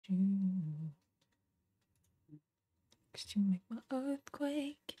'Cause you make my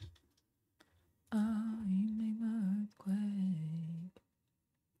earthquake. Oh, you make my earthquake.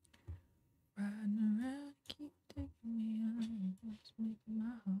 Riding around, keep taking me on. It's making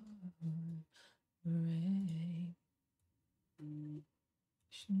my heart break.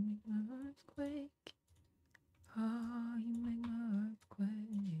 You make my earthquake. Oh, you make my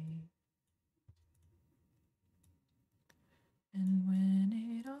earthquake. And when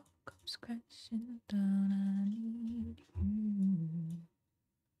it all comes crashing down, I need you.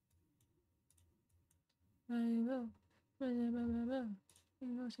 You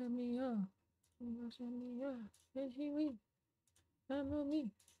go set me up. You go set me up. Yes, you will. Come on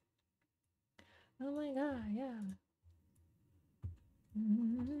me. Oh my god, yeah.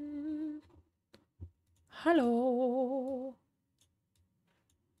 Hello.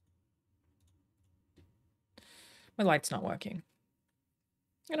 My light's not working.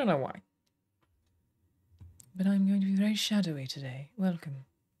 I don't know why. But I'm going to be very shadowy today. Welcome.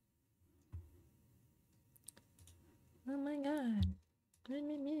 Oh my god.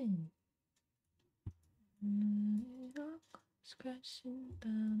 Scratching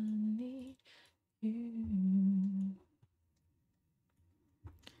down, I need you.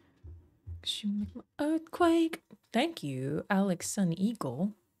 'Cause you make my earthquake. Thank you, Alex Sun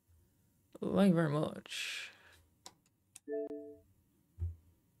Eagle. Thank you very much.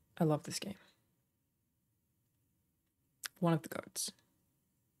 I love this game. One of the goats.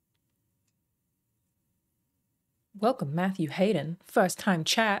 Welcome, Matthew Hayden. First time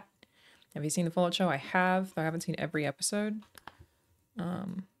chat. Have you seen the Fallout show? I have, though I haven't seen every episode.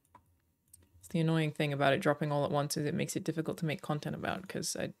 It's the annoying thing about it dropping all at once is it makes it difficult to make content about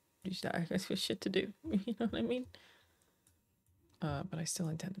because I have shit to do. You know what I mean? But I still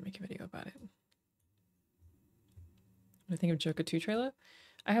intend to make a video about it. What do I think of Joker 2 trailer?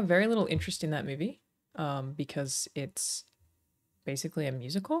 I have very little interest in that movie because it's basically a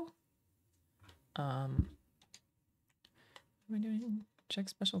musical. What am I doing? Check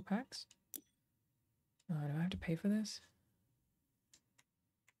special packs? Do I have to pay for this?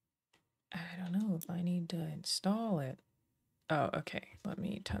 I don't know if I need to install it. Oh, okay. Let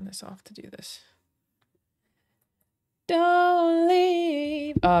me turn this off to do this. Don't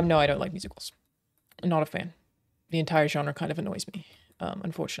leave. No, I don't like musicals. I'm not a fan. The entire genre kind of annoys me.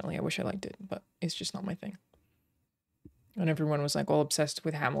 Unfortunately, I wish I liked it, but it's just not my thing. And everyone was like all obsessed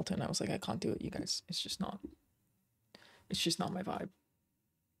with Hamilton. I was like, I can't do it, you guys. It's just not my vibe.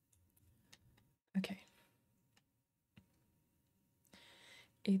 Okay.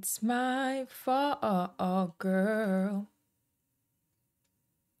 It's my fault, girl.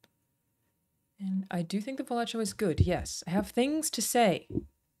 And I do think the Fallout show is good, yes. I have things to say.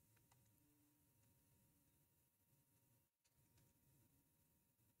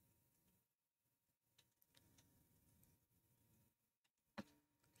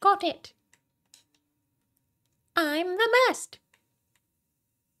 Got it. I'm the best.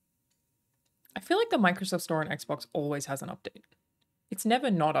 I feel like the Microsoft Store on Xbox always has an update. It's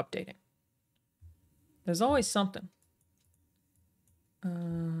never not updating. There's always something.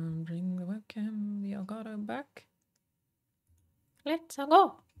 Bring the webcam, the Elgato back. Let's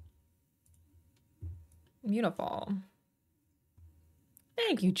go. Beautiful.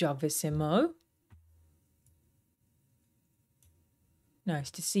 Thank you, Javissimo.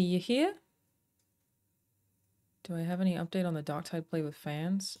 Nice to see you here. Do I have any update on the Darktide play with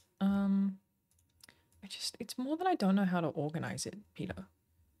fans? It's more that I don't know how to organize it, Peter.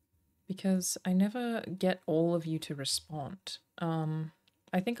 Because I never get all of you to respond.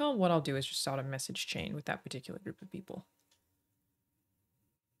 I think what I'll do is just start a message chain with that particular group of people.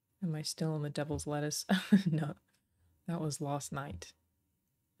 Am I still on the devil's lettuce? No, that was last night.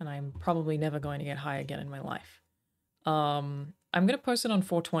 And I'm probably never going to get high again in my life. I'm going to post it on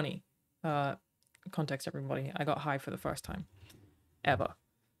 420. Context, everybody. I got high for the first time. Ever.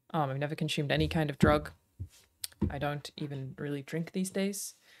 I've never consumed any kind of drug. I don't even really drink these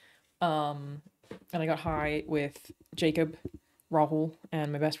days. And I got high with Jacob, Rahul,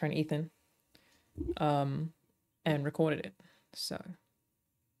 and my best friend Ethan. And recorded it. So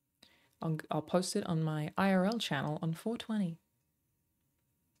I'll post it on my IRL channel on 420.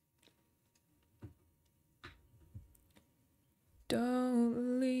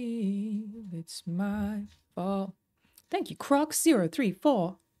 Don't leave, it's my fault. Thank you,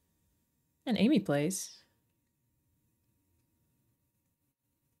 Croc034. And Amy plays.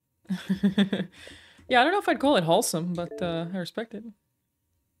 Yeah, I don't know if I'd call it wholesome, but I respect it.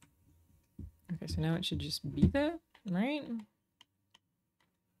 Okay, so now it should just be there, right?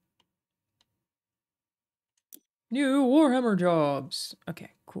 New Warhammer jobs.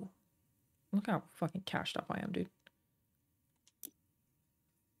 Okay, cool. Look how fucking cashed up I am, dude.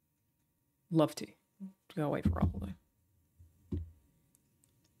 Love to. Gotta wait for Rahul though.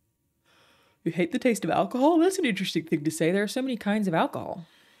 You hate the taste of alcohol? That's an interesting thing to say. There are so many kinds of alcohol.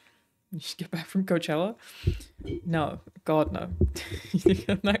 You just get back from Coachella? No. God, no. You think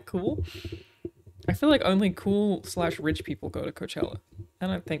I'm that cool? I feel like only cool / rich people go to Coachella. I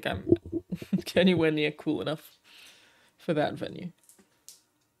don't think I'm anywhere near cool enough for that venue.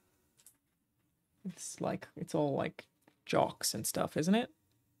 It's like, it's all like jocks and stuff, isn't it?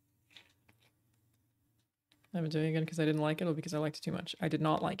 I'm doing it again because I didn't like it or because I liked it too much. I did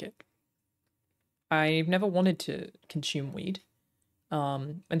not like it. I've never wanted to consume weed.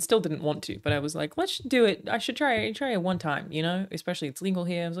 And still didn't want to, but I was like, let's do it. I should try it one time, you know, especially it's legal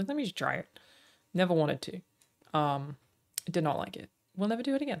here. I was like, let me just try it. Never wanted to. Did not like it. We'll never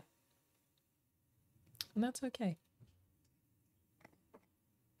do it again. And that's okay.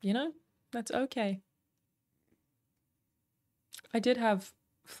 You know, that's okay. I did have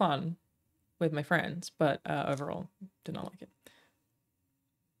fun with my friends, but overall, did not like it.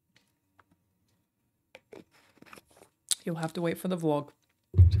 You'll have to wait for the vlog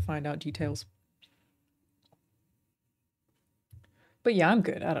to find out details. But yeah, I'm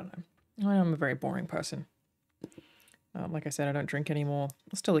good. I don't know. I'm a very boring person. Like I said, I don't drink anymore.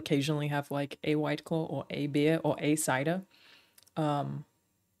 I'll still occasionally have like a White Claw or a beer or a cider. But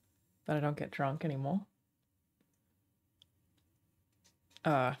I don't get drunk anymore.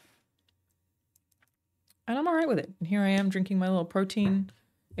 And I'm alright with it. And here I am drinking my little protein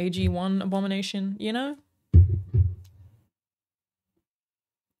AG1 abomination, you know?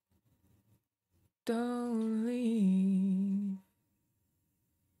 Don't leave.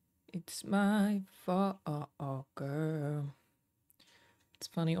 It's my fault, girl. It's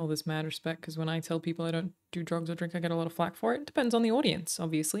funny, all this mad respect, because when I tell people I don't do drugs or drink, I get a lot of flack for it. It depends on the audience,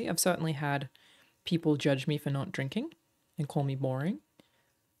 obviously. I've certainly had people judge me for not drinking and call me boring.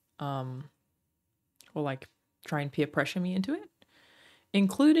 Or like try and peer pressure me into it.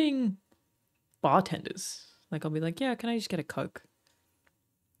 Including bartenders. Like I'll be like, yeah, can I just get a Coke?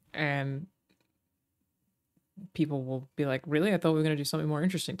 And people will be like, really? I thought we were going to do something more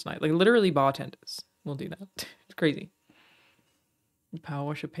interesting tonight. Like literally bartenders will do that. It's crazy.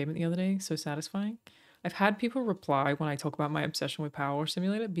 Powerwash of payment the other day. So satisfying. I've had people reply when I talk about my obsession with Powerwash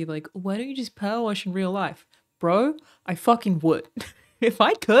Simulator, be like, why don't you just Powerwash in real life? Bro, I fucking would. If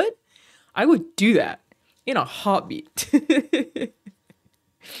I could, I would do that in a heartbeat.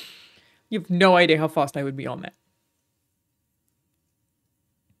 You have no idea how fast I would be on that.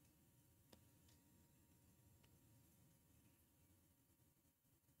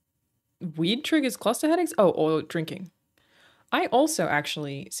 Weed triggers cluster headaches? Oh, or drinking. I also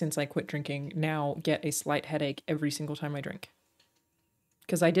actually, since I quit drinking, now get a slight headache every single time I drink.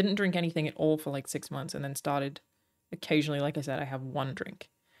 Because I didn't drink anything at all for like 6 months and then started occasionally, like I said, I have one drink.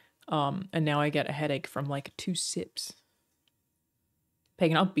 And now I get a headache from like 2 sips.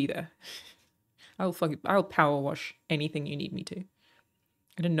 Pagan, I'll be there. I'll power wash anything you need me to.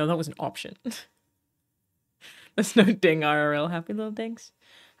 I didn't know that was an option. There's no ding IRL. Happy little dings.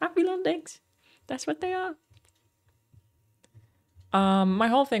 Happy little dings. That's what they are. My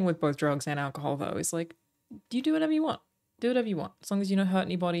whole thing with both drugs and alcohol though is like, you do whatever you want. Do whatever you want. As long as you don't hurt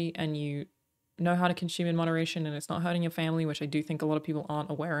anybody and you know how to consume in moderation and it's not hurting your family, which I do think a lot of people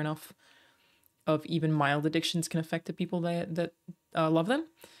aren't aware enough of. Even mild addictions can affect the people that love them.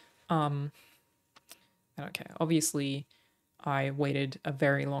 I don't care. Obviously, I waited a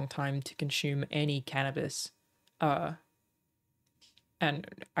very long time to consume any cannabis. And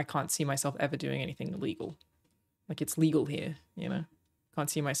I can't see myself ever doing anything illegal. Like, it's legal here, you know? Can't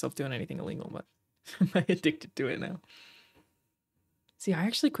see myself doing anything illegal, but I'm addicted to it now. See, I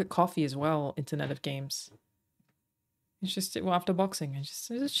actually quit coffee as well, Internet of Games. It's just, well, after boxing, I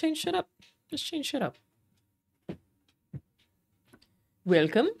just change shit up. Just change shit up.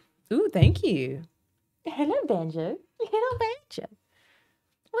 Welcome. Ooh, thank you. Hello, Banjo. Hello, Banjo.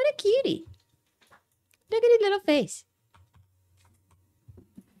 What a cutie. Look at his little face.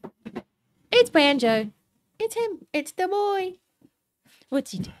 It's Banjo. It's him. It's the boy.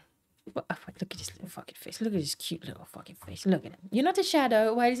 What's he doing? Look at his little fucking face. Look at his cute little fucking face. Look at him. You're not a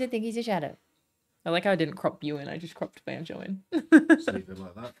shadow. Why does it think he's a shadow? I like how I didn't crop you in. I just cropped Banjo in. Leave it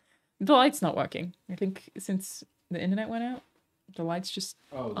like that. The light's not working. I think since the internet went out, the lights just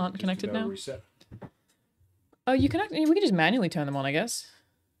aren't connected now. Reset. Oh, you can. We can just manually turn them on, I guess.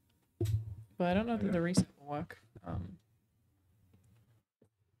 But I don't know that the reset will work.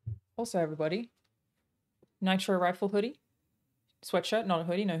 Also, everybody, Nitro Rifle hoodie, sweatshirt, not a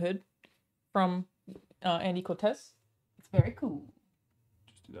hoodie, no hood, from Andy Cortez. It's very cool.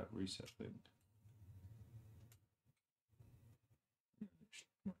 Just do that reset thing.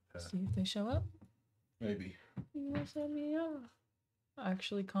 See if they show up. Maybe. You will set me up. I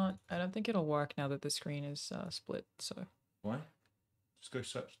actually can't. I don't think it'll work now that the screen is split. So Why? Just go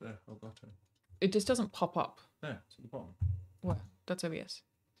search there. Elgato. it just doesn't pop up. There, it's at the bottom. What? That's OBS.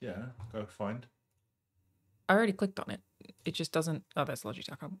 Yeah, go find. I already clicked on it. It just doesn't. Oh, that's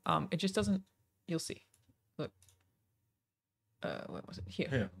Logic.com. It just doesn't. You'll see. Look. Where was it? Here.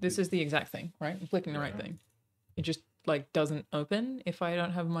 Here. This is the exact thing, right? I'm clicking the right thing. It just like doesn't open if I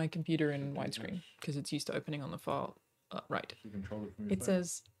don't have my computer in widescreen because it's used to opening on the far right. You control it from your It phone.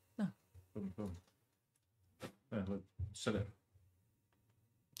 says no. Boom, boom. Yeah, look, set it.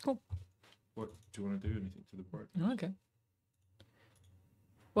 Cool. What do you want to do? Anything to the bright? Okay.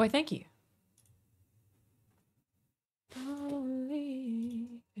 Why, thank you. Only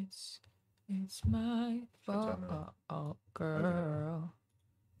it's my fault, girl.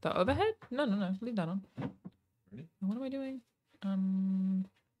 The overhead? No, leave that on. Really? What am I doing?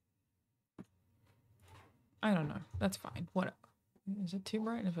 I don't know. That's fine. Whatever. Is it too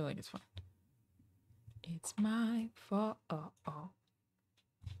bright? I feel like it's fine. It's my fault. When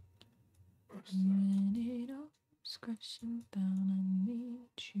it all crashing down, I need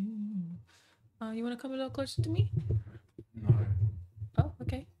you. You want to come a little closer to me? No. Oh,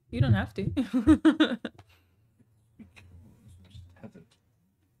 okay. You don't have to.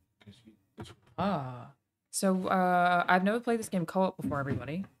 So I've never played this game co-op before,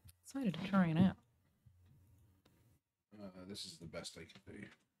 everybody. Excited to try it out. This is the best I can do.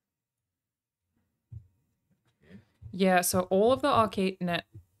 Yeah, so all of the arcade net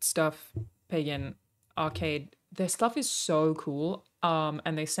stuff, Pagan, arcade, their stuff is so cool.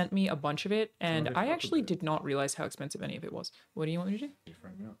 And they sent me a bunch of it, and I actually did not realize how expensive any of it was. What do you want me to do? You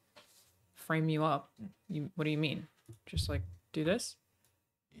frame me up. Frame you up? What do you mean? Just like do this?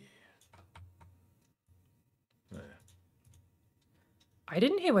 Yeah. I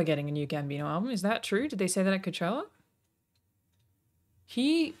didn't hear we're getting a new Gambino album. Is that true? Did they say that at Coachella?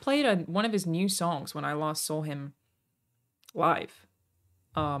 He played one of his new songs when I last saw him live.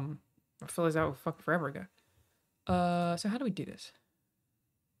 I feel like that was fucking forever ago. So how do we do this?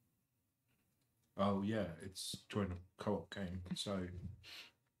 Oh yeah, it's join a co-op game. So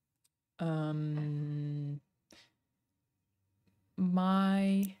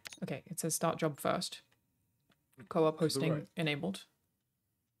okay, it says start job first. Co-op hosting right. enabled.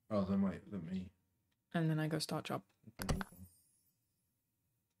 Oh, then wait, let me. And then I go start job.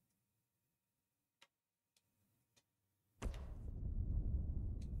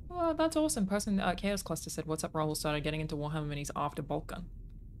 Oh, that's awesome. Person Chaos Cluster said, "What's up, Rahul? Started getting into Warhammer minis after Bolt Gun."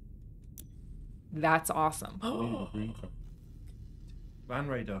 That's awesome. Land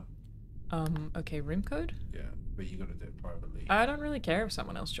Raider. Okay, room code? Yeah, but you gotta do it privately. I don't really care if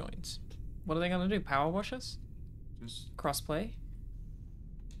someone else joins. What are they gonna do? Power wash us? Just Crossplay?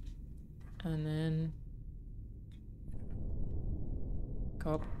 And then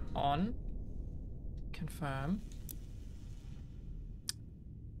co-op on. Confirm.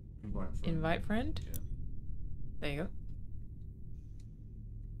 invite friend. Invite friend? Yeah. There you go.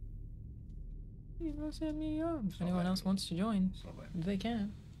 You will set me up. If anyone else wants to join, It's not letting me. they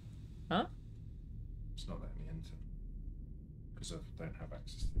can. Huh? It's not letting me enter because I don't have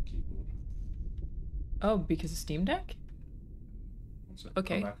access to the keyboard. Oh, because of Steam Deck? One sec,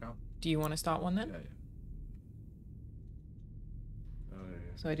 Okay. come back out. Do you want to start one then? Yeah. Oh yeah.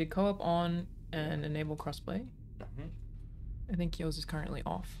 So I did co-op on and enable crossplay. Mm-hmm. I think yours is currently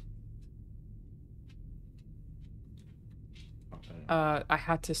off. I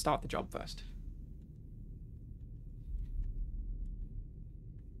had to start the job first.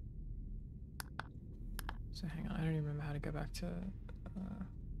 So hang on, I don't even remember how to go back to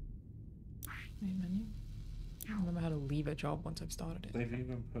main menu. I don't remember how to leave a job once I've started it. They've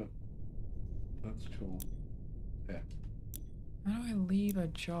even put. That's cool. Yeah. How do I leave a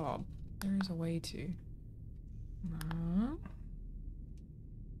job? There is a way to.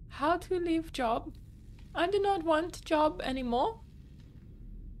 How to leave job? I do not want job anymore.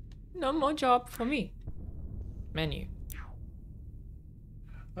 No more job for me. Menu.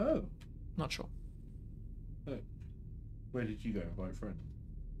 Oh. Not sure. Oh. Where did you go? Invite friend.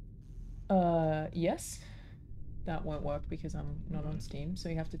 Yes. That won't work because I'm not on Steam, so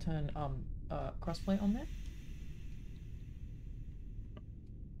you have to turn crossplay on there.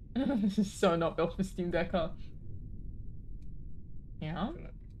 This is so not built for Steam Deck, huh? Yeah.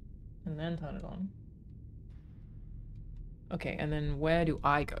 And then turn it on. Okay, and then where do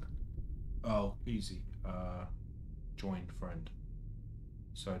I go? Oh, easy. Join friend.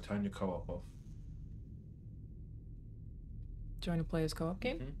 So turn your co-op off. Join a player's co-op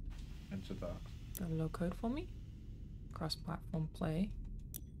game? Mm-hmm. Enter that. Got a little code for me. Cross-platform play.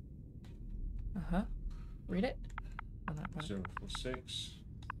 Uh-huh. Read it. Oh, no, got it. 046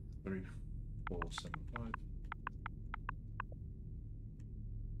 3475.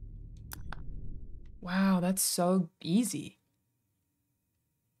 Wow, that's so easy.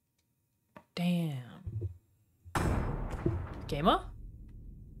 Damn. Gamer?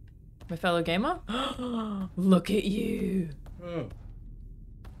 My fellow gamer? Look at you. Oh.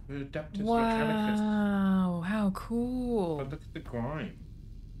 We're adeptus mechanicus. Wow, how cool. But look at the grime.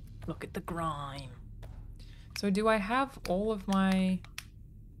 Look at the grime. So do I have all of my...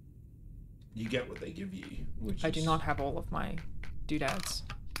 You get what they give you, which I do not have all of my doodads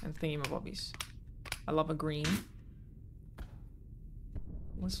and thingamabobbies. I love a green.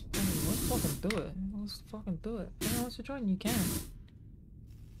 Let's fucking do it. Let's fucking do it. If anyone wants to join, you can.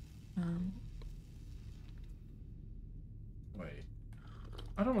 Wait.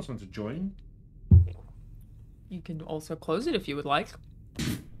 I don't want someone to join. You can also close it if you would like.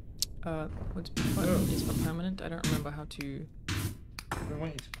 What's button is for permanent. I don't remember how to... I've been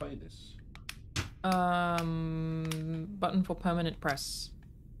waiting to play this. Button for permanent press.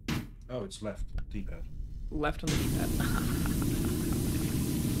 Oh, it's left. D-pad. Left on the D-pad.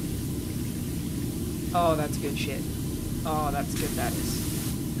 Oh, that's good shit. Oh, that's good, that is.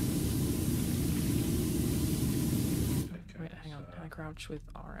 Okay, Wait, hang on. Can I crouch with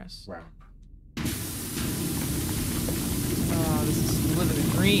RS? Ramp. Oh, this is living a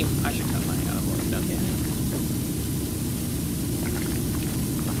dream. I should cut my work down here.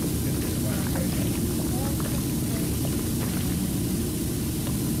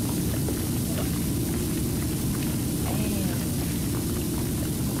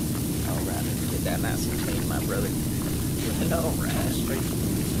 That massive pain, my brother. No, rat.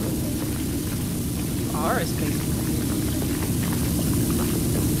 RS pace.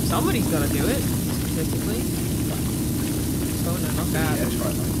 Somebody's gotta do it, typically. Oh no, not that. Yeah,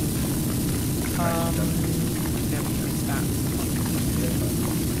 try There we go, it's that.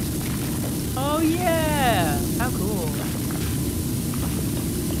 Oh yeah! How cool.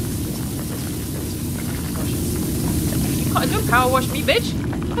 Oh, don't power wash me, bitch!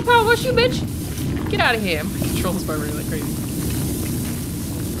 I'll power wash you, bitch! Get out of here. My controls are really crazy.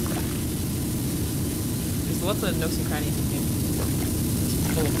 There's lots of nooks and crannies in here. It's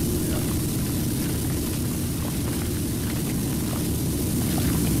full of them.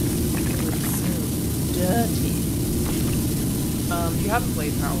 It's so dirty. You haven't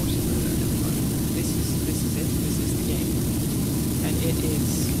played Powerwash Simulator. This is it. This is the game. And it is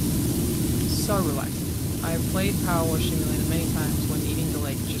so relaxing. I've played Powerwash Simulator many times when needing to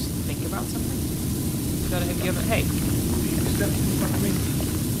like just think about something. Have you ever, hey, you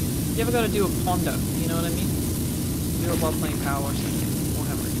ever got to do a ponder, you know what I mean? Do it while playing Powerwash Simulator or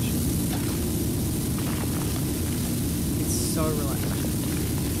Warhammer. It's so relaxing.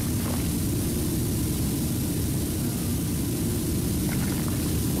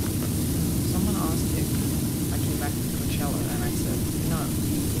 Someone asked if I came back to Coachella and I said, no,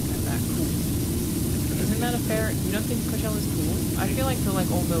 isn't that cool? Isn't that a fair, you don't think Coachella is cool? I feel like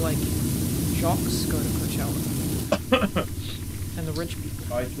all the like jocks go to Coachella. And the rich people.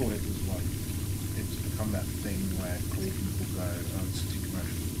 I thought it was like, it's become that thing where cool people go, oh, it's too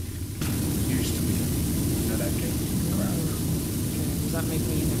commercial. It used to be. You know that game? Okay, does that make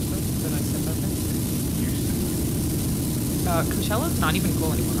me an expert that I said that thing? Used to be. Coachella's not even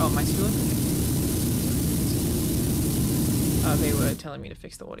cool anymore. Oh, my school? They were telling me to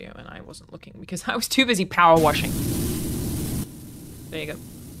fix the audio and I wasn't looking because I was too busy power washing. There you go.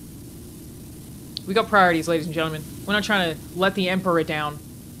 We got priorities, ladies and gentlemen. We're not trying to let the Emperor down.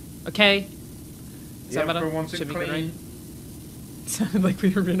 Okay? Is that better? Should be good, right? It sounded like we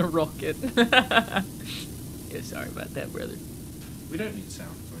were in a rocket. Yeah, sorry about that, brother. We don't need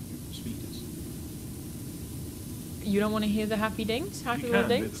sound for speakers. You don't want to hear the happy dings? Happy little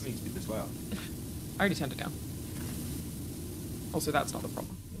But it dings? doesn't need to be this loud. I already turned it down. Also, that's not the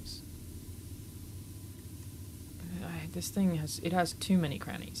problem. This thing has too many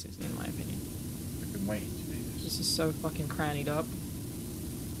crannies, in my opinion. I've been waiting to do this. This is so fucking crannied up.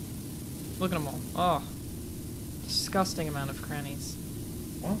 Look at them all. Oh. Disgusting amount of crannies.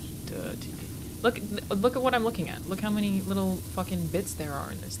 What? Dirty. Look at what I'm looking at. Look how many little fucking bits there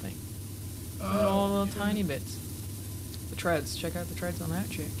are in this thing. Look at all the little tiny bits. The treads. Check out the treads on that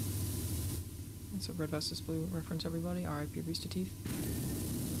chick. That's a red versus blue reference, everybody. R.I.P. Rooster Teeth.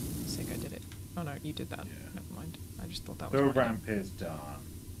 Sick, I did it. Oh no, you did that. Yeah. Never mind. I just thought that was the ramp is done.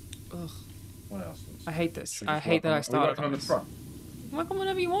 Ugh. What else? I hate this. I hate that I started on the this. front. Work on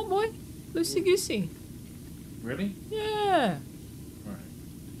whatever you want, boy. Loosey goosey. Really? Yeah. Right.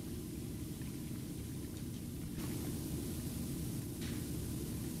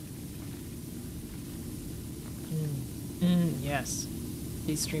 Yes.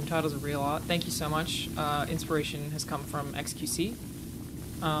 These stream titles are real art. Thank you so much. Inspiration has come from XQC.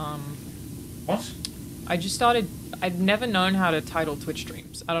 What? I just started... I've never known how to title Twitch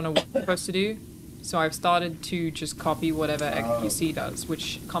streams. I don't know what I'm supposed to do. So I've started to just copy whatever XQC does,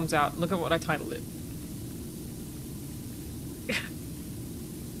 which comes out... Look at what I titled it.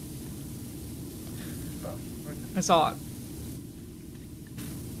 I saw it.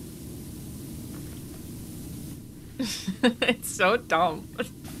 It's so dumb.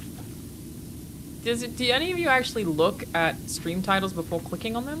 Do any of you actually look at stream titles before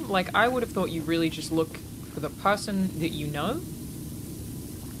clicking on them? Like, I would have thought you really just look for the person that you know.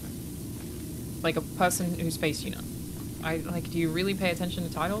 Like a person whose face you know. Do you really pay attention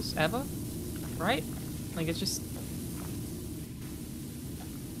to titles ever? Right? Like, it's just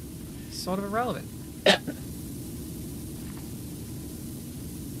sort of irrelevant.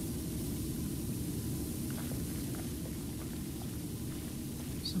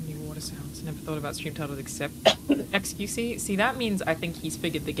 So many water sounds. Never thought about stream titles except XQC. See, that means I think he's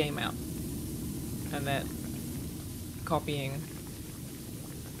figured the game out. And that copying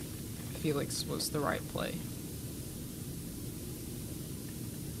Felix was the right play.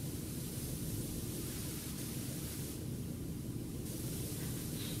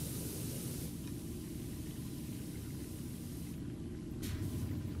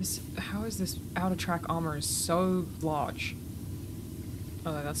 How is this out of track armor is so large?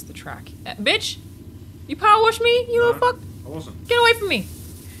 Oh, that's the track. Bitch! You power wash me, you little fuck? I wasn't. Get away from me!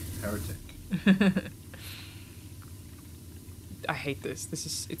 Heretic. I hate this.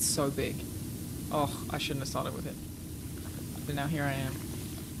 It's so big. Oh, I shouldn't have started with it. But now here I am.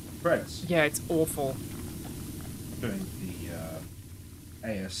 Threads. Yeah, it's awful. Doing the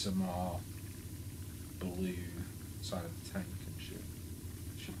ASMR blue side of the tank and shit.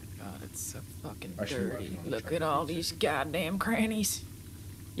 God, it's so fucking I should be dirty. working on Look the at all track these goddamn crannies.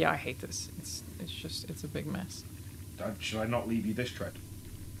 Yeah, I hate this. It's a big mess. Should I not leave you this tread?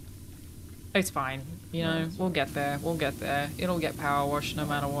 It's fine. You know, we'll get there. We'll get there. It'll get power washed no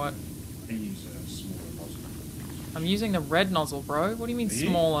matter what. I use a smaller nozzle. I'm using the red nozzle, bro. What do you mean Are you?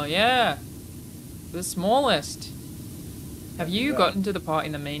 smaller? Yeah. The smallest. Have you gotten to the part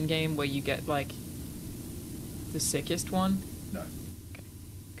in the main game where you get, like, the sickest one? No.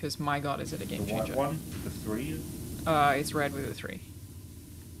 Because my god, is it a game The changer. white one? The 3? It's red with a 3.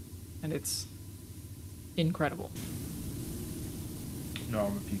 And it's incredible. No,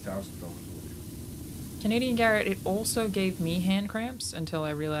 I'm a few $1,000 away. Canadian Garrett, it also gave me hand cramps until I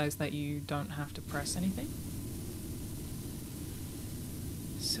realized that you don't have to press anything.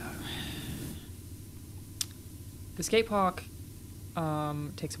 So... The skate park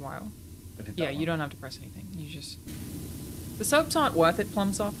takes a while. Yeah, you don't have to press anything. You just... The soaps aren't worth it,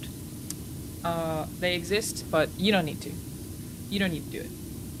 Plumsoft. They exist, but you don't need to. You don't need to do it.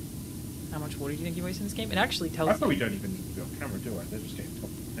 How much water do you think you waste in this game? It actually tells you. I thought we don't even need to be on camera, do I? They're just getting top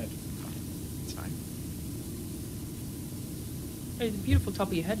of the head. It's fine. Hey, the beautiful top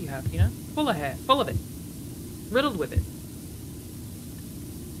of your head you have, you know? Full of hair. Full of it. Riddled with it.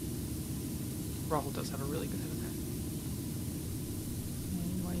 Rahul does have a really good head of hair.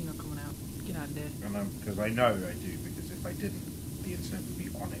 Why are you not coming out? Get out of there. Because I know I do, because if I didn't, the internet would be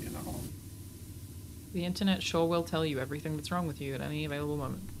on it in a half. The internet sure will tell you everything that's wrong with you at any available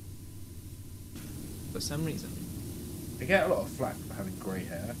moment. For some reason. I get a lot of flack for having grey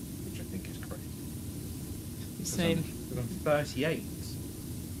hair, which I think is crazy. Same. Because I'm 38.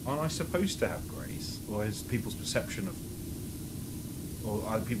 Aren't I supposed to have greys? Or is people's perception of... Or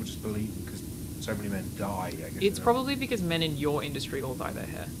are people just believing because so many men die, I guess? It's probably because men in your industry all dye their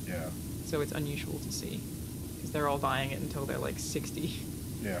hair. Yeah. So it's unusual to see. Because they're all dyeing it until they're like 60.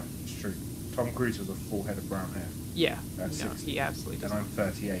 Yeah, it's true. Tom Cruise has a full head of brown hair. Yeah. That's No, 60. he absolutely does. And I'm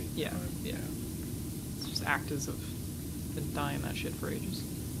 38. Yeah, yeah. It's just actors have been dyeing that shit for ages.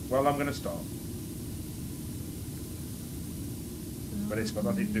 Well, I'm going to start. But it's got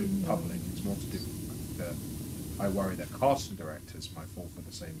nothing to do with the public. It's more to do with the... I worry that casting directors might fall for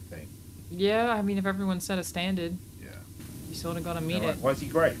the same thing. Yeah, I mean, if everyone set a standard, Yeah. you sort of got to meet They're it. like, why is he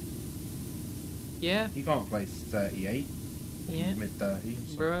great? Yeah. He can't play 38. Yeah.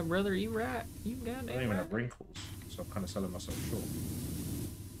 Mid-30s. Brother, you right. You got it. I don't even have wrinkles, so I'm kind of selling myself short.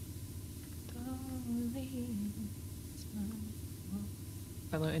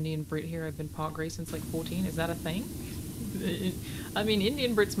 Fellow Indian Brit here. I've been part grey since like 14. Is that a thing? I mean,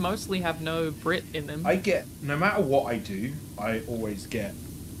 Indian Brits mostly have no Brit in them. I get, no matter what I do, I always get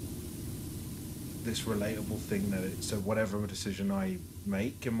this relatable thing that so whatever decision I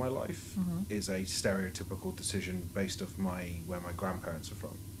make in my life is a stereotypical decision based off where my grandparents are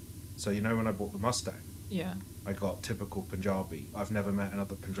from. So you know when I bought the Mustang, Yeah, I got typical Punjabi. I've never met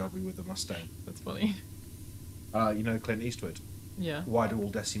another Punjabi with a Mustang. that's funny. You know Clint Eastwood? Yeah. Why do all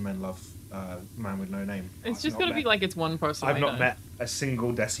Desi men love Man with No Name? It's just gonna be like it's one person. I've I not know. met a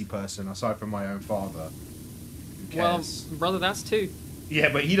single Desi person aside from my own father. Who Well, cares? brother, that's two. Yeah,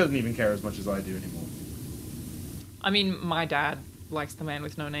 but he doesn't even care as much as I do anymore. I mean, my dad likes The Man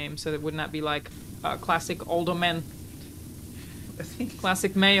with No Name, so wouldn't that be like classic older men, I think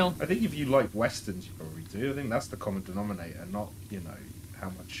classic male? I think if you like westerns, you probably do. I think that's the common denominator, not how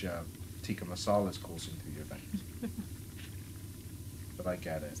much tikka masala is coursing through your veins. But I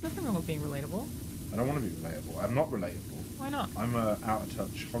get it. There's nothing wrong with being relatable. I don't want to be relatable. I'm not relatable. Why not? I'm out of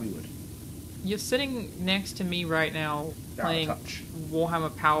touch Hollywood. You're sitting next to me right now playing touch. Warhammer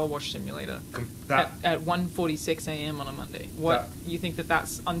Powerwash Simulator at 1:46 a.m. on a Monday. What you think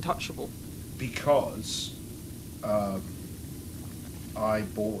that's untouchable? Because I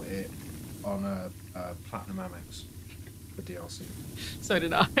bought it on a Platinum Amex for DLC. So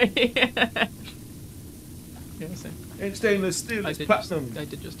did I. Yeah, same. It's stainless steel. It's platinum. I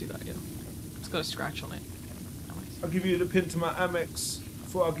did just do that. Yeah, it's got a scratch on it. I'll give you the pin to my Amex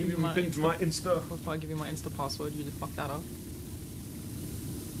before I'll give you my pin to my Insta. Before I give you my Insta password, you just fuck that up.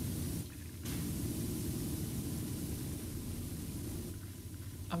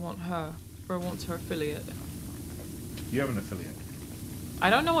 I want her. Bro wants her affiliate. You have an affiliate. I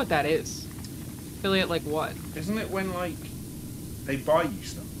don't know what that is. Affiliate like what? Isn't it when like they buy you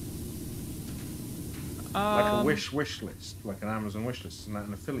stuff? Like a wish list, like an Amazon wish list. Isn't that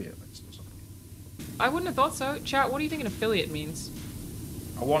an affiliate list or something? I wouldn't have thought so. Chat, what do you think an affiliate means?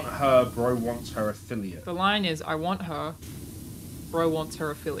 I want her, bro wants her affiliate. The line is, I want her, bro wants her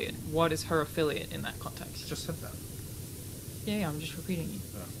affiliate. What is her affiliate in that context? Just said that. Yeah, I'm just repeating you.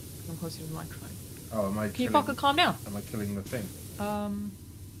 Yeah. I'm close to the microphone. Oh, am I Can you fucking calm down? Am I killing the thing?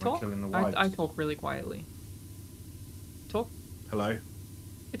 Talk? Killing the wives? I talk really quietly. Talk? Hello?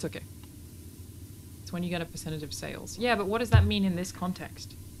 It's okay. It's when you get a percentage of sales. Yeah, but what does that mean in this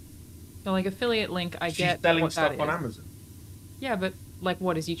context? So, like, affiliate link, I She's get selling what stuff that on is. Amazon. Yeah, but, like,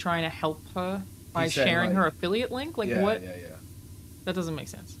 what? Is he trying to help her by He's saying, sharing like- her affiliate link? Like, yeah, what? Yeah. That doesn't make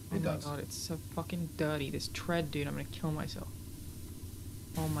sense. It does. Oh my god, it's so fucking dirty. This tread, dude, I'm gonna kill myself.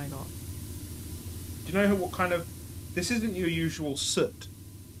 Oh my god. Do you know what kind of... This isn't your usual soot.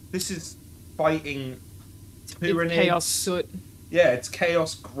 This is biting tyrannids. It's chaos soot. Yeah, it's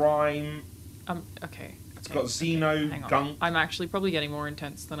chaos, grime. Okay. It's got Xeno, hang on. gunk. I'm actually probably getting more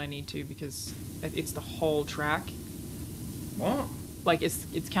intense than I need to because it's the whole track. What? Like, it's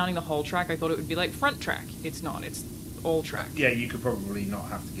counting the whole track. I thought it would be like front track. It's not. It's all track. Yeah, you could probably not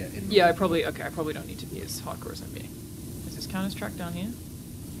have to get in. Yeah, I probably don't need to be as hardcore as I'm being. Is this count as track down here?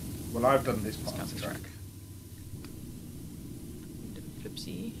 Well, I've done this part Counts of as the track.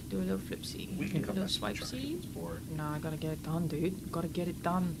 Flipsy. Do a little flipsy. We can do a come little back to the track if swipesy. it's boring. Nah, I gotta get it done, dude. Gotta get it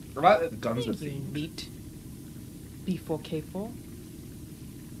done. I like that the guns are Thank you, themed. Beat. B4K4.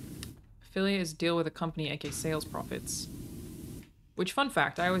 Affiliates deal with a company, aka sales profits. Which, fun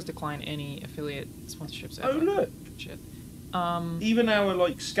fact, I always decline any affiliate sponsorships ever. Oh, look. Shit. Even our,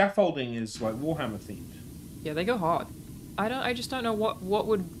 like, scaffolding is, like, Warhammer themed. Yeah, they go hard. I just don't know what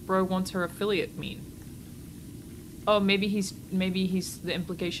would bro wants her affiliate mean. Oh, maybe he's the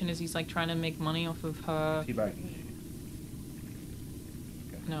implication is he's like trying to make money off of her. Teabagging you.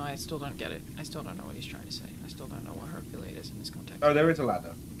 Okay. No, I still don't get it. I still don't know what he's trying to say. I still don't know what her affiliate is in this context. Oh, there is a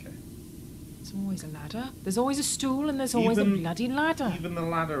ladder. Okay. There's always a ladder. There's always a stool and there's always a bloody ladder. Even the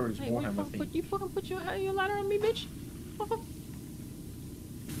ladder is Hey, Warhammer themed. you fucking put your ladder on me, bitch.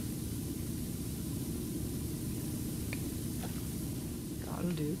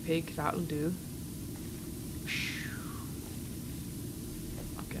 That'll do, pig. That'll do.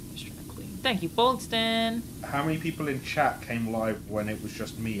 Okay, I'm just trying to clean. Thank you, Bolston. How many people in chat came live when it was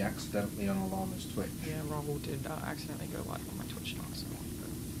just me accidentally on Alana's Twitch? Yeah, Rahul did accidentally go live on my Twitch now. So.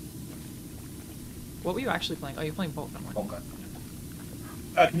 What were you actually playing? Oh, you're playing Boltgun, weren't you?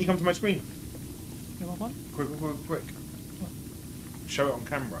 Boltgun. Can you come to my screen? You want one? Quick. Show it on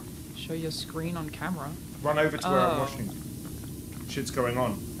camera. Show your screen on camera. Run over to where I'm Oh. watching. Shit's going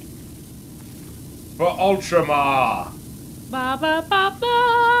on. For Ultramar! Ba ba ba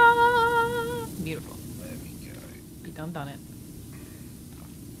ba. Beautiful. There we go. You done it.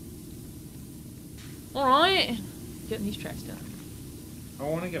 Alright. Getting these tracks done. I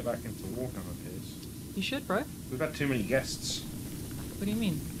want to get back into Warhammer Piers. You should, bro. We've had too many guests. What do you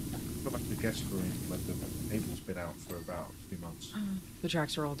mean? I feel like the guest room, like the table's been out for about a few months. The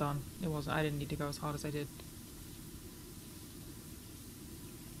tracks are all done. I didn't need to go as hard as I did.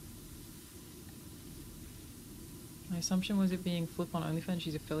 My assumption was it being Flip on OnlyFans.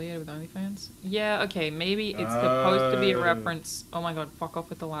 She's affiliated with OnlyFans. Yeah, okay, maybe it's supposed to be a reference. Oh my god, fuck off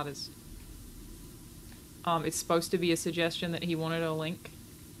with the ladders. It's supposed to be a suggestion that he wanted a link.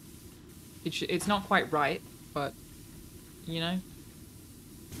 It's not quite right, but, you know,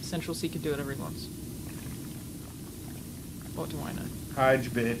 Central C could do whatever he wants. What do I know? Hide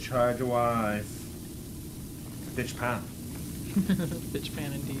your bitch, hide your wife. Bitch pan. Bitch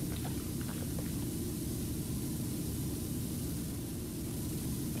pan indeed.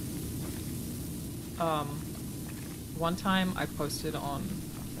 One time I posted on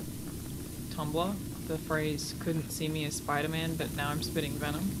Tumblr the phrase, couldn't see me as Spider-Man, but now I'm spitting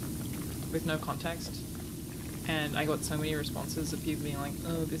venom, with no context. And I got so many responses of people being like,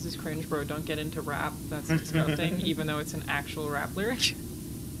 oh, this is cringe, bro, don't get into rap, that's disgusting, even though it's an actual rap lyric.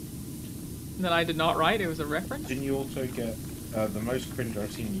 That I did not write, it was a reference. Didn't you also get, the most cringe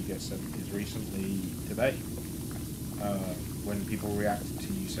I've seen you get sent is recently today, when people reacted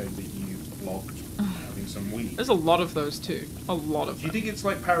to you saying that you blogged having some weed. There's a lot of those too. A lot of them. Do you think it's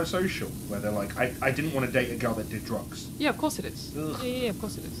like parasocial, where they're like, I didn't want to date a girl that did drugs? Yeah, of course it is. Ugh. Yeah, of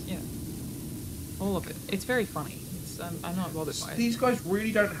course it is, yeah. All of it. It's very funny. It's, I'm not bothered by it. These guys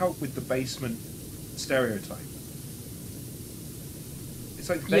really don't help with the basement stereotype. It's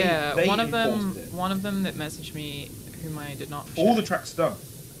like they one of them it. One of them that messaged me, whom I did not All share. the tracks done.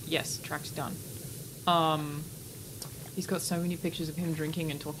 Yes, track's done. He's got so many pictures of him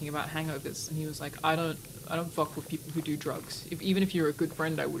drinking and talking about hangovers, and he was like, I don't fuck with people who do drugs. Even if you're a good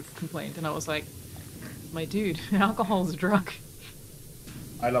friend, I would have complained. And I was like, my dude, alcohol's a drug.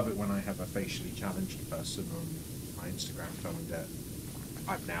 I love it when I have a facially challenged person on my Instagram tell me that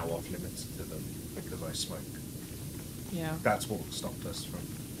I'm now off limits to them because I smoke. Yeah. That's what stopped us from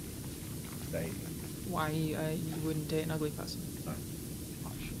dating. Why you wouldn't date an ugly person? No.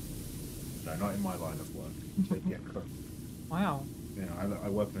 Gosh. No, not in my line of work. But yeah, but, Wow. you know, I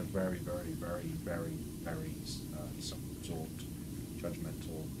work in a very, very, very, very, very self-absorbed,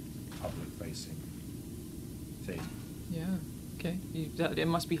 judgmental, public-facing thing. Yeah. Okay. It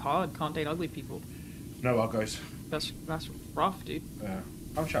must be hard. Can't date ugly people. No uggos. That's rough, dude.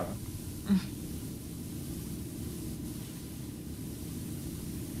 I'm shallow.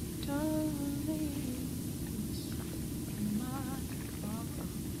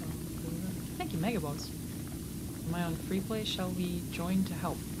 Thank you, Megaboss. Am I on free play? Shall we join to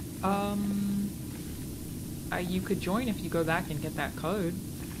help? You could join if you go back and get that code.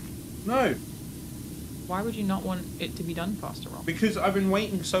 No, Why would you not want it to be done faster, Rob? because I've been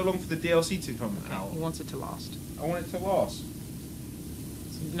waiting so long for the DLC to come out. He wants it to last. I want it to last.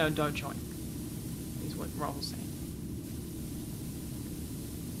 So, no, don't join. Is what Rob was saying.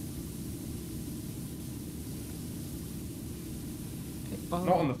 Okay,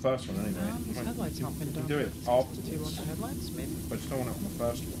 Not on the first one, anyway. No, his headlights not been You can done. do it afterwards. Do you want the headlights, maybe? I just don't want it on the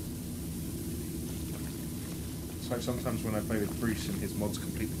first one. It's like sometimes when I play with Bruce and his mods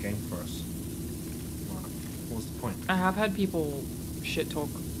complete the game for us. What was the point? I have had people shit talk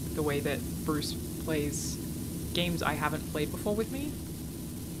the way that Bruce plays games I haven't played before with me.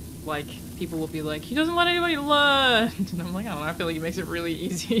 Like, people will be like, he doesn't let anybody learn! And I'm like, I don't know, I feel like he makes it really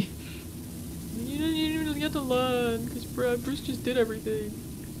easy. You didn't even get to learn, because Bruce just did everything.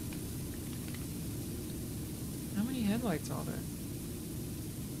 How many headlights are there?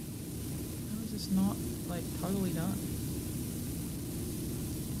 How is this not, like, totally done?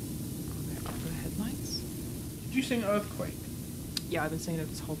 Are there other headlights? Did you sing Earthquake? Yeah, I've been saying it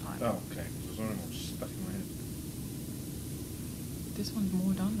this whole time. Oh, okay. I was wondering what was stuck in my head. This one's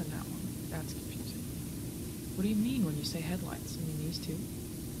more done than that one. That's confusing. What do you mean when you say headlights? You mean these two?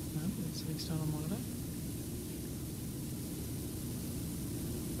 No? It's an external monitor?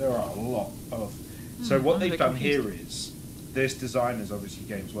 There are a lot of... So what I'm a they've bit done confused. here is, this design is obviously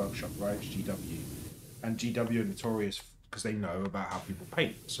Games Workshop, right? It's GW. And GW are notorious because they know about how people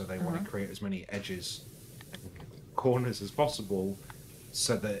paint. So they want to create as many edges and corners as possible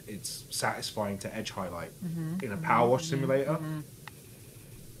so that it's satisfying to edge highlight. In a Powerwash Simulator,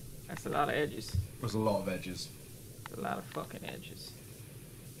 That's a lot of edges. there's a lot of edges. A lot of fucking edges.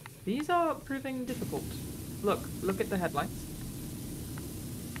 These are proving difficult. Look at the headlights.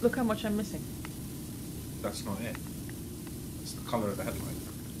 Look how much I'm missing. That's not it. It's the colour of the headlight.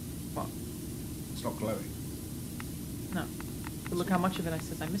 What? It's not glowing. No. But look how much of it I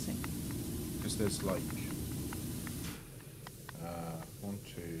said I'm missing. Because there's like... 1,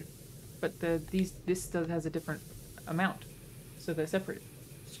 2... But this still has a different amount. So they're separate.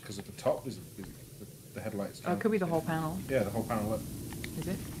 It's because at the top is the headlights. Oh, it could be the whole panel. Yeah, the whole panel. Look. Is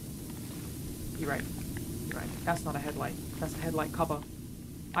it? You're right. You're right. That's not a headlight. That's a headlight cover.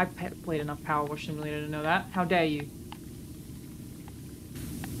 I've played enough Powerwash Simulator to know that. How dare you?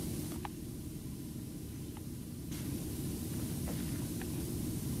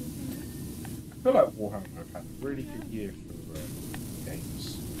 Warhammer have had a really good year for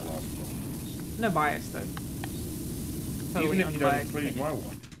games the last few years. No bias though. Totally Even if you don't unbiased include opinion. my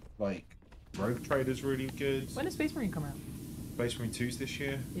one, like Rogue Trader's really good. When does Space Marine come out? Space Marine 2's this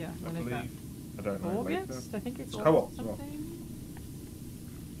year. Yeah, I when is believe. that? I don't know. August? Later. I think it's It's August co-op as well. something.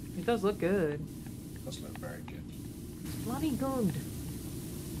 It does look good. Does look very good. Bloody good.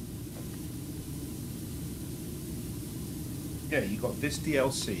 Yeah, you got this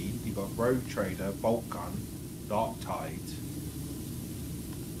DLC. You got Rogue Trader, Bolt Gun, Dark Tide,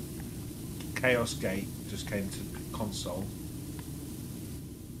 Chaos Gate just came to console.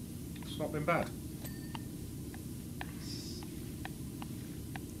 It's not been bad.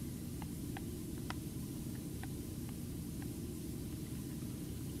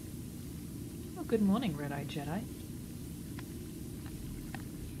 Oh, good morning, Red-Eyed Jedi.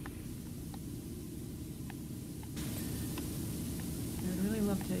 I'd really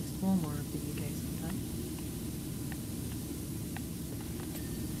love to explore more of the UK sometime.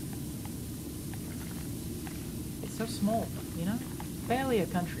 It's so small, you know? Barely a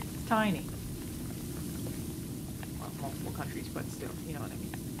country. It's tiny. Well, multiple countries, but still, you know what I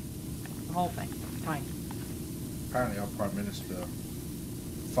mean. The whole thing. Tiny. Apparently our Prime Minister,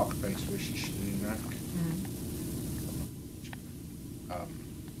 fuckface Rishi Sunak,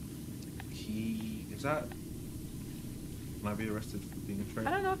 he... is that... Can I be arrested for being a traitor?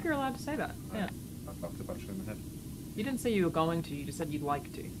 I don't know if you're allowed to say that. Yeah. I'd love to punch him in the head. You didn't say you were going to, you just said you'd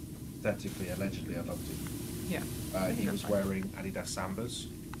like to. Theoretically, allegedly, I'd love to. Yeah. I think He that's was fine. wearing Adidas Sambas,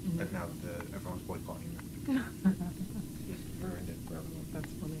 Mhm. and now everyone's boycotting them. He's ruined it for everyone.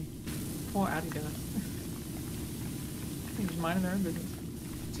 That's funny. Poor Adidas. They're just minding their own business.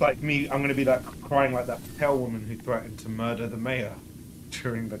 It's like me, I'm going to be like crying like that Patel woman who threatened to murder the mayor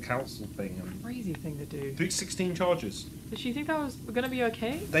during the council thing. And Crazy thing to do. 16 charges. Did she think that was gonna be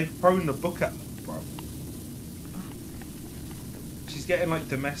okay? They've thrown the book at her, bro. She's getting like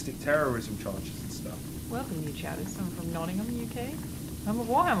domestic terrorism charges and stuff. Welcome, you chatters. I'm from Nottingham, UK. I'm of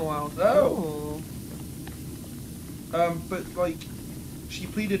Warhammer World. Oh. Ooh. But like, she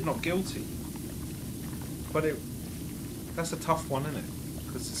pleaded not guilty. But that's a tough one, isn't it?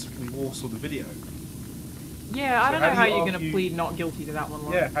 Because we all saw the video. Yeah, I So don't how know do how you you're gonna argue- plead not guilty to that one,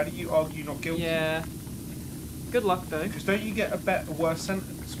 Lauren. Yeah, how do you argue not guilty? Yeah. Good luck, though. Because don't you get a worse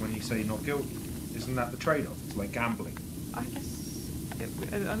sentence when you say not guilty? Isn't that the trade-off? It's like gambling. I guess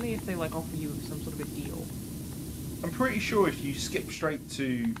only if they like offer you some sort of a deal. I'm pretty sure if you skip straight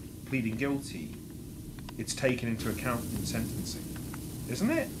to pleading guilty, it's taken into account in sentencing. Isn't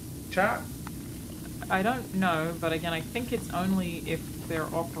it, chat? I don't know, but again, I think it's only if they're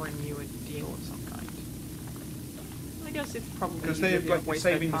offering you a deal of some kind. I guess it's probably Because easier they're if you don't like waste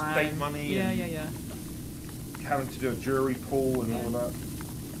their saving the time. state money Yeah, and yeah, yeah. having to do a jury pool and Yeah. all that.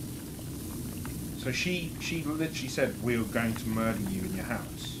 So she literally said, "We are going to murder you in your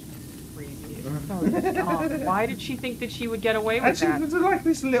house." Crazy. It's so dumb. Why did she think that she would get away with And she that? was like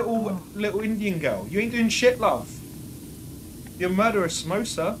this little Indian girl. You ain't doing shit, love. You're a murderous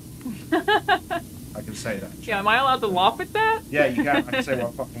samosa. I can say that. Yeah, am I allowed to laugh at that? Yeah, you can. I can say what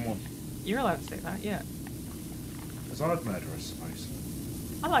I fucking want. You're allowed to say that, yeah. Because I'd murder a samosa.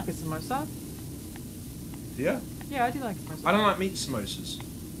 I like a samosa. Yeah. Yeah, I do like a samosa. I don't like meat samosas.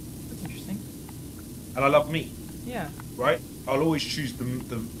 That's interesting. And I love meat, Yeah. right? I'll always choose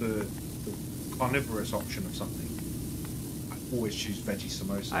the carnivorous option of something. I always choose veggie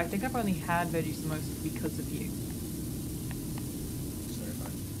samosa. I think I've only had veggie samosas because of you.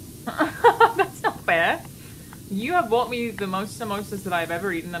 That's not fair. You have bought me the most samosas that I've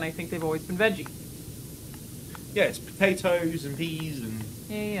ever eaten, and I think they've always been veggie. Yeah, it's potatoes and peas and...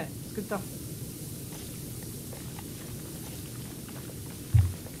 Yeah, yeah, yeah. It's good stuff.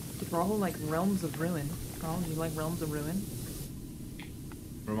 Did Rahul like Realms of Ruin? Rahul, do you like Realms of Ruin?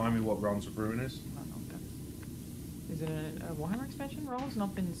 Remind me what Realms of Ruin is? I don't know what that is. Is it a Warhammer expansion? Rahul's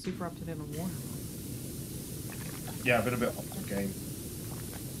not been super up to date on Warhammer. Yeah, I've been a bit off the game.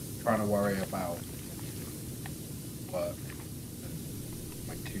 Trying to worry about work and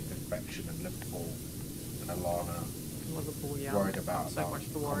my tooth infection in Liverpool and Alana. Liverpool, yeah. Worried about so much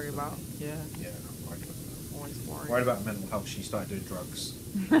to worry about. Yeah. Yeah, I'm worried about that. Always worried. Worried about mental health. She started doing drugs.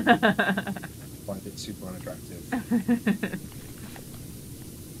 Find it super unattractive.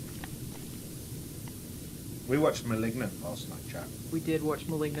 We watched *Malignant* last night, chat. We did watch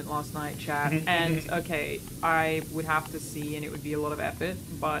 *Malignant* last night, chat, and okay, I would have to see, and it would be a lot of effort,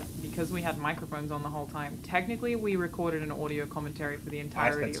 but because we had microphones on the whole time, technically we recorded an audio commentary for the I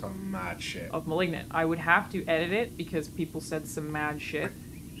entirety said some mad shit. of *Malignant*. I would have to edit it because people said some mad shit,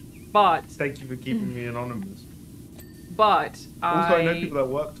 but Thank you for keeping me anonymous. but Also, I know people that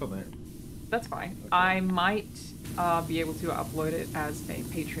worked on it. That's fine. Okay. I might be able to upload it as a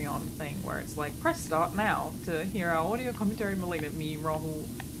Patreon thing where it's like, press start now to hear our audio commentary Malignant. Me, Rahul,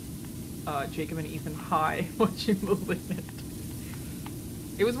 Jacob, and Ethan high watching Malignant.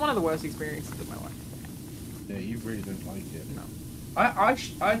 It was one of the worst experiences of my life. Yeah, you really don't like it. No. I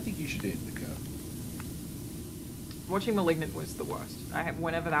think you should Indica. Watching Malignant was the worst.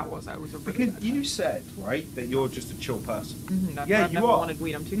 Whenever that was, I was a really Because bad you time. said, right, that you're just a chill person. That's Yeah, why I've you never are. wanted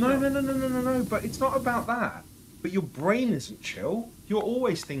weed. I'm too No, chill. no, but it's not about that. But your brain isn't chill. You're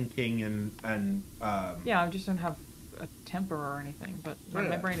always thinking and Yeah, I just don't have a temper or anything, but my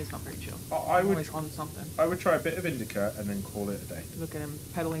Yeah. brain is not very chill. I I'm would always on something. I would try a bit of indica and then call it a day. Look at him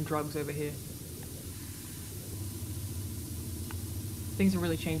peddling drugs over here. Things have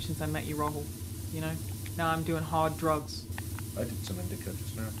really changed since I met you, Rahul. You know? Now I'm doing hard drugs. I did some indica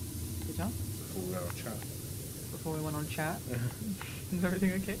just now Good job. before we were on chat. Before we went on chat. Is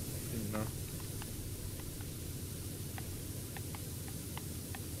everything okay? No.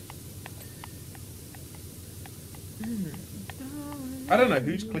 I don't know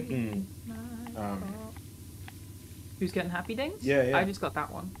who's clicking. Who's getting happy dings? Yeah. I just got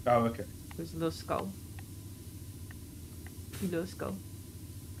that one. Oh, okay. There's a little skull. A little skull.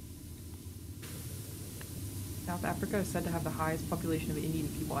 South Africa is said to have the highest population of Indian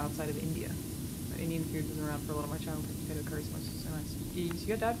people outside of India. Indian food was around for a lot of my childhood. Potato curry smells so nice. Is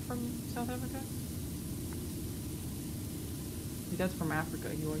your dad from South Africa? Your dad's from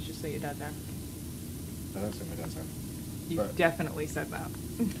Africa. You always just say your dad's African. I don't say my dad's African. You But- definitely said that.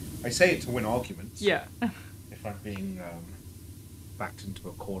 I say it to win arguments. Yeah. If I'm being backed into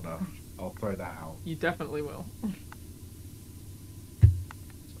a corner, I'll throw that out. You definitely will.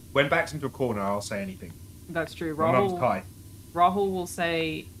 When backed into a corner, I'll say anything. That's true. My mum's Thai. Rahul will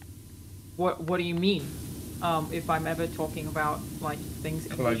say, "What do you mean?" If I'm ever talking about like things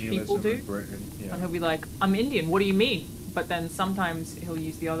English people Colonialism do, of Britain. Yeah. and he'll be like, "I'm Indian. What do you mean?" But then sometimes he'll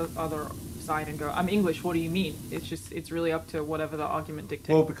use the other side and go, "I'm English. What do you mean?" It's really up to whatever the argument dictates.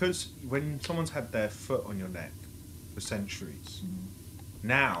 Well, because when someone's had their foot on your neck for centuries,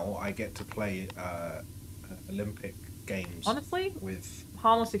 now I get to play Olympic Games. Honestly, with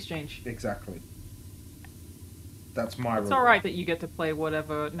harmless exchange. exactly. That's my. It's reward. all right that you get to play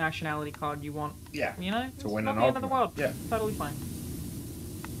whatever nationality card you want. Yeah. You know, To it's win not an the end of the world. argument. Yeah. Totally fine.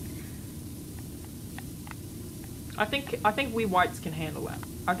 I think we whites can handle that.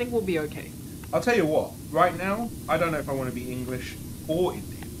 I think we'll be okay. I'll tell you what. Right now, I don't know if I want to be English or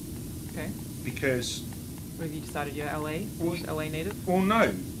Indian Okay. because. What have you decided? You're LA? Well, Just LA native? Well,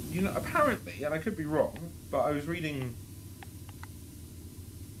 no. You know, apparently, and I could be wrong, but I was reading.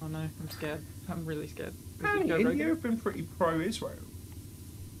 Oh no, I'm scared. I'm really scared. Is it Apparently, Joe India Rogan? have been pretty pro-Israel.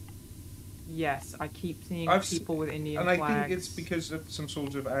 Yes, I keep seeing I've people with Indian And flags. I think it's because of some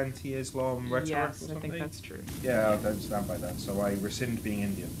sort of anti-Islam rhetoric Yes, or I something. think that's true. Yeah, I don't stand by that, so I rescind being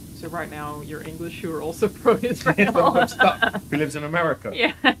Indian. So right now, you're English who are also pro-Israel. I'm stuck. Who lives in America?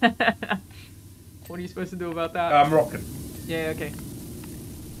 Yeah. What are you supposed to do about that? I'm Moroccan. Yeah, okay.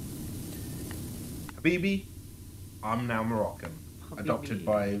 Habibi, I'm now Moroccan. Habibi. Adopted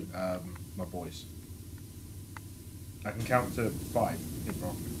by my boys. I can count to 5 in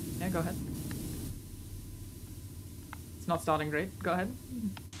Moroccan. Yeah, go ahead. It's not starting great. Go ahead.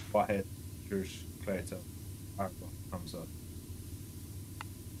 Fahed, Jush, Clayton, Akbar, Hamza.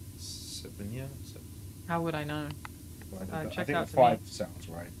 7, yeah? 7. How would I know? Well, I check think out the to me. 5 sounds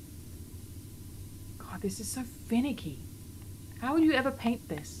right. God, this is so finicky. How would you ever paint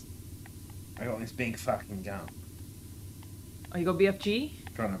this? I got this big fucking gun. Oh, you got BFG?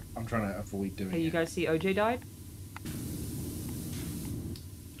 I'm trying to avoid doing Hey, it. you guys see OJ died?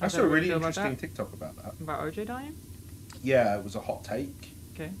 I How's saw a everyone really feel about interesting that? TikTok about that. About OJ dying? Yeah, it was a hot take.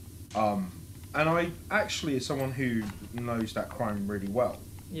 Okay. And I actually, as someone who knows that crime really well,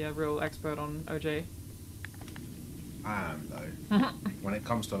 Yeah, real expert on OJ. I am though, when it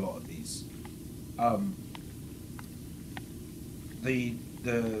comes to a lot of these.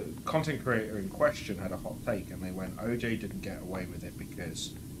 The content creator in question had a hot take, and they went, OJ didn't get away with it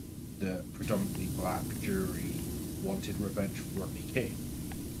because the predominantly black jury wanted revenge for Rodney King.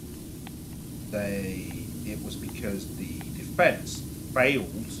 It was because the defense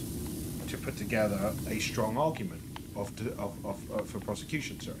failed to put together a strong argument for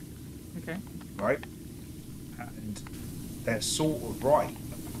prosecution. Sorry, Okay. right? And they're sort of right.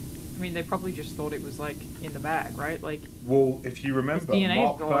 I mean, they probably just thought it was, like, in the bag, right? Like, Well, if you remember, DNA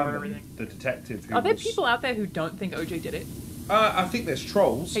Mark all over Berman, everything. the detective who are there was- people out there who don't think OJ did it? I think there's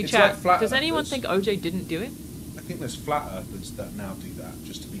trolls. Hey, It's chat, like flat does anyone earthers. think OJ didn't do it? I think there's flat earthers that now do that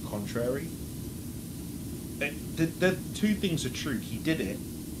just to be contrary. The two things are true. He did it.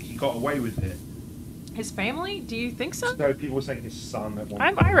 He got away with it. His family? Do you think so? So people were saying his son at one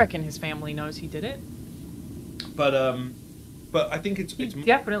point. I reckon his family knows he did it. But I think it's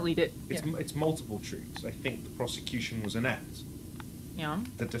definitely did. It's multiple truths. I think the prosecution was inept. Yeah.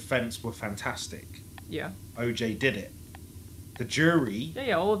 The defense were fantastic. Yeah. OJ did it. The jury.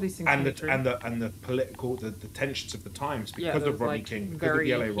 Yeah, all of these things. And the political the tensions of the times because of Rodney King, because of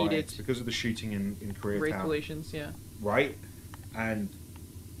the LA riots, because of the shooting in Koreatown. Race relations, yeah. Right, and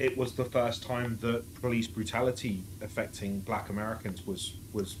it was the first time that police brutality affecting Black Americans was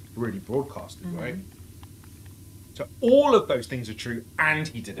really broadcasted, right? So all of those things are true, and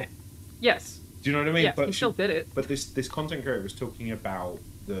he did it. Yes. Do you know what I mean? Yes, he still did it. But this content creator was talking about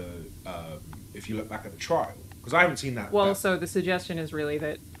the if you look back at the trial, because I haven't seen that. Well, so the suggestion is really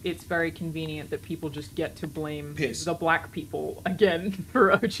that it's very convenient that people just get to blame the black people again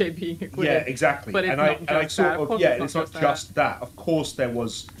for OJ being acquitted. Yeah, exactly. But it's it's not just that. Of course, there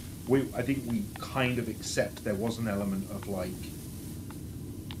was. I think we kind of accept there was an element of like.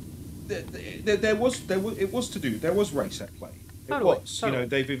 There was race at play. Totally. You know,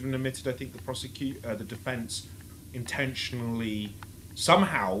 they've even admitted. I think the defense intentionally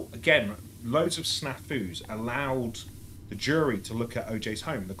somehow again loads of snafus allowed the jury to look at OJ's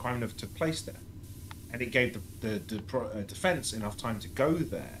home. The crime never took place there, and it gave the defense enough time to go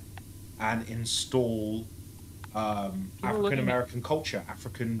there and install African American culture,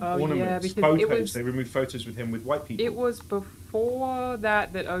 African ornaments, photos. They removed photos with him with white people. It was before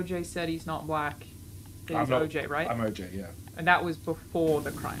that OJ said he's not black. That he's OJ, right? I'm OJ, yeah. And that was before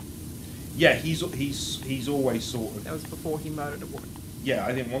the crime. Yeah, he's always sort of. That was before he murdered a woman. Yeah,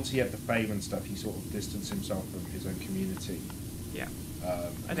 I think once he had the fame and stuff, he sort of distanced himself from his own community. Yeah.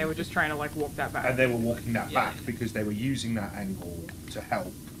 And they were just trying to like walk that back. And they were walking that back because they were using that angle to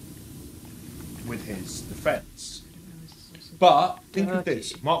help with his defense. But think of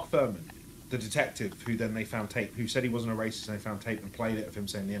this: Mark Furman, the detective who then they found tape, who said he wasn't a racist, and they found tape and played it of him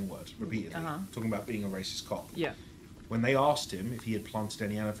saying the N-word repeatedly, talking about being a racist cop. Yeah. When they asked him if he had planted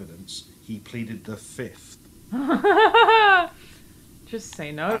any evidence, he pleaded the fifth. Just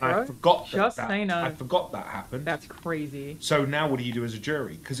say no, bro. I forgot say no. I forgot that happened. That's crazy. So now what do you do as a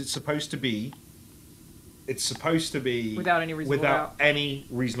jury? Because it's supposed to be without any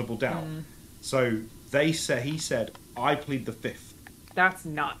reasonable doubt. So he said, I plead the fifth. That's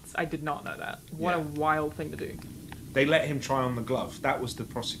nuts. I did not know that. What a wild thing to do. They let him try on the glove. That was the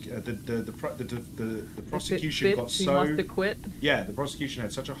prosecution got so. He must have quit. Yeah, the prosecution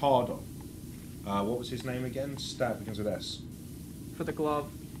had such a hard on. What was his name again? Stab begins with S. For the glove.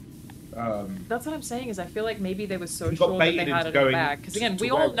 That's what I'm saying. Is I feel like maybe they were so sure that they had it in the bag. Because again, we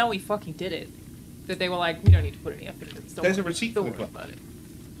all know he fucking did it. That they were like, we don't need to put any evidence. There's a receipt for the glove. About it.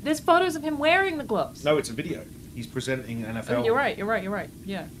 There's photos of him wearing the gloves. No, it's a video. He's presenting NFL. Oh, you're right.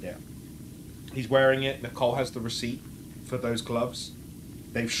 Yeah. Yeah. He's wearing it. Nicole has the receipt for those gloves.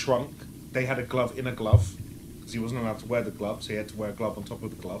 They've shrunk. They had a glove in a glove because he wasn't allowed to wear the glove, so he had to wear a glove on top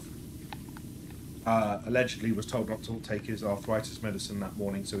of the glove. Allegedly was told not to take his arthritis medicine that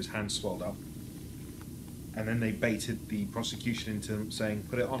morning, so his hand swelled up. And then they baited the prosecution into saying,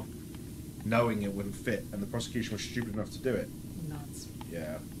 put it on, knowing it wouldn't fit, and the prosecution was stupid enough to do it. Nuts.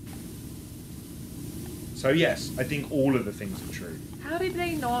 Yeah. So yes, I think all of the things are true. How did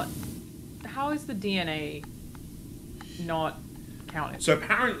they not... How is the DNA not counted? So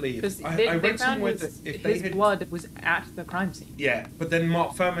apparently, I read somewhere that if his blood was at the crime scene. Yeah, but then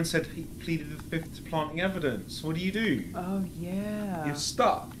Mark Furman said he pleaded the fifth to planting evidence. What do you do? Oh, yeah. You're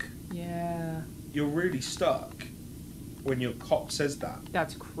stuck. Yeah. You're really stuck when your cop says that.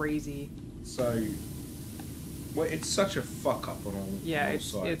 That's crazy. So, well, it's such a fuck up on all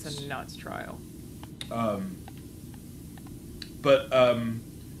sides. It's a nuts trial. But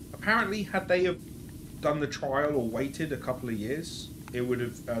apparently, had they have done the trial or waited a couple of years, it would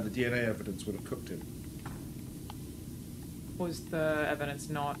have the DNA evidence would have cooked him. Was the evidence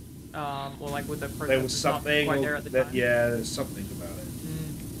not, or like with the person there was something not quite there at the time? Yeah, there's something about it.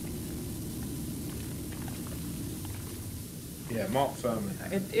 Yeah, Mark Furman.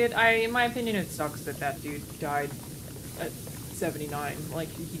 In my opinion, it sucks that dude died at 79. Like,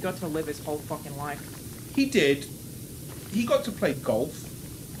 he got to live his whole fucking life. He did. He got to play golf.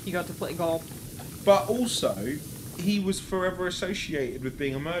 But also, he was forever associated with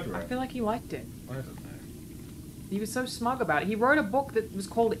being a murderer. I feel like he liked it. I don't know. He was so smug about it. He wrote a book that was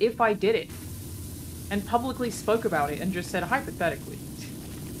called If I Did It. And publicly spoke about it and just said, hypothetically.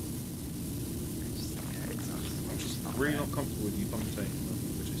 I'm just really not comfortable with you commentating on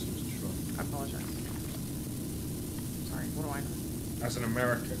which is strong. I apologize. Sorry, what do I know? As an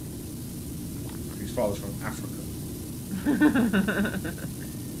American whose father's from Africa.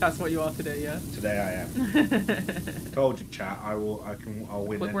 That's what you are today, yeah? Today I am. Told you, chat. I'll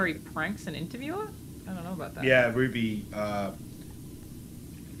win. Clip where he pranks an interviewer? I don't know about that. Yeah, Ruby,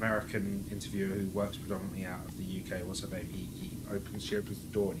 American interviewer who works predominantly out of the UK. What's her name? She opens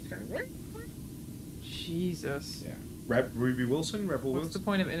the door and he's going. Jesus. Yeah. Ruby Wilson? Rebel Wilson? What's the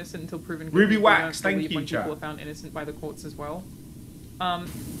point of innocent until proven guilty? Ruby Wax, thank you, when chat. people are found innocent by the courts as well. What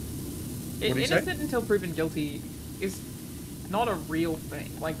Innocent until proven guilty is not a real thing.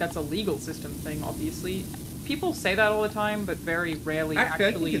 Like, that's a legal system thing, obviously. People say that all the time, but very rarely actually...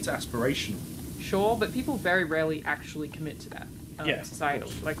 I think it's aspirational. Sure, but people very rarely actually commit to that.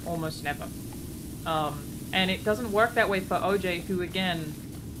 Societally. Like, almost never. And it doesn't work that way for OJ, who, again,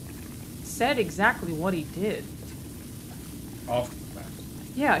 said exactly what he did. After the fact.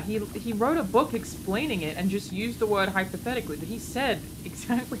 Yeah, he wrote a book explaining it and just used the word hypothetically, but he said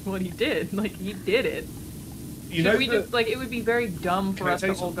exactly what he did. Like, he did it. It would be very dumb for us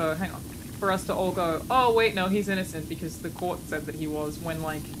to all go, hang on, for us to all go, oh, wait, no, he's innocent because the court said that he was, when,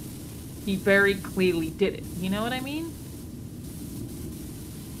 like, he very clearly did it. You know what I mean?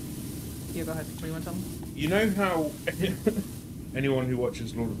 Yeah, go ahead. What do you want to tell me? You know how anyone who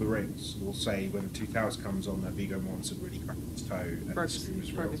watches Lord of the Rings will say when the 2000 comes on that Viggo Mortensen really cracked his toe and broke his his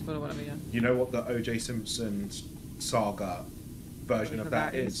foot or whatever, yeah. You know what the O.J. Simpson saga version of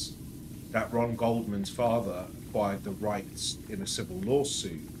that is? That Ron Goldman's father acquired the rights in a civil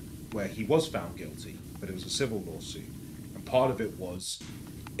lawsuit where he was found guilty, but it was a civil lawsuit. And part of it was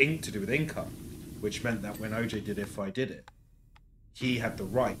to do with income, which meant that when O.J. did If I Did It, he had the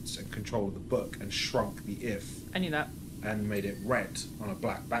rights and control of the book and shrunk the if. I knew that. And made it red on a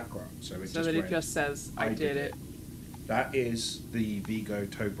black background. So it just says, I did it. That is the Vigo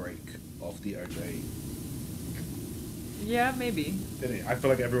toe break of the OJ. Yeah, maybe. I feel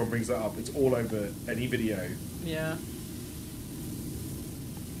like everyone brings that up. It's all over any video. Yeah.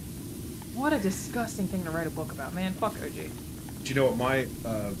 What a disgusting thing to write a book about, man. Fuck OJ. Do you know what my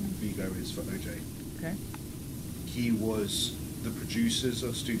Vigo is for OJ? Okay. He was the producers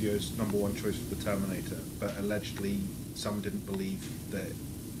of Studio's #1 choice for the Terminator, but allegedly some didn't believe that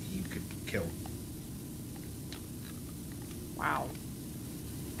he could kill. Wow.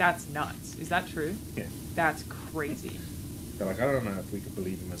 That's nuts. Is that true? Yeah. That's crazy. They're like, I don't know if we could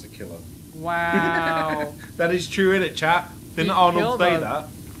believe him as a killer. Wow. That is true, innit, chat? Didn't Arnold say that?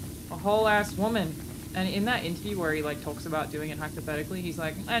 A whole ass woman. And in that interview where he, like, talks about doing it hypothetically, he's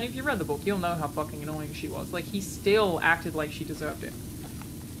like, and if you read the book, you'll know how fucking annoying she was. Like, he still acted like she deserved it.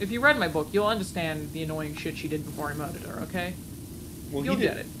 If you read my book, you'll understand the annoying shit she did before I murdered her, okay? Well, you'll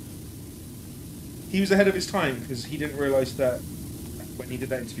get it. He was ahead of his time, because he didn't realise that when he did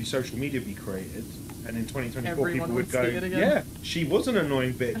that interview, social media would be created, and in 2024 Everyone people would go, see it again. yeah, she was an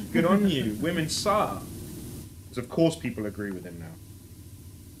annoying bitch, good on you, women suck. Because of course people agree with him now.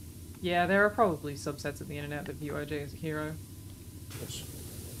 Yeah, there are probably subsets of the internet that view OJ as a hero. Yes.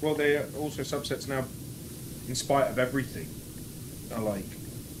 Well, there are also subsets now, in spite of everything, are like,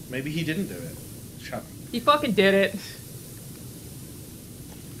 maybe he didn't do it. Shut up. He fucking did it.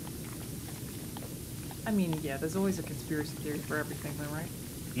 I mean, yeah, there's always a conspiracy theory for everything though, right?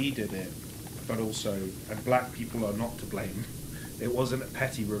 He did it, but also, and black people are not to blame. It wasn't a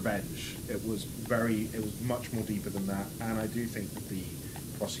petty revenge. It was much more deeper than that, and I do think that the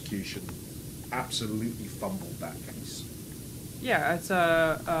prosecution absolutely fumbled that case. Yeah, it's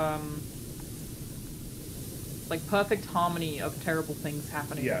a like perfect harmony of terrible things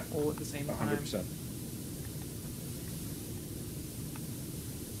happening all at the same time. 100%.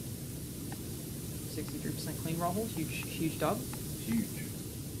 63% clean roll, huge dub. Huge.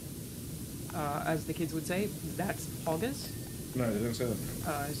 As the kids would say, that's poggers. No, they don't say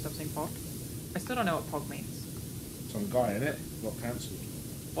that. Stop saying pog. I still don't know what pog means. Some guy in it got cancelled.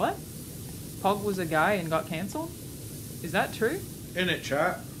 What? Pog was a guy and got cancelled? Is that true? In it,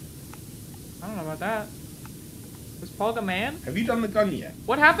 chat. I don't know about that. Was Pog a man? Have you done the gun yet?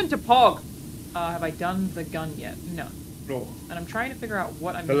 What happened to Pog? Have I done the gun yet? No. No. And I'm trying to figure out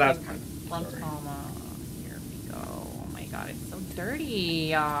what I'm the last using. cannon. Front armor. Here we go. Oh my god, it's so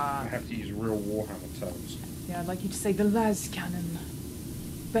dirty. I have to use real Warhammer terms. Yeah, I'd like you to say the las cannon.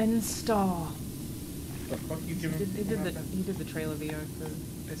 Ben Starr. The fuck you giving? He did the trailer video for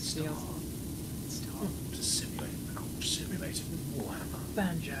this DLC. Star. To simulate Warhammer.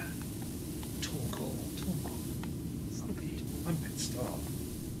 Banjo. Torgal. I'm Ben Starr.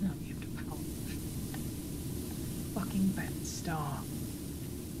 No, you have to power. Fucking Ben Starr.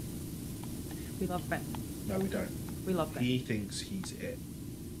 We love Ben. No, we don't. We love Ben. He thinks he's it.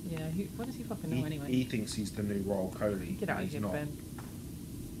 Yeah, what does he fucking know anyway? He thinks he's the new Rahul Kohli. Get out of here, not. Ben.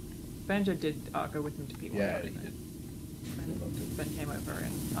 Banjo did go with him to People. Yeah, he did. Ben came over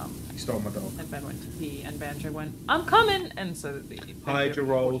He stole my dog. and Ben went to pee, and Banjo went, "I'm coming!" And so the Hide your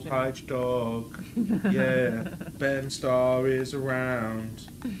rolls, hide your dog. Yeah, Ben Star is around.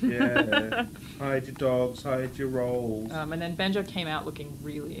 Yeah, hide your dogs, hide your rolls. And then Banjo came out looking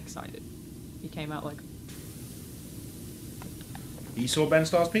really excited. He came out like... He saw Ben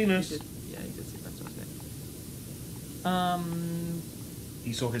Star's penis. He did see Ben Star's penis.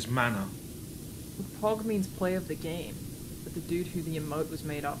 He saw his manner. Pog means play of the game, but the dude who the emote was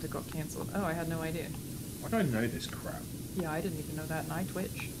made after got cancelled. Oh, I had no idea. Why do I know this crap? Yeah, I didn't even know that, and I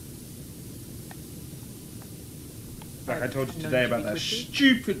Twitch. Like I told you today about that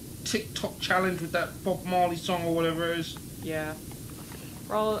stupid TikTok challenge with that Bob Marley song or whatever it is. Yeah.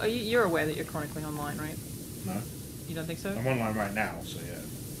 Well, you're aware that you're chronically online, right? No. You don't think so? I'm online right now, so yeah.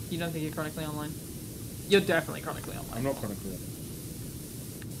 You don't think you're chronically online? You're definitely chronically online. I'm not chronically online.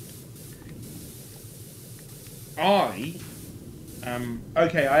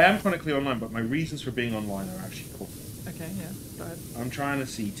 Okay, I am chronically online, but my reasons for being online are actually cool. Okay, yeah, go ahead. I'm trying to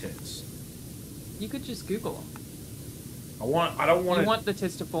see tits. You could just Google them. I don't want You want the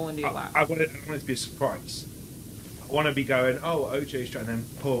tits to fall into your lap. I want it to be a surprise. I want to be going, oh, OJ's trying to then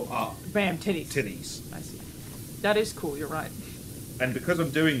pull up. Bam, titties. Titties. I see. That is cool, you're right. And because I'm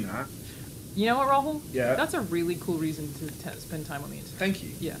doing that... You know what, Rahul? Yeah? That's a really cool reason to spend time on the internet. Thank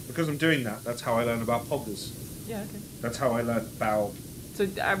you. Yeah. Because I'm doing that, that's how I learn about poggers. Yeah, okay. That's how I learned about... So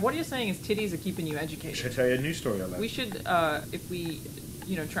what you're saying is titties are keeping you educated. Should I tell you a new story I learned? We should, if we,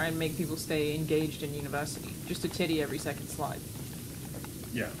 try and make people stay engaged in university, just a titty every second slide.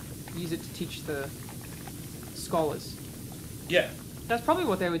 Yeah. Use it to teach the scholars. Yeah. That's probably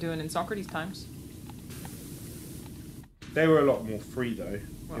what they were doing in Socrates' times. They were a lot more free, though.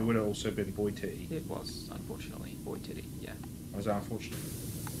 Well, it would have also been boy titty. It was, unfortunately, boy titty, yeah. Was that unfortunate?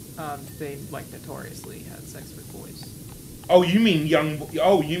 They, notoriously had sex with boys. Oh, you mean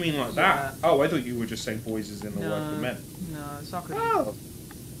Oh, you mean like that? Yeah. Oh, I thought you were just saying boys as in the word for men. No, Socrates. Oh.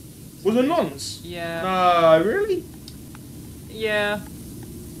 Was it nonce? Yeah. No, really? Yeah.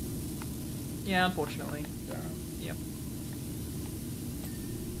 Yeah, unfortunately. Damn. Yep.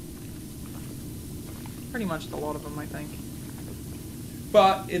 Pretty much a lot of them, I think.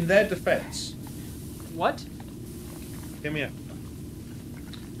 But in their defense... What? Hear me out.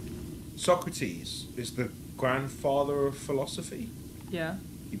 Socrates is the grandfather of philosophy. Yeah.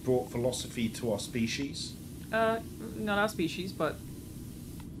 He brought philosophy to our species. Not our species, but...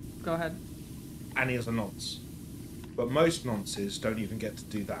 Go ahead. And he is a nonce. But most nonces don't even get to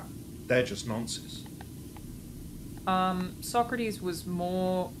do that. They're just nonces. Socrates was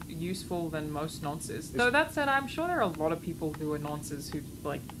more useful than most nonces. Though that said, I'm sure there are a lot of people who are nonces who've,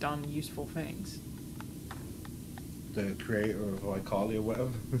 done useful things. The creator of iCarly or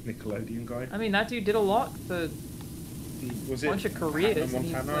whatever, the Nickelodeon guy. I mean, that dude did a lot for Was a bunch of careers. Hannah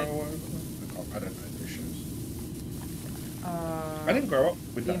Montana and or whatever? I don't know those shows. I I didn't grow up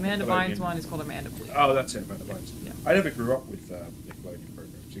with the that. Amanda Nickelodeon. Vines one is called Amanda Please. Oh, that's it, Amanda Vines. Yeah. I never grew up with Nickelodeon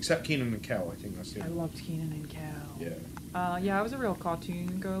programs, except Keenan and Kel. I think that's it. I loved Keenan and Kel. Yeah. Yeah, I was a real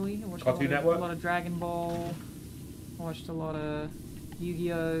cartoon girly. I watched Cartoon Network? a lot of Dragon Ball. I watched a lot of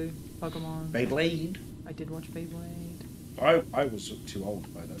Yu-Gi-Oh, Pokemon. Beyblade. I did watch Beyblade. I was too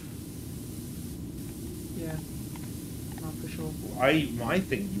old by then. Yeah. Not for sure. My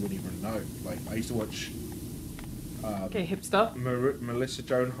thing you wouldn't even know. Like I used to watch. Okay, hipster. Melissa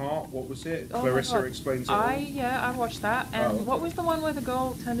Joan Hart. What was it? Oh my Clarissa God. Explains It All. I watched that. And Oh. what was the one where the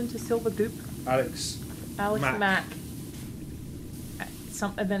girl turned into silver goop? Alex Mack.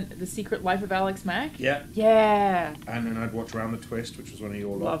 And then The Secret Life of Alex Mack? Yeah. Yeah. And then I'd watch Round the Twist, which was one of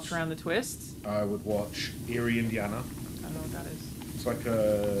your lots. Loved Round the Twist. I would watch Erie, Indiana. I don't know what that is. It's like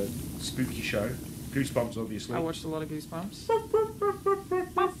a spooky show. Goosebumps, obviously. I watched a lot of Goosebumps.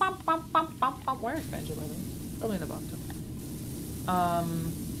 Where is Banjo, by the way? Probably in the bathtub.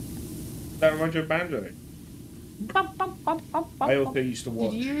 That reminds you of Banjo. I also used to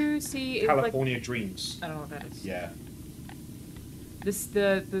watch Did you see California Dreams. I don't know what that is. Yeah.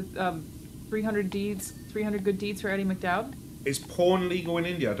 The 300 deeds, 300 good deeds for Eddie McDowd. Is porn legal in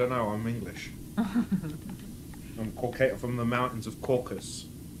India? I don't know. I'm English. I'm Caucasian from the mountains of Caucasus.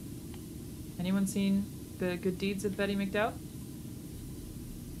 Anyone seen the good deeds of Eddie McDowd?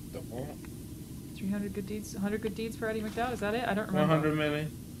 The what? 300 good deeds, 100 good deeds for Eddie McDowd. Is that it? I don't remember. 100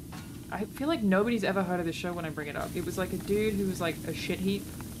 million. I feel like nobody's ever heard of this show when I bring it up. It was like a dude who was like a shit heap,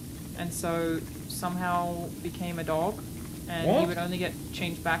 and so somehow became a dog, and What? he would only get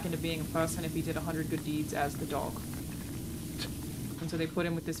changed back into being a person if he did 100 good deeds as the dog. And so they put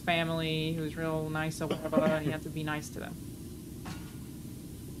him with this family who was real nice or whatever, and he had to be nice to them.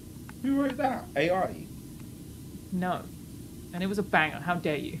 Who wrote that? AI? No. And it was a banger. How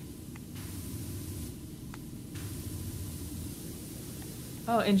dare you?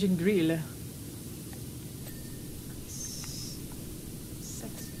 Oh, engine grill.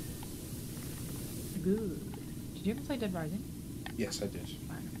 Sexy. Good. Did you ever play Dead Rising? Yes, I did.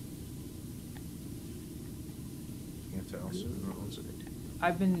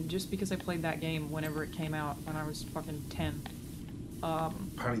 I've been, just because I played that game whenever it came out when I was fucking 10.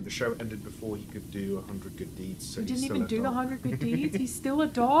 Apparently the show ended before he could do 100 good deeds. So he didn't he's still even a do the dog. 100 good deeds? He's still a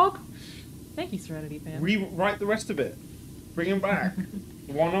dog? Thank you, Serenity fan. Rewrite the rest of it. Bring him back.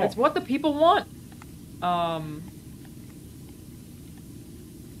 Why not? That's what the people want.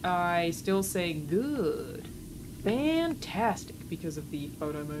 I still say good. Fantastic because of the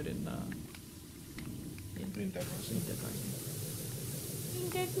photo mode in In Dead Rising. In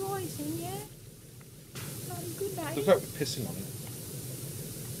Dead Rising, yeah? Good night. Looks like we're pissing on it.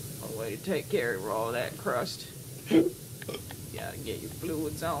 I'll let you take care of all that crust. Gotta get your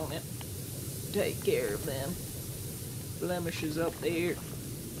fluids on it. Take care of them. Blemishes up there.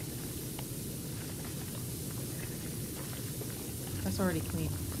 That's already clean.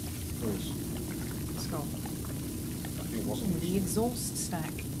 Let's go. It wasn't. The exhaust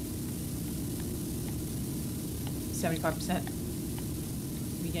stack. 75%.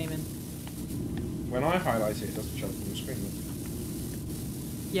 We gaming. When I highlight it, it doesn't show up on the screen.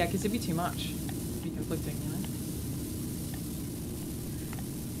 Yeah, because it'd be too much. It'd be conflicting, you know?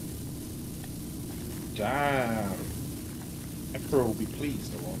 Damn. Emperor will be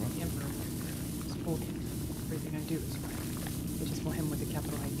pleased, Alanah. The Emperor is for him. Everything I do is right. Which is for him with a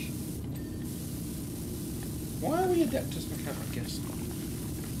capital H. Why are we Adeptus Mechanicus? I guess.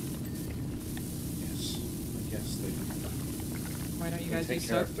 Yes. I guess they Why don't you guys do take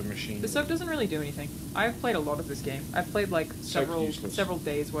care soap? of the machine. The soap doesn't really do anything. I've played a lot of this game. I've played like Useless. several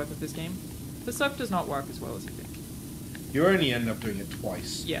days worth of this game. The soap does not work as well as you think. You only end up doing it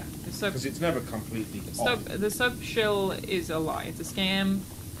twice. Yeah, the soap. Because it's never completely The soap shill is a lie. It's a scam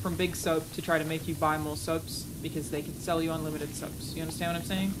from Big Soap to try to make you buy more soaps because they can sell you unlimited soaps. You understand what I'm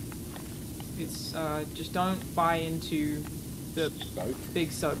saying? It's just don't buy into the Soap?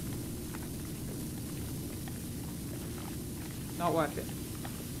 Big Soap. Not worth it.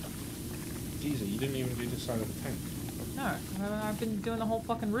 Geezer, you didn't even do this side of the tank. No, I've been doing the whole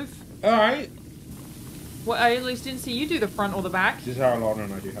fucking roof. Alright. Well, I at least didn't see you do the front or the back. This is how Alanah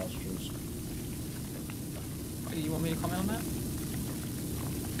and I do house chores. Do you want me to comment on that?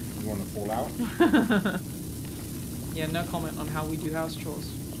 You want to fall out? Yeah, no comment on how we do house chores.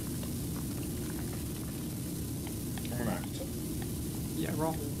 I'm an actor. Yeah,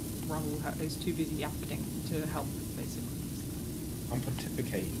 Rahul is too busy acting to help, basically. I'm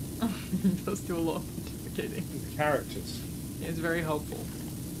pontificating. He does do a lot of pontificating. The characters. Yeah, it's very helpful.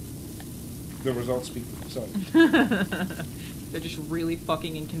 The results speak for themselves. They're just really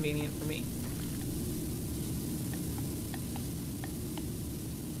fucking inconvenient for me.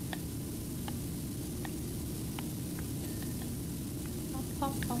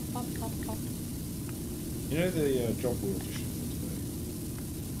 You know the job we auditioned for today?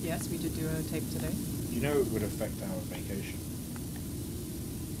 Yes, we did do a tape today. You know it would affect our vacation.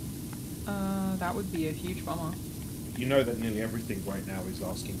 That would be a huge bummer. You know that nearly everything right now is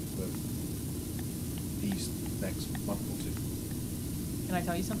asking for these next month or two. Can I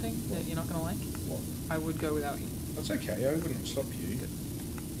tell you something that you're not gonna like? What? I would go without you. That's okay, I wouldn't stop you.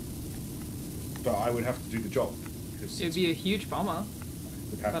 But I would have to do the job. It'd be a huge bummer,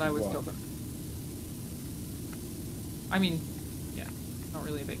 but I would still go. I mean, yeah, not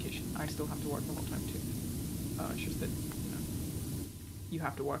really a vacation. I still have to work the whole time too. It's just that, you know, you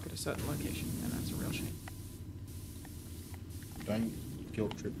have to work at a certain location, and that's a real shame. Don't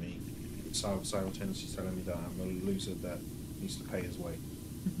guilt trip me. Simultaneously telling me that I'm a loser that needs to pay his way.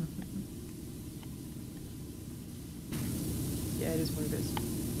 Yeah, it is what it is.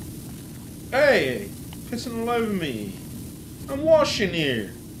 Hey! Pissing all over me! I'm washing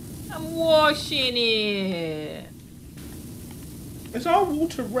here! I'm washing it! Is our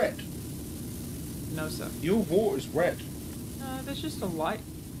water red? No, sir. Your water's red. There's just a light.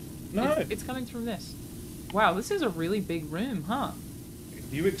 No. It's coming through this. Wow, this is a really big room, huh?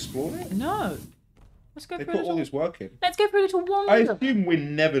 You explored it? No. Let's go They for a put all little... this work in. Let's go for a little wander. I assume we're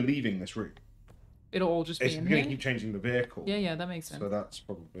never leaving this room. It'll all just be It's in going here. to keep changing the vehicle. Yeah, yeah, that makes sense. So that's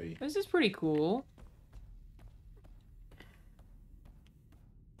probably... This is pretty cool.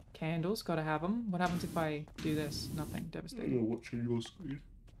 Candles, gotta have them. What happens if I do this? Nothing. Devastating. You're watching your screen.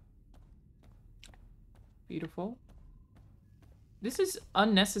 Beautiful. This is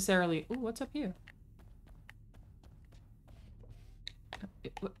unnecessarily... Ooh, what's up here?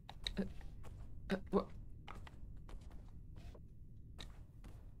 What?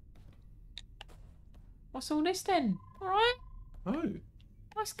 What's all this then? Alright? Oh.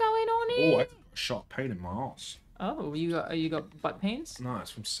 What's going on Oh, here? I've got a sharp pain in my ass. Oh, you got butt pains? No, it's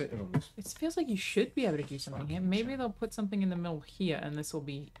from sitting on this. It feels like you should be able to do something here. Maybe they'll put something in the middle here, and this will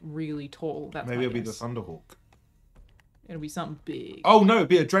be really tall. That's Maybe my it'll be the guess. Thunderhawk. It'll be something big. Oh no, it'll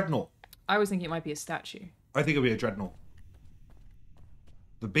be a dreadnought. I was thinking it might be a statue. I think it'll be a dreadnought.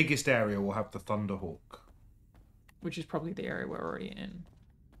 The biggest area will have the Thunderhawk. Which is probably the area we're already in.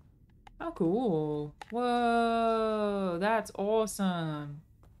 Oh, cool. Whoa, that's awesome.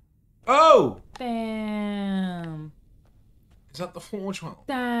 Oh! Damn. Is that the Forge one?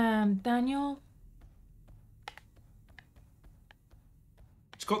 Damn, Daniel.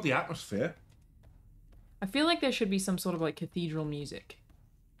 It's got the atmosphere. I feel like there should be some sort of like cathedral music.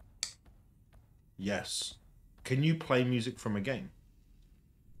 Yes. Can you play music from a game?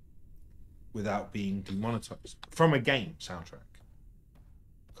 Without being demonetized? From a game soundtrack.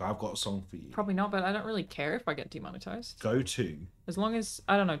 I've got a song for you. Probably not, but I don't really care if I get demonetized. Go to... As long as,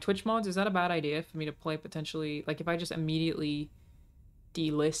 I don't know, Twitch mods, is that a bad idea for me to play potentially? Like, if I just immediately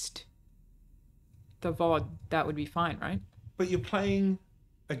delist the VOD, that would be fine, right? But you're playing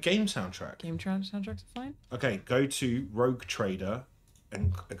a game soundtrack. Soundtracks are fine? Okay, go to Rogue Trader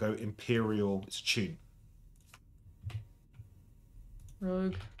and go Imperial. It's a tune.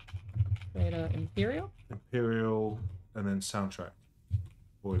 Rogue Trader Imperial? Imperial and then soundtrack.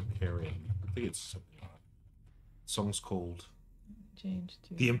 Or Imperium. I think it's something like that. The song's called Change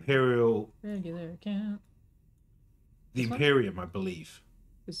to The Imperial... regular account. The This one? Imperium, I believe.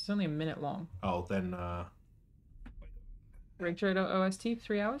 This is only a minute long. Oh, then... Rogue Trader OST,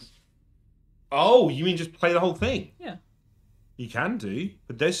 3 hours? Oh, you mean just play the whole thing? Yeah. You can do,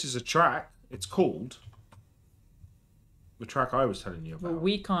 but this is a track. It's called... The track I was telling you about. But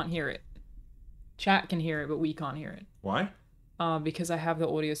we can't hear it. Chat can hear it, but we can't hear it. Why? Because I have the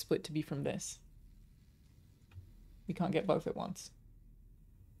audio split to be from this. We can't get both at once.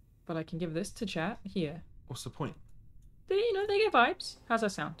 But I can give this to chat here. What's the point? They get vibes. How's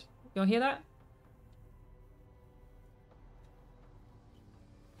that sound? Y'all hear that?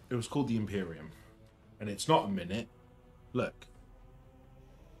 It was called The Imperium. And it's not a minute. Look.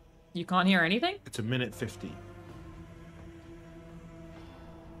 You can't hear anything? It's a minute 50.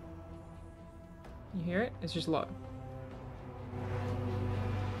 You hear it? It's just low.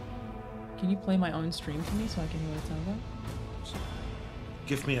 Can you play my own stream for me so I can hear what it sounds like?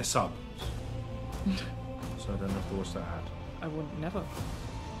 Give me a sub. So I don't have to watch that ad. I would never.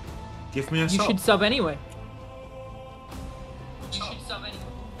 Give me a You sub. should sub anyway. You should sub anyway.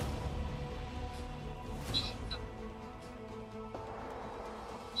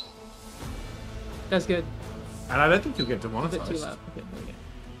 That's good. And I don't think you'll get A bit demonetized. too loud. Okay, there we go.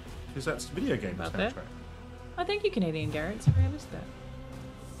 Because that's video game About soundtrack. there? Oh, thank you, Canadian Garrett. Sorry I missed that.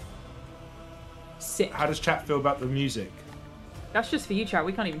 Sick. How does chat feel about the music? That's just for you, chat.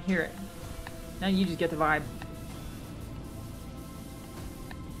 We can't even hear it. Now you just get the vibe.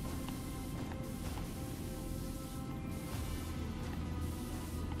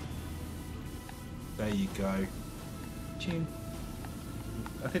 There you go. Tune.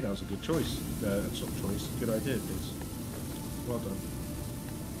 I think that was a good choice. Sort of choice. Good idea, please. Well done.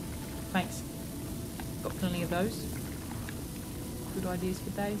 Thanks. Got plenty of those. Good ideas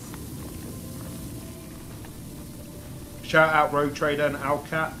for days. Shout out Rogue Trader and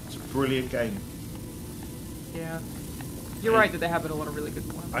Alcat. It's a brilliant game. Yeah. You're right that they have a lot of really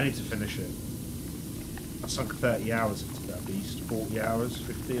good ones. I need to finish it. I sunk 30 hours into that beast. 40 hours,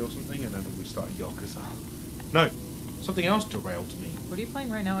 50 or something, and then we started Yakuza. No, something else derailed me. What are you playing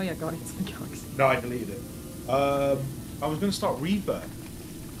right now? Oh yeah, Guardians of the Galaxy. No, I deleted it. I was going to start Rebirth,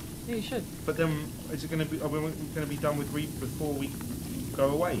 Yeah, you should. but then is it going to be? Are we going to be done with Rebirth before we go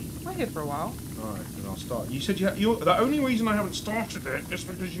away? We're here for a while. All right, then I'll start. You said you. The only reason I haven't started it is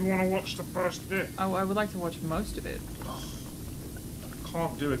because you want to watch the first bit. Oh, I would like to watch most of it. I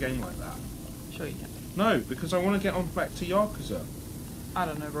can't do a game like that. Sure you can. No, because I want to get on back to Yakuza. I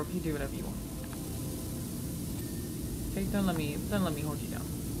don't know, Rob. You do whatever you want. Okay, don't let me hold you down.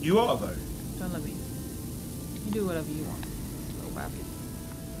 You are though. Don't let me. You do whatever you want. Little bastard.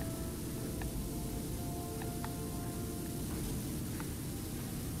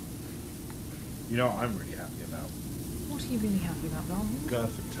 You know what I'm really happy about? What are you really happy about, Ron?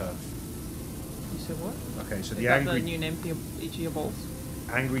 Girth and Turf. You said what? Okay, so Is the that angry the new name for each of your balls?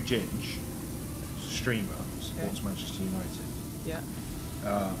 Angry Ginge, streamer, supports Manchester United. Yeah.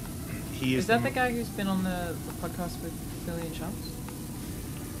 He Is that the guy who's been on the podcast with Billy and Chunks?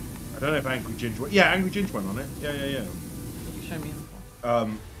 I don't know if Angry Ginge. Yeah, Angry Ginge went on it. Yeah. You showed me him before.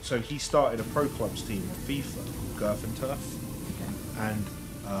 So he started a pro clubs team on FIFA called Girth and Turf, Okay. and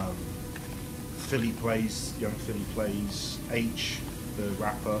Young Philly plays H, the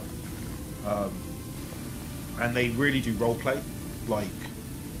rapper, and they really do role play. Like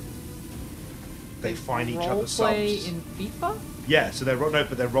they find each other subs. Role play in FIFA? Yeah, so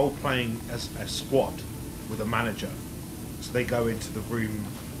they're role playing as a squad with a manager. So they go into the room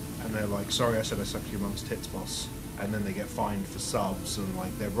and they're like, "Sorry, I said I suck your mum's tits, boss," and then they get fined for subs and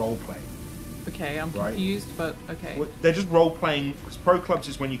like they're role playing. Okay, I'm confused, but okay. Well, they're just role playing. Because pro clubs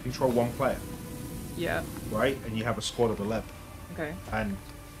is when you control one player. Yeah. Right, and you have a squad of 11. Okay. And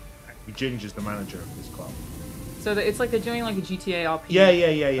Ginger's the manager of this club. So it's like they're doing like a GTA RP. Yeah.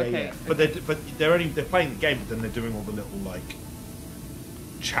 Okay. But they're playing the game, but then they're doing all the little like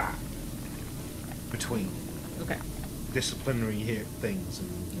chat between. Okay. Disciplinary things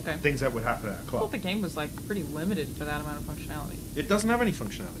and things that would happen at a I club. thought the game was like pretty limited for that amount of functionality. It doesn't have any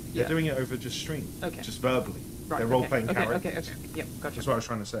functionality. Yeah. They're doing it over just stream. Okay. Just verbally. Right, They're role playing characters. Okay. Yep, gotcha. That's what I was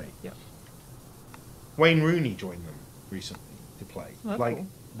trying to say. Yep. Wayne Rooney joined them recently to play. Oh, that's like, cool.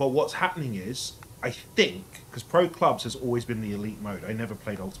 But what's happening is, I think, because Pro Clubs has always been the elite mode. I never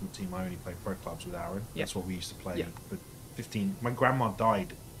played Ultimate Team. I only played Pro Clubs with Aaron. Yeah. That's what we used to play. Yeah. For 15. My grandma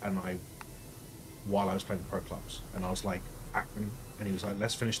died, while I was playing Pro Clubs, and I was like, Aaron, and he was like,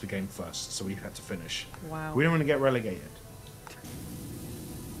 "Let's finish the game first." So we had to finish. Wow. We didn't want to get relegated.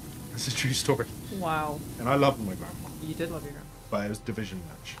 It's a true story. Wow. And I loved my grandma, You did love your grandma. but it was a division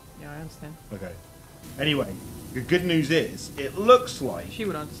match. Yeah, I understand. Okay. Anyway, the good news is, it looks like She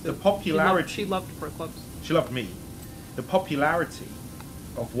would understand. the popularity. She loved pro clubs. She loved me. The popularity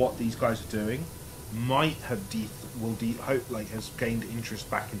of what these guys are doing might have has gained interest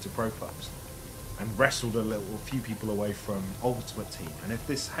back into pro clubs and wrestled a few people away from Ultimate Team. And if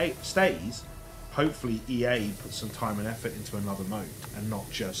this stays, hopefully EA puts some time and effort into another mode and not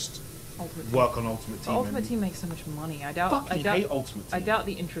just work on Ultimate Team. Ultimate Team makes so much money. I doubt hate Ultimate Team. I doubt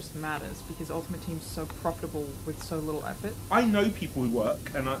the interest matters because Ultimate Team's so profitable with so little effort. I know people who work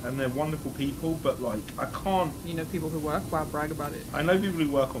and they're wonderful people, but like I can't. You know people who work? Wow, brag about it. I know people who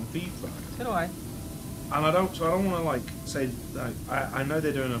work on FIFA. So do I. And I don't want to like say like, I know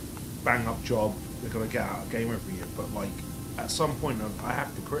they're doing a bang up job. They're gonna get out a game every year, but like at some point I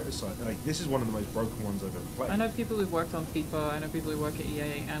have to criticize. Like this is one of the most broken ones I've ever played. I know people who've worked on FIFA. I know people who work at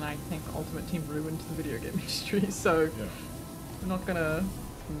EA, and I think Ultimate Team ruined the video game industry. So Yeah. I'm not gonna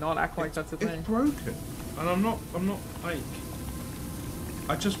not act like that's a thing. It's broken, and I'm not like.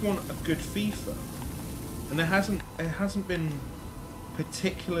 I just want a good FIFA, and it hasn't been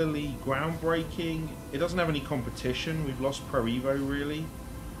particularly groundbreaking. It doesn't have any competition. We've lost Pro Evo really,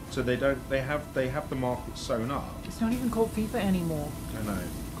 so they have the market sewn up. It's not even called FIFA anymore. I know,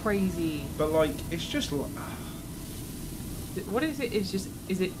 Crazy. but like it's just like What is it? Is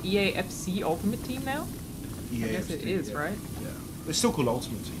it EA FC Ultimate Team now? EA I guess it is, yeah. right? Yeah, it's still called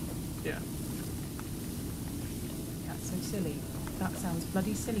Ultimate Team. Yeah. That's so silly. That sounds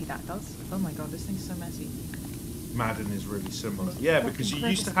bloody silly, that does. Oh my god, this thing's so messy. Madden is really similar. Yeah, because you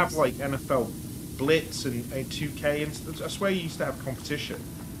used to have like NFL Blitz and 2K, and I swear you used to have competition.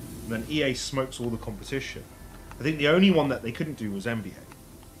 And then EA smokes all the competition. I think the only one that they couldn't do was NBA.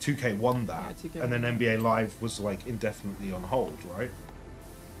 2K won that, Yeah, 2K and then won. NBA Live was like indefinitely on hold, right?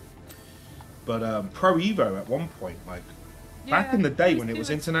 But Pro Evo at one point, like back Yeah, in the day it when it was was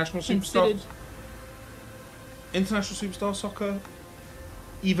International considered- Superstar Soccer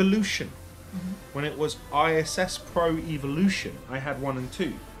Evolution. Mhm. When it was ISS Pro Evolution, I had 1 and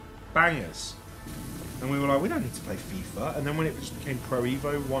 2 bangers, and we were like, we don't need to play FIFA. And then when it just became Pro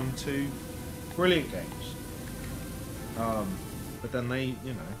Evo 1, 2, brilliant games. But then they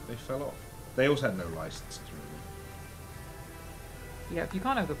fell off. They also had no licenses really. Yeah, if you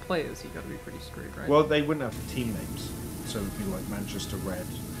can't have the players, you gotta be pretty screwed, right? Well, they wouldn't have the team names, so it would be like Manchester Red,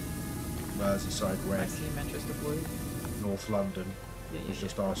 Merseyside I Red, see Manchester Blue. North London. Yeah, It was yeah,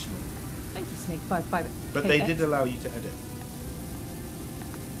 just Arsenal. Thank you, Snake 55. But they did allow you to edit.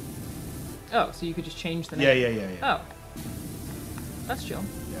 Oh, so you could just change the Yeah, name? yeah. Oh. That's chill.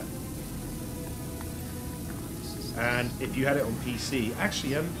 Yeah. And if you had it on PC,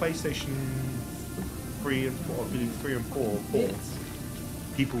 actually on PlayStation 3 and 4, 4, Yes.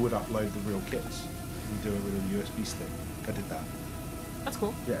 people would upload the real kits and do it with a USB stick. I did that. That's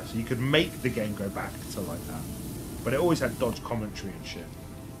cool. Yeah, so you could make the game go back to like that. But it always had dodge commentary and shit.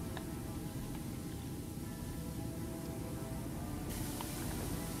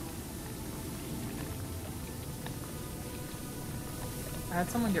 I had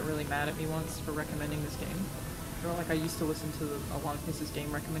someone get really mad at me once for recommending this game. They were like, I used to listen to a lot of Mrs.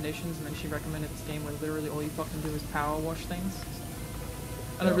 Game recommendations, and then she recommended this game where literally all you fucking do is power wash things.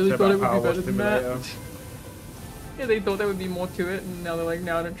 And I really thought it would be better than that. Yeah, they thought there would be more to it, and now they're like,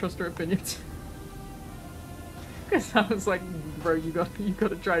 no, I don't trust her opinions. Because I was like, bro, you got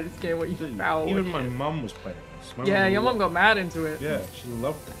to try this game where you Dude, power even wash my it. mum was playing this. My Yeah, your mum loved got mad into it. it. Yeah, she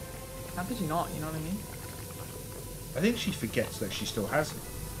loved it. How could you not? You know what I mean? I think she forgets that she still has it.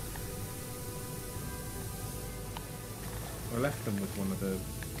 I left them with one of the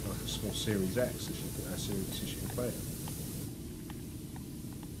like a small Series X so she can play it.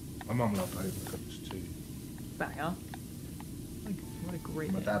 My mum loved Overcooked too. Banger. What a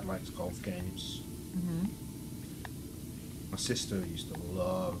great My game. dad likes golf games. Mm-hmm. My sister used to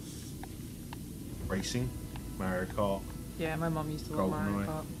love racing, Mario Kart. Yeah, my mum used to love Mario GoldenEye.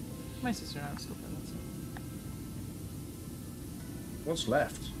 Kart. My sister and I still play that. What's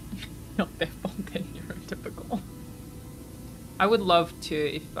left? Not their fault, they're neurotypical. I would love to,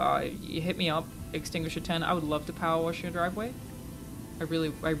 if you hit me up, Extinguisher 10, I would love to power wash your driveway. I really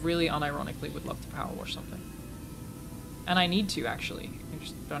unironically would love to power wash something. And I need to, actually. I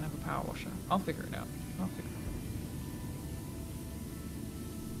just don't have a power washer. I'll figure it out.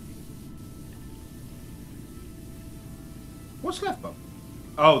 What's left, Bob?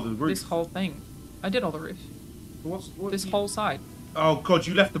 Oh, the roof. This whole thing. I did all the roof. This whole side. Oh god,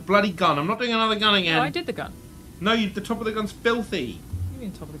 you left the bloody gun. I'm not doing another gun again. No, I did the gun. No, the top of the gun's filthy. What do you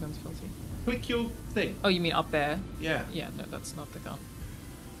mean top of the gun's filthy? Click your thing. Oh, you mean up there? Yeah. Yeah, no, that's not the gun.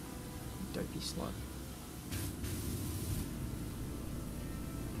 Dopey slut.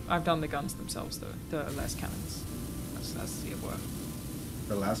 I've done the guns themselves, though. The les cannons. That's the word.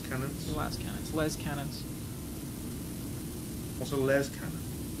 The las cannons? The las cannons. Les cannons. What's a les cannon?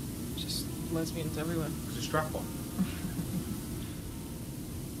 Just lesbians everywhere. It's a strap on.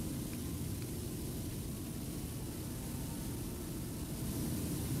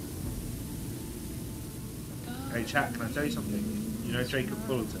 Hey chat, can I tell you something? You know Jacob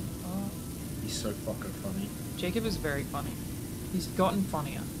Fullerton? He's so fucking funny. Jacob is very funny. He's gotten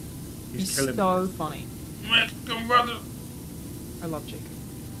funnier. He's killing so me. funny. Mexican Brothers! I love Jacob.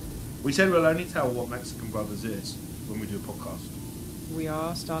 We said we'll only tell what Mexican Brothers is when we do a podcast. We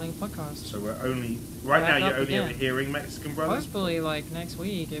are starting a podcast. So we're only... Right Back now up you're only again. ever hearing Mexican Brothers. Hopefully, like, next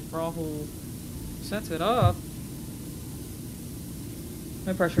week, if Rahul sets it up.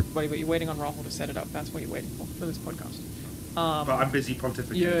 No pressure, everybody, but you're waiting on Rahul to set it up. That's what you're waiting for this podcast. But I'm busy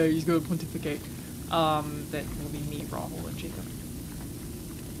pontificating. Yeah, he's going to pontificate. That will be me, Rahul, and Jacob.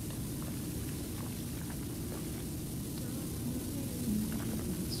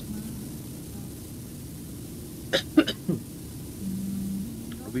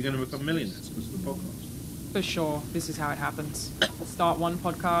 Are we going to become millionaires because of the podcast? For sure, this is how it happens. We'll start one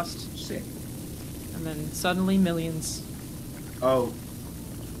podcast, Sick. and then suddenly millions. Oh,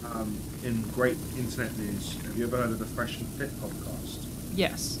 in great internet news, have you ever heard of the Fresh and Fit podcast?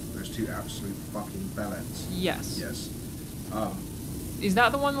 Yes. Those two absolute fucking bellends. Yes. Yes. Is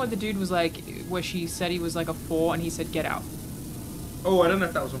that the one where the dude was like, where she said he was like a 4 and he said get out? Oh, I don't know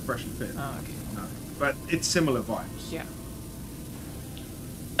if that was on Fresh and Fit. Oh, okay. No. But it's similar vibes. Yeah.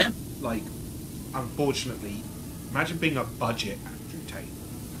 Like, unfortunately, imagine being a budget Andrew Tate.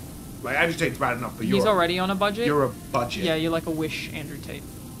 Like, Andrew Tate's bad enough, but He's already on a budget? You're a budget. Yeah, you're like a Wish Andrew Tate.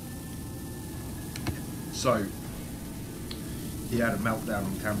 So, he had a meltdown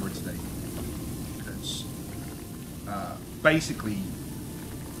on camera today. Because, basically,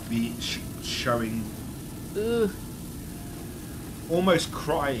 showing... Ugh. Almost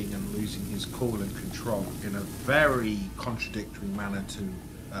crying and losing his cool and control in a very contradictory manner to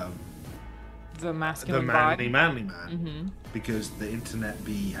The masculine manly vibe. man, Mm-hmm. because the internet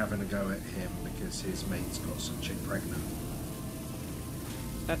be having a go at him because his mate's got some chick pregnant.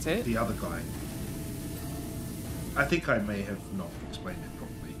 That's it? The other guy. I think I may have not explained it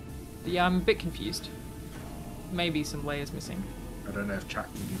properly. Yeah, I'm a bit confused. Maybe some layers missing. I don't know if chat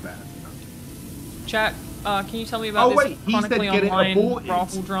can do better than that. Chat, can you tell me about Oh, this wait, he said chronically get it online aborted.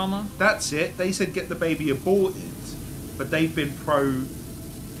 Rahul drama? That's it. They said get the baby aborted, but they've been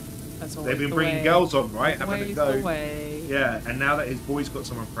That's always They've been the bringing way. girls on, right? Having Always a go. the way. Yeah, and now that his boy's got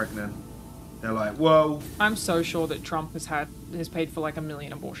someone pregnant, they're like, whoa, I'm so sure that Trump has paid for like 1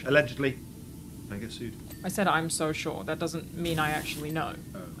 million abortions. allegedly. I get sued. I said I'm so sure. That doesn't mean I actually know.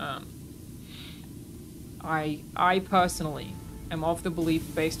 Oh. I personally am of the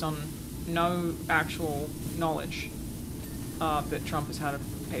belief, based on no actual knowledge, that Trump has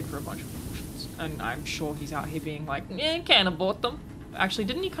paid for a bunch of abortions, and I'm sure he's out here being like, can't abort them. Actually,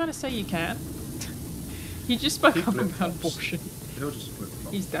 didn't he kind of say you can? He just spoke He up about flip-flops. abortion. He'll just flip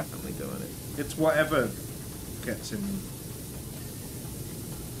flop. He's definitely doing it. It's whatever gets him.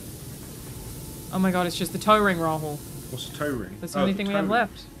 Oh my god, it's just the toe ring, Rahul. What's the toe ring? That's the only thing we have toe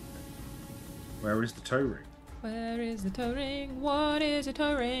left. ring. Where is the toe ring? Where is the toe ring? What is a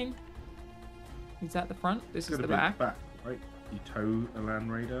toe ring? Is that the front? This is Gotta the be back. Right? You tow a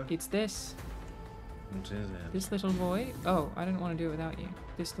Land Raider. It's this. What is it? This little boy. Oh, I didn't want to do it without you.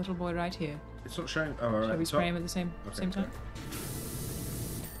 This little boy right here. It's not showing. Oh, alright. Shall we spray him at the same time?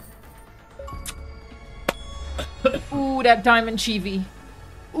 Ooh, that diamond chibi.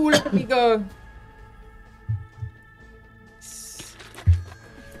 Ooh, let me go.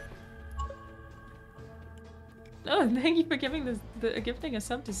 Oh, thank you for giving gifting a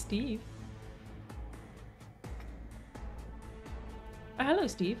sub to Steve. Hello,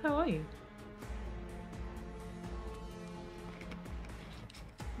 Steve. How are you?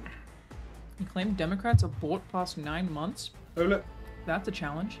 You claim Democrats are bought past 9 months? Oh, look. That's a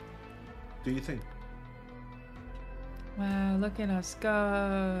challenge. Do you think? Wow, look at us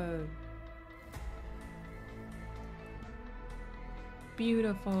go.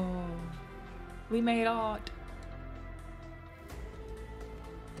 Beautiful. We made art.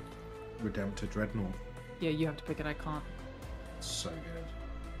 We're down to Dreadnought. Yeah, you have to pick it. I can't. So good.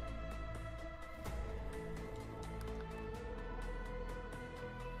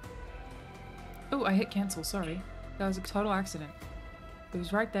 Oh, I hit cancel. Sorry. That was a total accident. It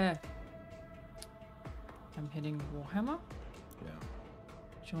was right there. I'm hitting Warhammer. Yeah.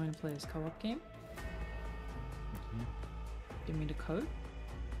 Join a player's co-op game. Give me the code.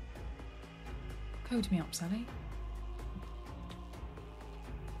 Code me up, Sally.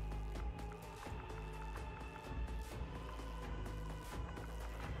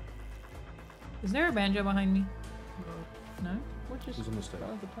 Is there a banjo behind me? No? What just... It was a mistake.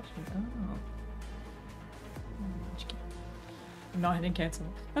 Oh, the touching. Oh. I'm not hitting cancel.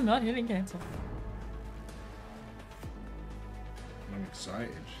 I'm not hitting cancel. I'm excited.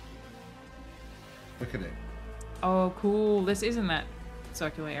 Look at it. Oh, cool. This isn't that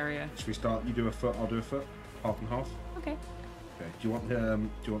circular area. Should we start? You do a foot. I'll do a foot. Half and half. Okay. Okay. Do you want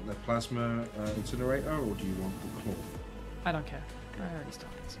the plasma incinerator or do you want the claw? I don't care. I already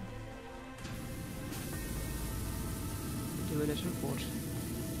started. So. Do a little report.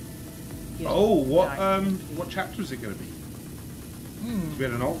 Yes. Oh, what Yeah, what chapter is it going to be? We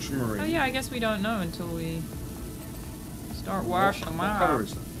had an ultramarine. Oh yeah, I guess we don't know until we start washing them What out. colour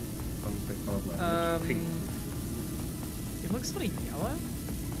is that? I'm a bit colourblind. It's pink. It looks sort of yellow.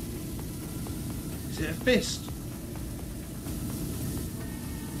 Is it a fist?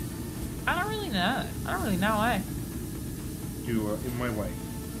 I don't really know. I don't really know why. You are in my way.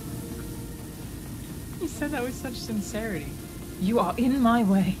 You said that with such sincerity. You are in my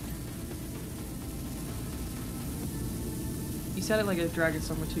way. You said it like a Dragon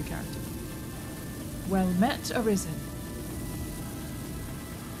Song with 2 characters. Well met, Arisen.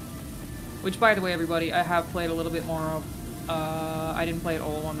 Which, by the way, everybody, I have played a little bit more of. I didn't play it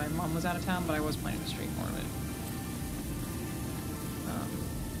all when my mom was out of town, but I was playing the stream more of it.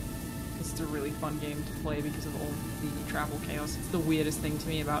 It's a really fun game to play because of all the travel chaos. It's the weirdest thing to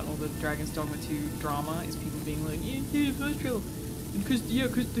me about all the Dragon's Dogma 2 drama is people being like, yeah, fast travel. Because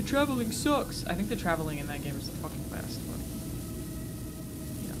the traveling sucks. I think the traveling in that game is the fucking best, but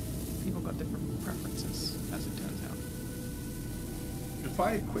people got different preferences, as it turns out. If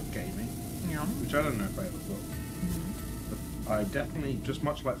I quit gaming, which I don't know if I ever will, but I definitely, just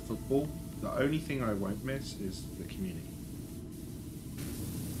much like football, the only thing I won't miss is the community.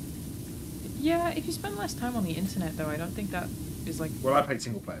 Yeah, if you spend less time on the internet, though, I don't think that is like... Well, I played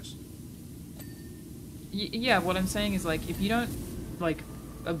single players. Yeah, what I'm saying is, like, if you don't, like,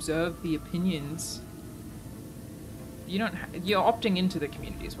 observe the opinions, you don't... you're opting into the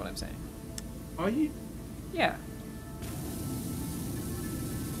community, is what I'm saying. Are you? Yeah.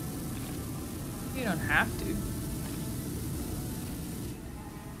 You don't have to.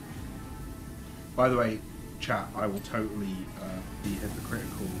 By the way, chat, I will totally be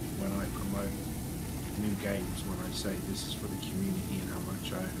hypocritical when I promote new games, when I say this is for the community and how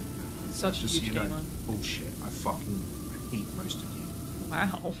much I... Such a huge gamer. Bullshit. I fucking hate most of you.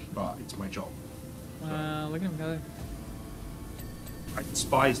 Wow. But it's my job. Wow, look at him go. I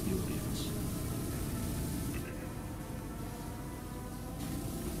despise the audience.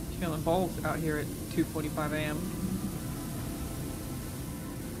 Feeling bold out here at 2:45 a.m.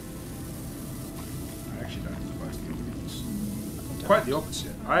 I actually don't despise the audience. Quite the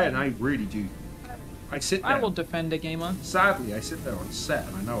opposite. I really do. I sit there. I will defend a gamer. Sadly, I sit there on set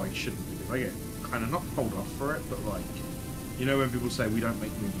and I know I shouldn't because I get kind of not told off for it, but like, you know, when people say we don't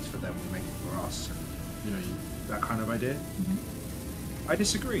make movies for them, we make it for us, and you know, that kind of idea. I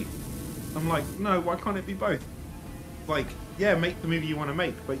disagree. I'm like, no, why can't it be both? Like, yeah, make the movie you want to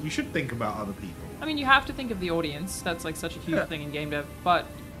make, but you should think about other people. I mean, you have to think of the audience. That's like such a huge thing in game dev. But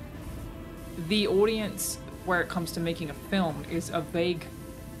the audience, where it comes to making a film, is a vague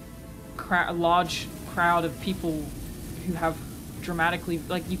a large crowd of people who have dramatically,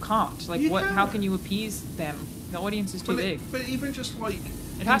 like, you can't. Like, how can you appease them? The audience is too big. But even just like...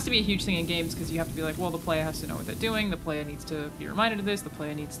 It has to be a huge thing in games because you have to be like, well, the player has to know what they're doing, the player needs to be reminded of this, the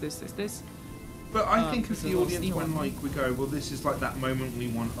player needs this. But I think of the audience when, like, we go, well, this is like that moment we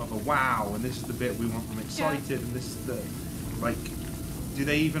want of a wow, and this is the bit we want them excited, and this is the, like, do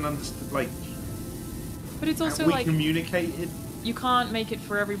they even understand, like... But it's also, we like... communicated? You can't make it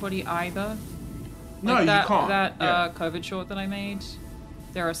for everybody either. No, like you can't. That COVID short that I made,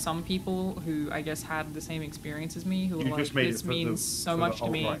 there are some people who I guess had the same experience as me who were like, this means so much to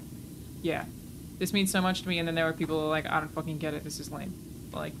me. Yeah. This means so much to me, and then there were people who were like, I don't fucking get it, this is lame.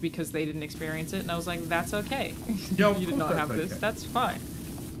 Like, because they didn't experience it, and I was like, that's okay. Yeah, you did not have this, that's fine.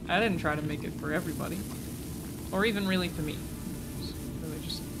 I didn't try to make it for everybody. Or even really for me. Really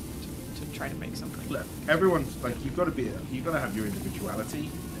just to try to make something. Look, everyone's, like, you've got to have your individuality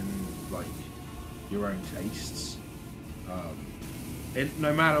and, like, your own tastes.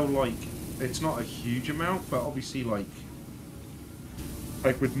 No matter, like, it's not a huge amount, but obviously, like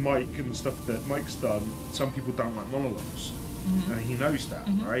with Mike and stuff that Mike's done, some people don't like monologues, and he knows that,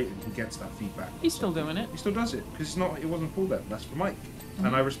 right? And he gets that feedback. He's still doing it. He still does it because it wasn't for them. That's for Mike,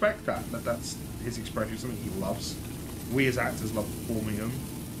 and I respect that. That's his expression, something he loves. We as actors love performing them,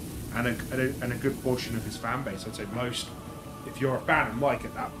 and a good portion of his fan base, I'd say most. If you're a fan of Mike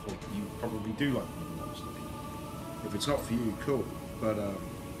at that point, you probably do like monologues. If it's not for you, cool. But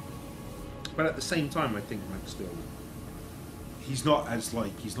at the same time, I think Mike still, he's not like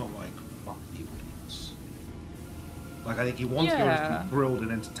fuck the audience. Like, I think he wants the audience to be thrilled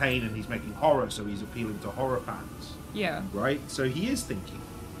and entertained, and he's making horror, so he's appealing to horror fans. Yeah. Right? So he is thinking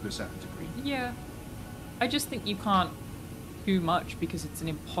to a certain degree. Yeah. I just think you can't too much because it's an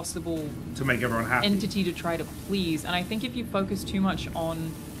impossible to make everyone happy entity to try to please. And I think if you focus too much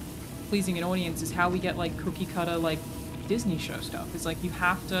on pleasing an audience is how we get like cookie cutter like Disney show stuff. It's like you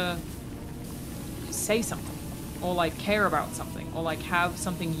have to say something or like care about something or like have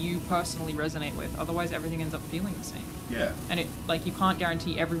something you personally resonate with. Otherwise everything ends up feeling the same. Yeah. And it like you can't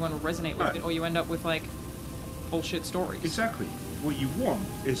guarantee everyone will resonate with it or you end up with like bullshit stories. Exactly. What you want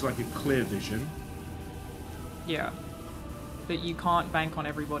is like a clear vision. Yeah. That you can't bank on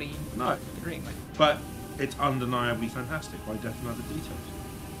everybody agreeing with. But it's undeniably fantastic by Death and Other Details.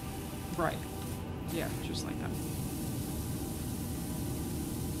 Right. Yeah, just like that.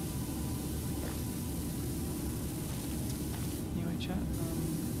 Anyway, chat.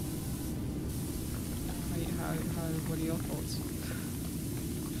 What are your thoughts?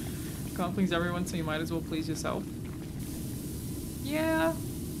 Can't please everyone, so you might as well please yourself. Yeah.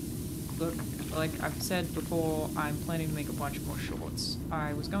 Look, like I've said before, I'm planning to make a bunch more shorts.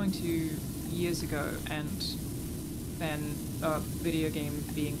 I was going to years ago, and then a video game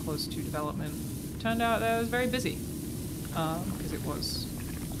being close to development turned out that I was very busy. Because it was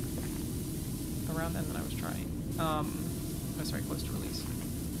around then that I was trying. I was very close to release.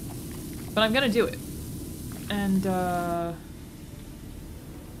 But I'm gonna do it. And,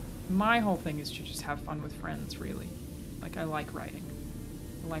 my whole thing is to just have fun with friends, really. Like, I like writing.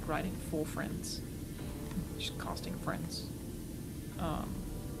 I like writing for friends. Just casting friends.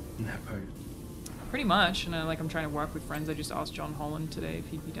 Nepo. Pretty much, and I'm trying to work with friends. I just asked John Holland today if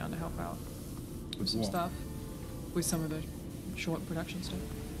he'd be down to help out with some stuff. With some of the short production stuff.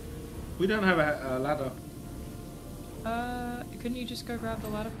 We don't have a ladder. Couldn't you just go grab the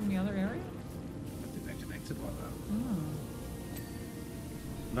ladder from the other area? I think they're connected like that.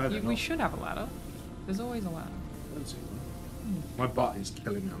 No, they're not. We should have a ladder. There's always a ladder. I don't see one. My butt is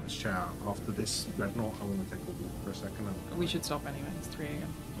killing me on this chair. After this red knot, I want to take a walk for a second. We should stop anyway. It's 3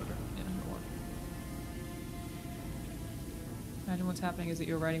 a.m. Okay. Yeah, it'll work. Imagine what's happening is that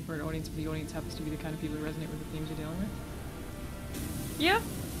you're writing for an audience, but the audience happens to be the kind of people who resonate with the themes you're dealing with. Yeah.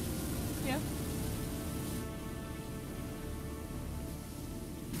 Yeah.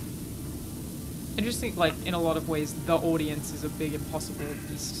 I just think, like, in a lot of ways, the audience is a big impossible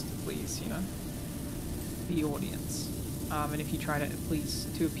beast to please, you know? The audience. And if you try to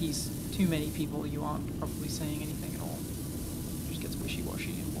appease too many people, you aren't probably saying anything at all. It just gets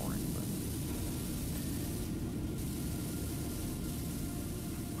wishy-washy and boring, but...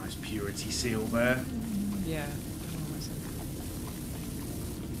 Nice purity seal there. Yeah.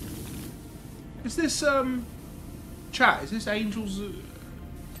 Is this, chat, is this Angel's...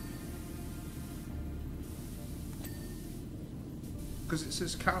 Because it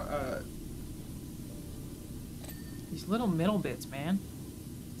says... These little middle bits, man.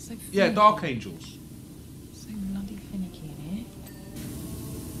 So yeah, Dark Angels. So bloody finicky in here.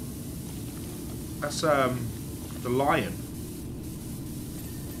 That's, the lion.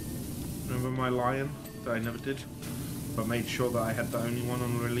 Remember my lion that I never did, but made sure that I had the only one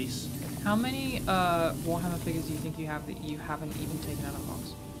on release? How many Warhammer figures do you think you have that you haven't even taken out of the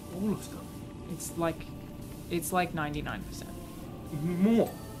box? All of them. It's like 99%.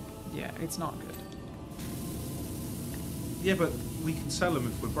 More. Yeah, it's not good. Yeah, but we can sell them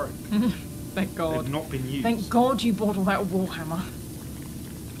if we're broke. Thank God. They've not been used. Thank God you bought all that Warhammer.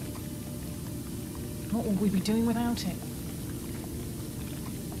 What would we be doing without it?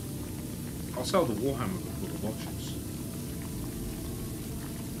 I'll sell the Warhammer before the watches.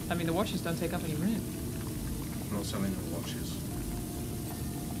 I mean, the watches don't take up any room. I'm not selling the watches.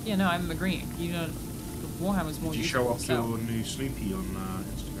 Yeah, no, I'm agreeing. You know, the Warhammer's more Did you useful show off to sell. your new Snoopy on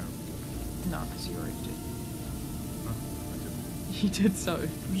Instagram? No, because you already did. No, I didn't. You did so. It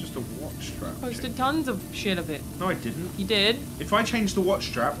was just a watch strap. Posted tons of shit of it. No, I didn't. You did. If I change the watch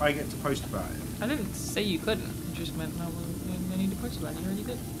strap, I get to post about it. I didn't say you couldn't. It just meant no need to post about it. You already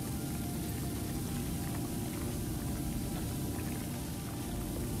did.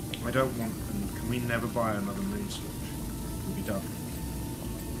 I don't want, and can we never buy another moon switch? We'll be done.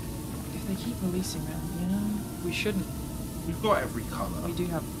 If they keep releasing them, you know, we shouldn't. We've got every colour. We do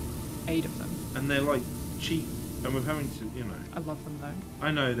have 8 of them. And they're like cheap, and we're having to, you know. I love them though.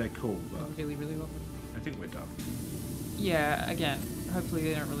 I know they're cool, but I really, really love them. I think we're done. Yeah, again, hopefully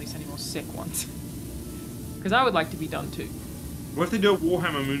they don't release any more sick ones. Because I would like to be done too. What if they do a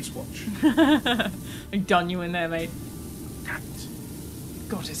Warhammer moon swatch? Like done you in there, mate. Damn it.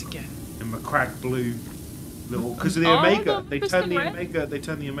 Got us again. In McCrag blue little, because of the Oh, Omega, the they piston turn the red? Omega, they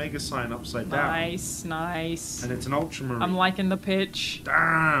turn the Omega sign upside down, Nice, nice. and it's an ultramarine. I'm liking the pitch.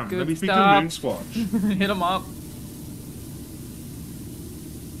 Damn, Good let me speak stuff. to moon swatch. Hit them up.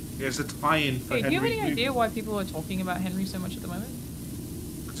 There's a tie-in for Hey, do you have Henry's any idea movie. why people are talking about Henry so much at the moment?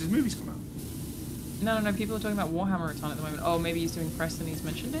 Because his movie's come out. No. People are talking about Warhammer a ton at the moment. Oh, maybe he's doing press and he's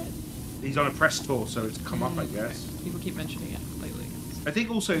mentioned it? He's on a press tour, so it's come up, I guess. Okay. People keep mentioning it lately. I think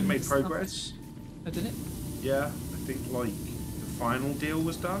also it made It's progress. Oh, did it? Yeah, I think like the final deal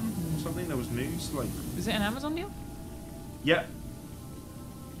was done or something. There was news like. Was it an Amazon deal? Yeah.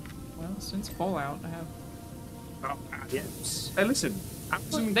 Well, since Fallout, I have. Oh, yes. Hey, listen.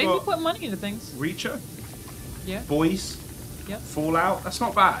 Amazon They got put money into things. Reacher, Yeah. Boys, Yep. Fallout. That's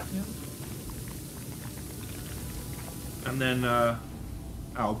not bad. Yep. And then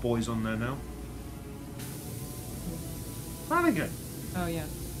our boys on there now. Flanagan. Oh yeah.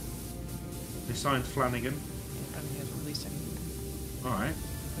 They signed Flanagan. I don't think he hasn't released anything. All right.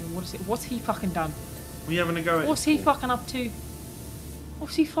 I mean, what's he fucking done? We having a go at What's it he for? fucking up to?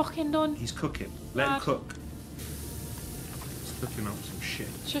 What's he fucking done? He's cooking. Let him Mad. cook. He's cooking up some shit.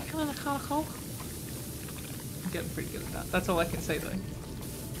 Chicken and a can of Coke? I'm getting pretty good at that. That's all I can say though.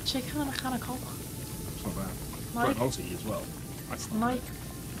 Chicken and a can of Coke. It's not bad. Mike. Quite Aussie as well. That's not Mike. bad.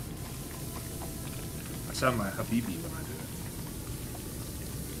 I sound like Habibi when I do it.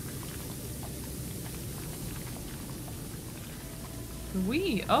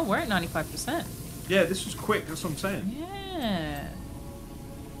 We're at 95%. Yeah, this was quick. That's what I'm saying. Yeah.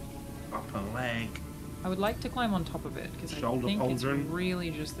 Upper leg. I would like to climb on top of it because I Shoulder think it's pauldron. really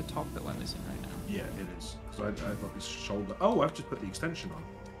just the top that we're missing right now. Yeah, it is. Because I've got this shoulder. Oh, I've just put the extension on.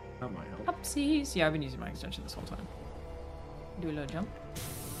 That might help. Upsies. Yeah, I've been using my extension this whole time. Do a little jump.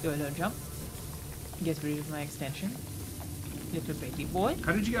 Do a little jump. Get rid of my extension. Little baby boy.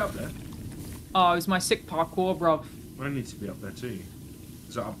 How did you get up there? Oh, it was my sick parkour, bruv. I need to be up there too.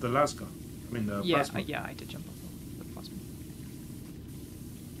 Is that up the lascar? I mean the Yeah, plasma. yeah, I did jump off the plasma.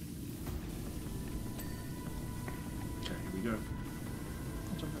 Okay, here we go.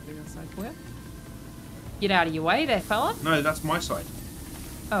 I'll jump over the other side for you. Get out of your way there, fella. No, that's my side.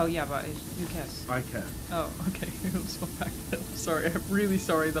 Oh, yeah, but who cares? I care. Oh, okay. I'll swap back then. Sorry, I'm really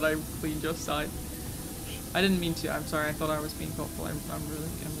sorry that I cleaned your side. I didn't mean to. I'm sorry. I thought I was being thoughtful. I'm really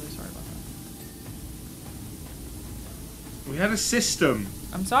sorry about that. We had a system.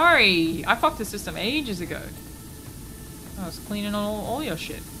 I'm sorry. I fucked the system ages ago. I was cleaning all your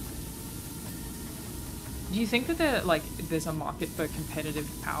shit. Do you think that there's a market for competitive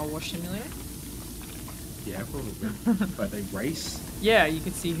Powerwash Simulator? Yeah, probably. But they race. Yeah, you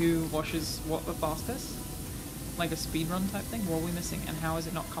could see who washes what the fastest. Like a speedrun type thing. What are we missing? And how has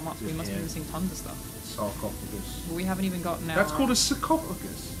it not come up? We must be Yeah. missing tons of stuff. Sarcophagus. We haven't even gotten our... That's called a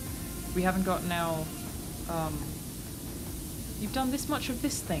sarcophagus. We haven't gotten our... You've done this much of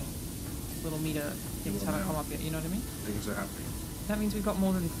this thing. Little meter things Well, haven't now. come up yet, you know what I mean? Things are happening. That means we've got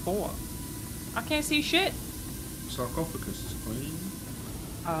more than 4. I can't see shit! Sarcophagus is clean.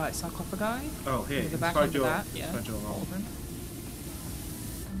 Sarcophagi? Oh, here, We'll go back inside into your, that, yeah. inside your arm. Cauldron.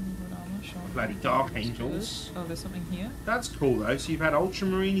 Good armor, Short Bloody Range Dark is good. Angels. Oh, there's something here. That's cool though. So you've had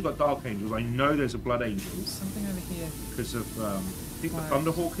Ultramarine, you've got Dark Angels. I know there's a Blood Angel Something over here. because of I think the Flags.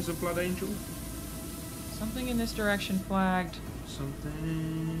 Thunderhawk is a Blood Angel. Something in this direction flagged. Something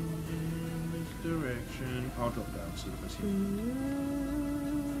in this direction. I'll drop down so that I see.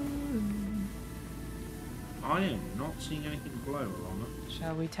 I am not seeing anything below, Alanah.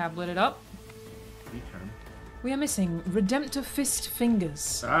 Shall we tablet it up? You can. We are missing Redemptor Fist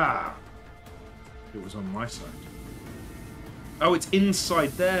Fingers. Ah! It was on my side. Oh, it's inside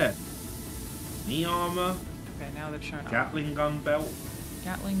there. Knee armor, Okay, now they've shown up. Gatling gun belt.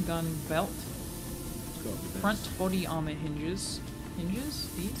 Gatling gun belt. It's got to be this. Front body armor hinges. Hinges?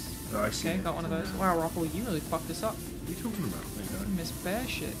 These? Oh, I see. Okay, it. got one of those. Wow, Rahul, you really fucked this up. What are you talking about? There you go. Miss Bear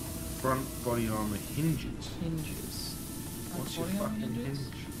shit. Front body armor hinges. Hinges. Front What's your body armor fucking hinges?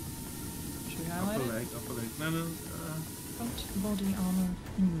 hinge? Should we highlight Upper it? leg, upper leg. No, no. Front body armor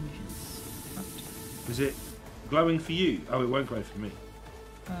hinges. Front. Is it glowing for you? Oh, it won't glow for me.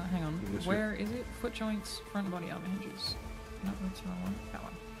 Hang on. This Where is it? Foot joints, front body armor hinges. No, that's the wrong one. That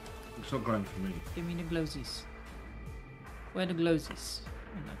one. It's not glowing for me. Give me the glowsies. Where the glowsies?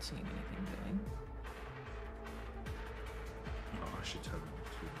 I'm not seeing anything glowing. Oh, I should tell you.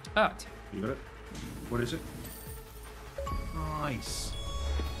 Oh, it's You got it? What is it? Nice.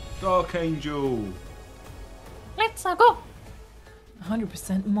 Dark Angel. Let's go!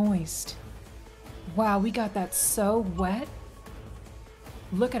 100% moist. Wow, we got that so wet.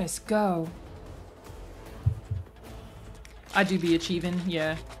 Look at us go. I do be achieving,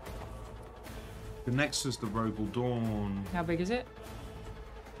 yeah. The next is the Rogal Dawn. How big is it?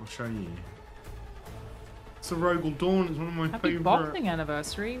 I'll show you. It's the Rogal Dawn. It's one of my Happy favourite. boxing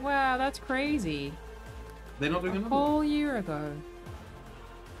anniversary. Wow, that's crazy. They're not doing A another one. whole year ago.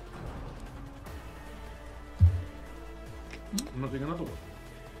 I'm not doing another one.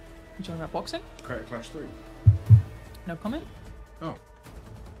 You talking about boxing? Creator Clash 3. No comment? Oh.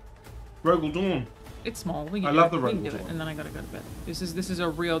 Rogal Dawn. It's small. We can I do love it. the We can Rogal do it. Dawn. And then I gotta go to bed. This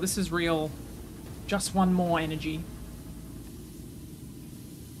is real. Just one more energy.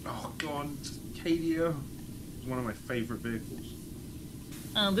 Oh god, Cadia is one of my favourite vehicles.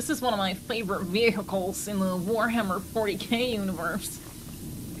 This is one of my favorite vehicles in the Warhammer 40k universe.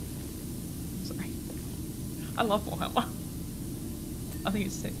 Sorry. I love Warhammer. I think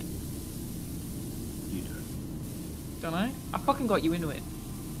it's sick. You do. Don't I? I fucking got you into it.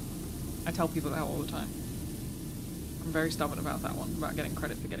 I tell people that all the time. I'm very stubborn about that one, about getting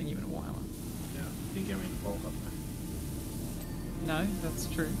credit for getting you into Warhammer. Yeah, you get me in the bulk up there. No, that's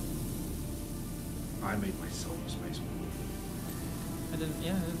true. I made my solar space marine. I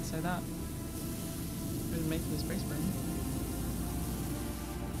didn't say that. I didn't make the space marine.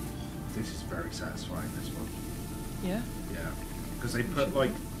 This is very satisfying, this one. Yeah? Yeah. Because they put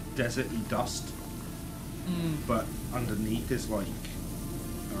like deserty dust, but underneath is like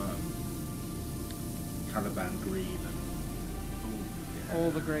Caliban green and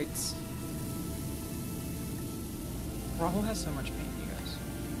All the greats. Rahul has so much paint, you guys.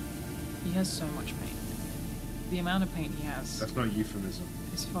 He has so much paint. The amount of paint he has That's not a euphemism.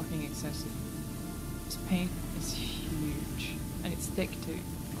 is fucking excessive. His paint is huge. And it's thick too.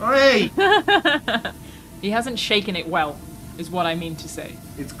 Hey! He hasn't shaken it well, is what I mean to say.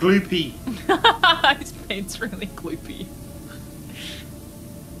 It's gloopy. His paint's really gloopy.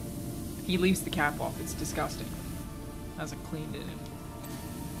 He leaves the cap off, it's disgusting. Hasn't cleaned it in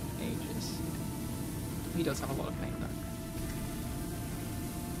ages. He does have a lot of paint though.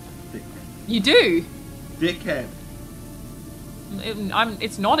 Dickhead. You do? Dickhead.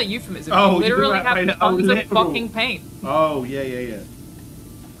 It's not a euphemism. Oh, you literally you have made it tons of literal. fucking paint. Oh, yeah.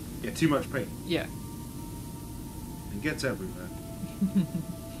 Yeah, too much paint. Yeah. It gets everywhere.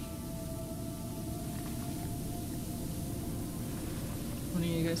 When are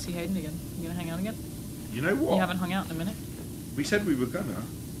you going to see Hayden again? You going to hang out again? You know what? You haven't hung out in a minute. We said we were gonna.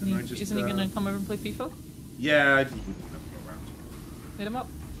 And I just, Isn't he going to come over and play FIFA? Yeah, I think we would never go around. Hit him up.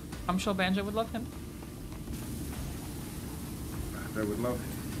 I'm sure Banjo would love him. They would love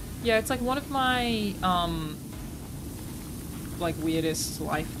it. Yeah, it's like one of my like weirdest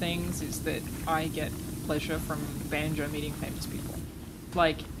life things is that I get pleasure from Banjo meeting famous people.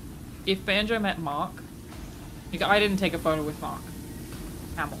 Like, if Banjo met Mark, like, I didn't take a photo with Mark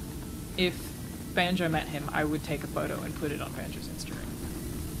Hamill. If Banjo met him, I would take a photo and put it on Banjo's Instagram.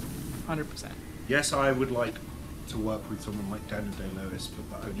 100%. Yes, I would like to work with someone like Daniel Day-Lewis, but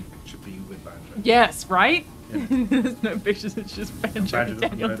that only should be with Banjo. Yes, right? Yeah. There's no pictures, it's just Banjo Banjo and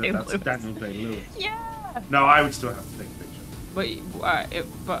doesn't Daniel know that that's Day-Lewis. Daniel Day-Lewis. Yeah! No, I would still have to take a picture.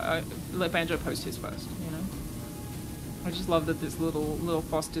 But let Banjo post his first, you know? I just love that this little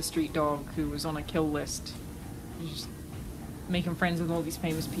Foster Street dog who was on a kill list, just making friends with all these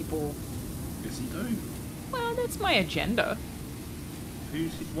famous people. Is he though? Well, that's my agenda.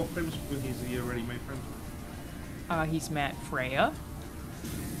 What famous people has he already made friends with? He's met Freya.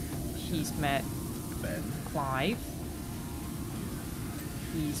 He's met Ben. Clive.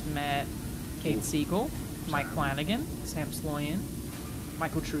 He's met Kate Siegel, Mike Flanagan, Sam Sloyan,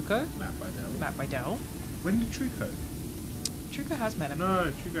 Michael Trucco, Matt Bydell. When did Trucco? Trucco has met him.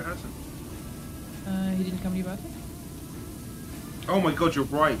 No, Trucco hasn't. He didn't come to your birthday? Oh my god, you're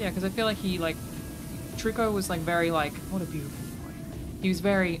right. Yeah, because I feel like Trucco was like very like, what a beautiful boy. He was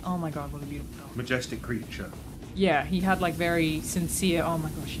very, oh my god, what a beautiful dog. Majestic creature. Yeah, he had like very sincere, oh my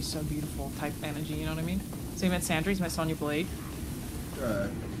gosh, she's so beautiful type energy, you know what I mean? So he met Sandra, he's met Sonya Blade.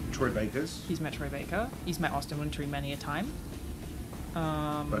 Troy Baker's. He's met Troy Baker. He's met Austin Wintory many a time.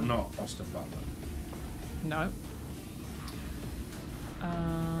 But not Austin Butler. No.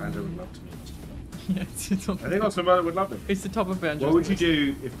 Banjo would love to meet Austin Butler. Yeah, it's on I think Austin Butler would love him. It's the top of Banjo's What would you list.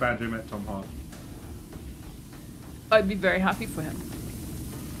 do if Banjo met Tom Hardy? I'd be very happy for him.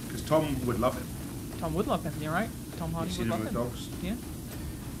 Because Tom would love him. Tom would love him, you're right. Tom Hardy You've would seen love him him. with dogs. Yeah.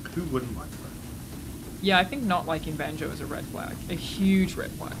 Who wouldn't like that? Yeah, I think not liking Banjo is a red flag. A huge red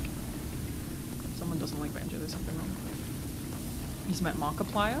flag. If someone doesn't like Banjo, there's something wrong. He's met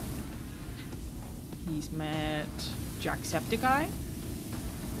Markiplier. He's met Jacksepticeye.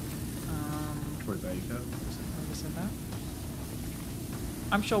 Troy Baker. I said that.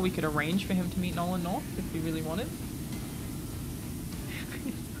 I'm sure we could arrange for him to meet Nolan North if we really wanted.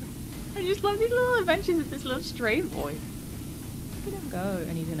 I just love these little adventures with this little stray boy. Look at him go.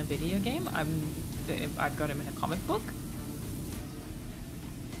 And he's in a video game. I've got him in a comic book.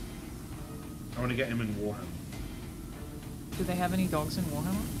 I want to get him in Warhammer. Do they have any dogs in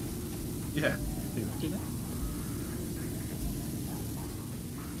Warhammer? Yeah. Do they?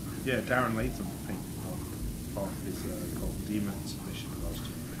 Yeah, Darren Latham painted part of his Golden Demons mission last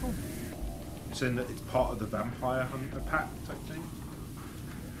year. Cool. It's in that it's part of the Vampire Hunter pack type thing.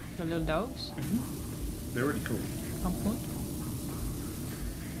 The little dogs? They're really cool. Pumpkin.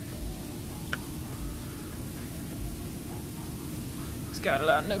 It's got a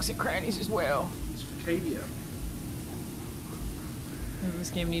lot of nooks and crannies as well. It's Facadia. Does this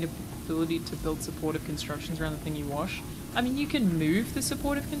game need ability to build supportive constructions around the thing you wash? I mean, you can move the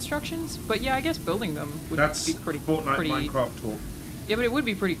supportive constructions, but yeah, I guess building them would That's be pretty Fortnite pretty... Minecraft talk. Yeah, but it would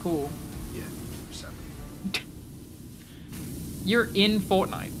be pretty cool. Yeah, 100%. You're in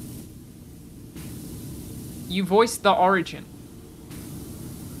Fortnite. You voiced the Origin.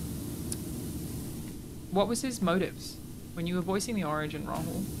 What was his motives when you were voicing the Origin,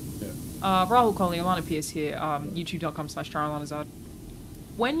 Rahul? Yeah. Rahul Kohli, Alanah Pierce here, youtube.com/CharAlanahZard.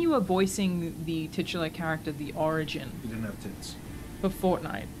 When you were voicing the titular character, the Origin, He didn't have tits. for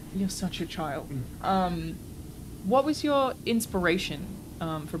Fortnite, you're such a child. What was your inspiration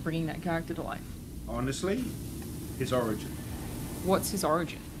for bringing that character to life? Honestly, his origin. What's his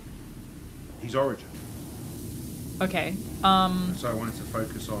origin? His origin. Okay. So I wanted to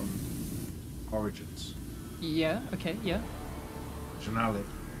focus on origins. Yeah. Okay. Yeah. Janalik,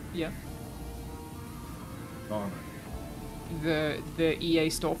 Yeah. Lana. The EA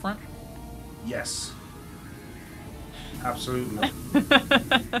storefront. Yes. Absolutely. And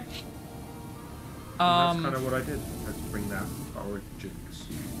that's kind of what I did. I had to bring that origins.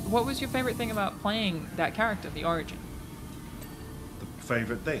 What was your favorite thing about playing that character, the Origin? The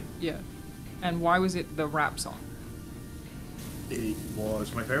favourite thing. Yeah. And why was it the rap song? It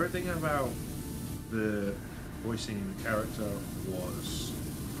was my favourite thing about the voicing the character was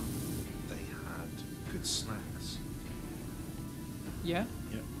they had good snacks. Yeah.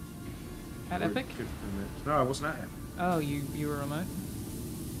 Yeah. At Very Epic? good for no, I wasn't at Epic. Oh, you were remote.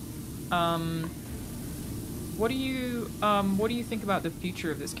 What do you think about the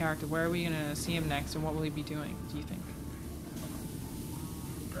future of this character? Where are we gonna see him next, and what will he be doing? Do you think?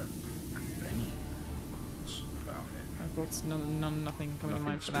 About it. I've got nothing coming to Nothing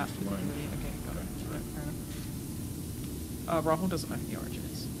mind for that. springs to mind. Okay, got it. Fair enough. Rahul doesn't know who the Origin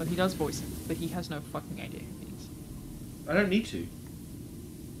is, but he does voice him. But he has no fucking idea who he is. I don't need to.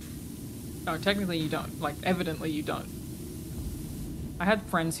 No, technically you don't. Like, evidently you don't. I had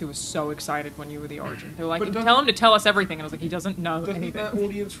friends who were so excited when you were the Origin. They were like, But tell him to tell us everything. And I was like, he doesn't know Doesn't anything. that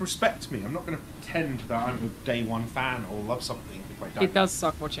audience respect me? I'm not going to pretend that I'm a day one fan or love something if I don't. It does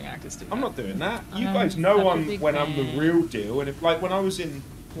suck watching actors do that. I'm not doing that. You I'm guys know such a big when I'm the fan. real deal, and if like when I was in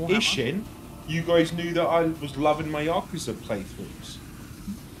Warhammer. Ishin, you guys knew that I was loving my Yakuza playthroughs.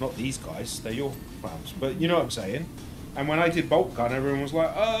 Not these guys, they're your clowns, but you know what I'm saying. And when I did Bolt Gun, everyone was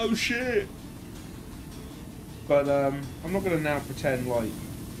like, "Oh shit!" But I'm not going to now pretend like...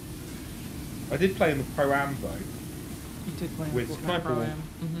 I did play in the Pro-Am, though. You did play with Fortnite Sniper Wolf.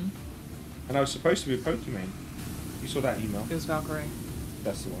 Mm-hmm. And I was supposed to be a Pokemon. You saw that email? It was Valkyrie.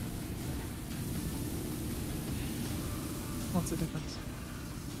 That's the one. What's the difference?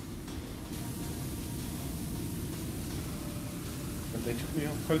 But they took me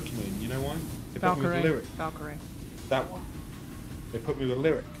off Pokemon. You know why? They put me Valkyrie. with Lyric. Valkyrie. That one. They put me with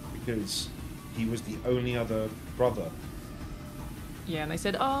Lyric because he was the only other brother. Yeah, and they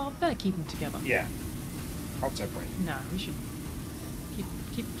said, oh, better keep them together. Yeah. I'll separate. No, we should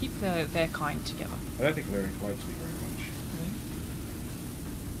keep their kind together. I don't think Lyric likes me very much.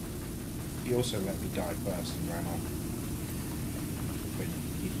 Really? He also let me die first and ran off. But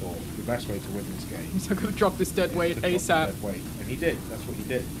he thought the best way to win this game... He's not going to drop this dead weight is to drop the ASAP. dead weight. And he did. That's what he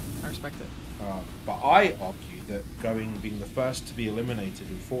did. I respect it. But I argue that being the first to be eliminated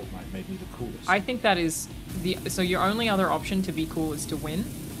in Fortnite made me the coolest. I think that is so your only other option to be cool is to win.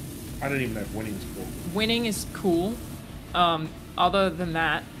 I don't even know if winning is cool. Winning is cool. Other than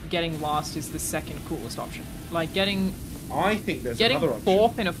that, getting last is the second coolest option. Like I think there's getting another option.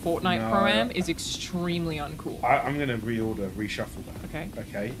 fourth in a Fortnite No, Pro-Am is extremely uncool. I'm going to reshuffle that. Okay.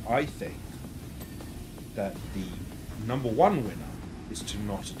 Okay. I think that the number one winner is to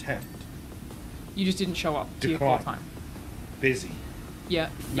not attempt. You just didn't show up to your Decline. full time. Busy. Yeah.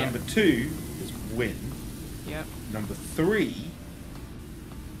 Number two is win. Yeah. Number three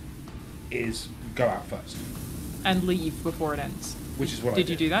is go out first. And leave before it ends. Which is what Did I did.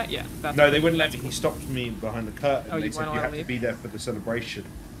 you do that? Yeah. No, they wouldn't let me. He stopped me behind the curtain. Oh, They you said weren't you allowed had to to leave? be there for the celebration.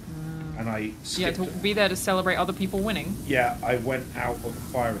 And I Yeah, skipped to it. be there to celebrate other people winning. Yeah, I went out of the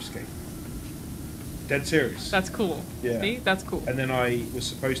fire escape. Dead serious. That's cool. Yeah. See? That's cool. And then I was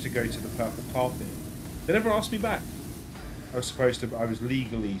supposed to go to the purple carpet. They never asked me back. I was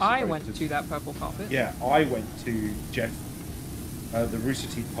legally supposed I went to that purple carpet. Yeah, I went to Jeff, the Rooster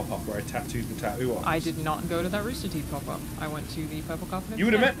Teeth pop-up where I tattooed the tattoo on. I did not go to that Rooster Teeth pop-up. I went to the purple carpet. You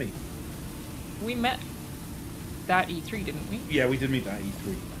would have instead. met me. We met that E3, didn't we? Yeah, we did meet that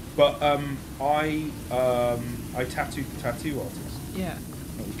E3. But I tattooed the tattoo artist. Yeah.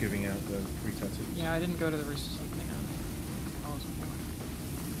 That was giving out the free tattoos. Yeah, I didn't go to the Rooster Teeth thing.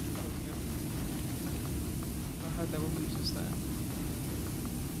 I heard there were losers there.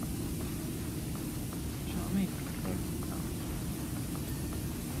 You know what I mean? Oh.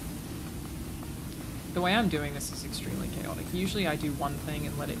 The way I'm doing this is extremely chaotic. Usually I do one thing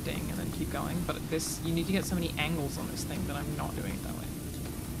and let it ding and then keep going, but this, you need to get so many angles on this thing that I'm not doing it that way.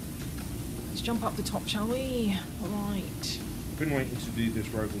 Let's jump up the top, shall we? Alright. I've been waiting to do this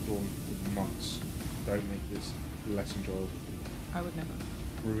Rogue Dawn for months. Don't make this less enjoyable. I would never.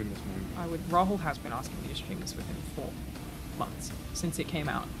 Ruin this moment. Rahul has been asking me to stream this with him for months since it came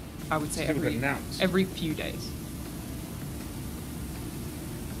out. I would say Since it was announced. every few days.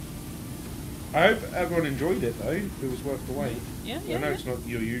 I hope everyone enjoyed it though. It was worth the wait. Yeah, I know it's not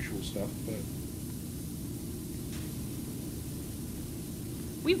your usual stuff, but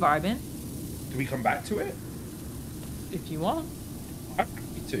We vibing do we come back to it? if you want. I'm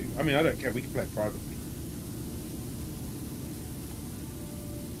happy to. I mean, I don't care. We can play it privately.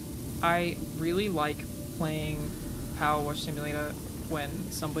 I really like playing Powerwash Simulator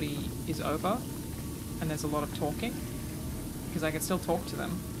when somebody is over and there's a lot of talking, because I can still talk to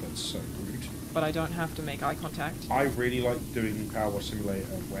them, That's so rude. but I don't have to make eye contact. I really like doing Powerwash Simulator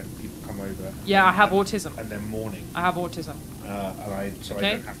when people come over. Yeah, I have autism. And they're mourning. I have autism. I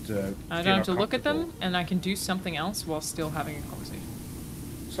Okay. don't have to. I feel don't have to look at them, uncomfortable. and I can do something else while still having a conversation.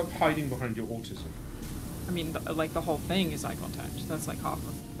 Stop hiding behind your autism. I mean, like the whole thing is eye contact. That's like half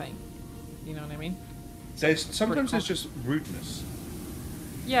the thing. You know what I mean? Sometimes there's just rudeness.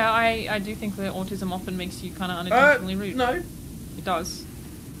 Yeah, I do think that autism often makes you kind of unintentionally rude. No. It does.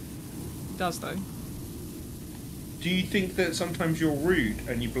 It does, though. Do you think that sometimes you're rude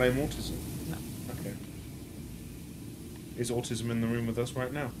and you blame autism? No. Okay. Is autism in the room with us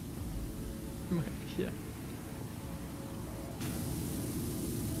right now? Yeah.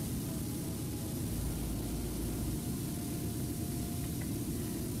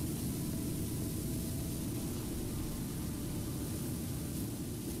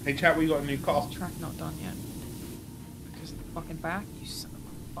 Hey chat, we got a new car. Track not done yet. Because of the fucking back, you son of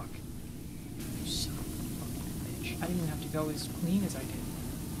a fuck. You son of a fucking bitch. I didn't even have to go as clean as I did.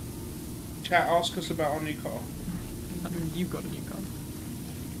 Chat, ask us about our new car. You got a new car.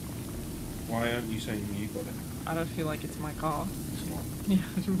 Why aren't you saying you got it? I don't feel like it's my car. It's not. Yeah,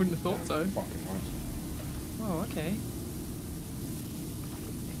 I wouldn't have thought so. Fucking nice. Oh, okay.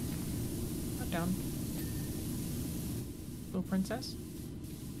 Not down. Little princess.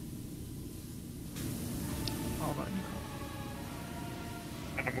 Oh,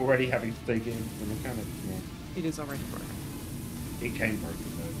 already having to take it into the mechanic. Yeah. It is already broken. It came broken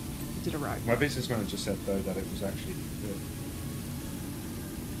though. It did arrive. My business manager said though that it was actually good.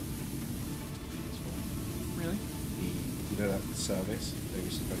 Really? You know that service, they were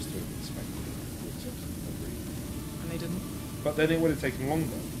supposed to have inspected it. And they didn't? But then it would have taken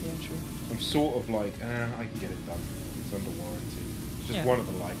longer. Yeah, true. I'm sort of like, I can get it done. It's under warranty. It's just one of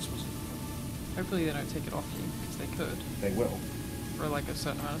the lights wasn't. Hopefully they don't take it off you, because they could. They will. For like a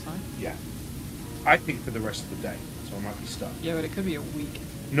certain amount of time? Yeah. I think for the rest of the day, so I might be stuck. Yeah, but it could be a week.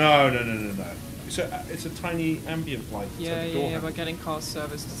 No. It's a tiny ambient light. Yeah, but getting car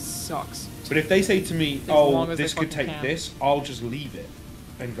serviced sucks. But if they say to me, this could take can. this, I'll just leave it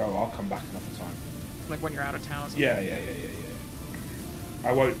and go, I'll come back another time. Like when you're out of town or something? Yeah.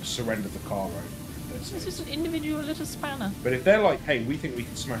 I won't surrender the car road. It's just an individual little spanner. But if they're like, hey, we think we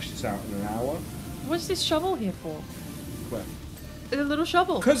can smash this out in an hour. What's this shovel here for? Where? It's a little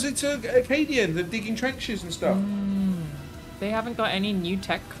shovel. Because it's a Acadian, they're digging trenches and stuff. They haven't got any new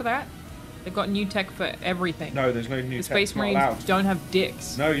tech for that? They've got new tech for everything. No, there's no new the tech. Space Marines don't have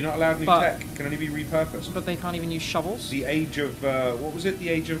dicks. No, you're not allowed new tech. It can only be repurposed. But they can't even use shovels? The age of, what was it? The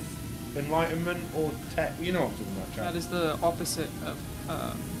age of enlightenment or tech? You know what I'm talking about, Chad. That is the opposite of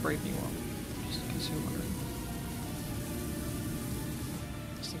Brave New World. Just in case you were wondering.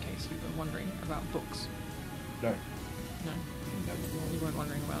 Just in case you were wondering about books. No. No. Never. You weren't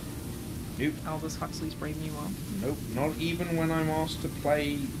wondering about Nope. Aldous Huxley's Brave New World? Nope. Not even when I'm asked to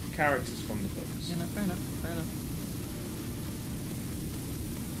play characters from the books. Yeah, no, fair enough.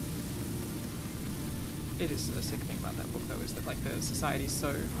 It is a sick thing about that book, though, is that like the society's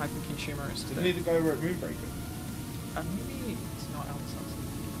so hyper-consumerist today. Only the guy who wrote Moonbreaker. Maybe it's not Aldous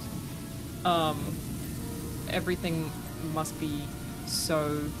Huxley. Everything must be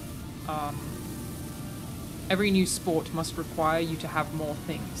so. Every new sport must require you to have more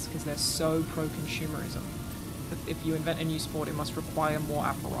things because they're so pro-consumerism. That if you invent a new sport, it must require more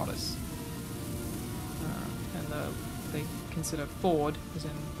apparatus. And they consider Ford, as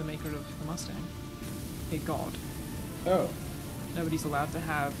in the maker of the Mustang, a god. Oh. Nobody's allowed to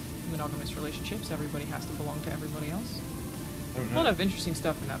have monogamous relationships. Everybody has to belong to everybody else. Oh, no. A lot of interesting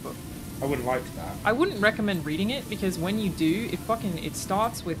stuff in that book. I wouldn't like that. I wouldn't recommend reading it because when you do, it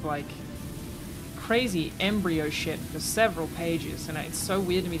starts with like crazy embryo shit for several pages, and it's so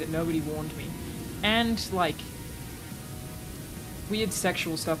weird to me that nobody warned me. And like weird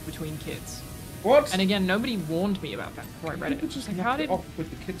sexual stuff between kids. What? And again, nobody warned me about that before I read it. Just Like, how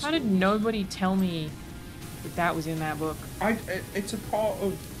did nobody tell me that was in that book? It's a part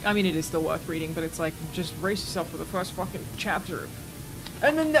of. I mean, it is still worth reading, but it's like just brace yourself for the first fucking chapter,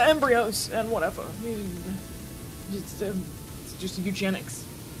 and then the embryos and whatever. It's just eugenics.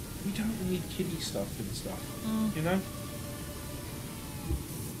 We don't need kiddie stuff and stuff, you know?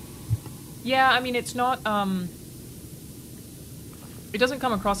 Yeah, I mean, it's not, it doesn't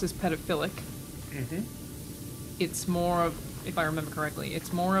come across as pedophilic. Mm-hmm. It's more of, if I remember correctly,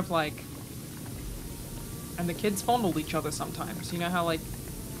 it's more of like, and the kids fondled each other sometimes. You know how like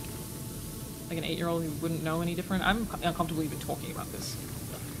an 8-year-old who wouldn't know any different? I'm uncomfortable even talking about this.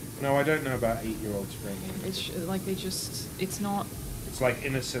 No, I don't know about 8-year-olds ringing. It's like it's not... It's like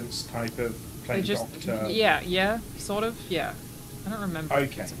Innocence type of playing doctor. Yeah, sort of, yeah. I don't remember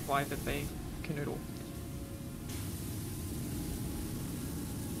if Okay. it's implied that they canoodle.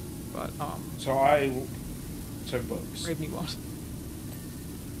 But, So books. Brave New World.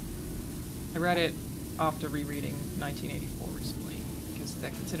 I read it after rereading 1984 recently, because they're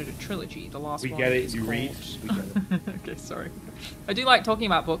considered a trilogy. The last one is you called... read, we get it. Okay, sorry. I do like talking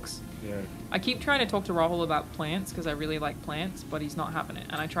about books. Yeah. I keep trying to talk to Rahul about plants, because I really like plants, but he's not having it.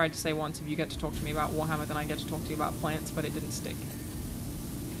 And I tried to say once, if you get to talk to me about Warhammer, then I get to talk to you about plants, but it didn't stick.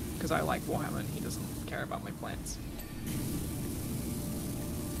 Because I like Warhammer, and he doesn't care about my plants.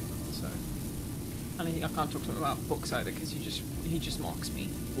 So... And I can't talk to him about books either, because he just mocks me.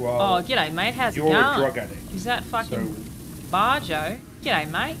 Well, oh, g'day, mate. How's it going? You're a drug addict. Is that fucking Barjo? G'day,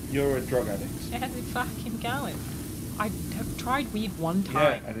 mate. You're a drug addict. How's it fucking going? I have tried weed one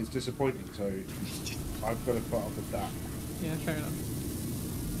time. Yeah, and it's disappointing, so I've got to put up with that. Yeah, fair enough.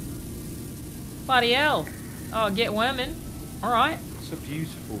 Bloody hell. Oh, get worming. Alright. It's a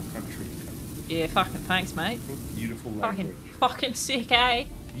beautiful country. Yeah, fucking thanks, mate. Beautiful language. Fucking sick, eh?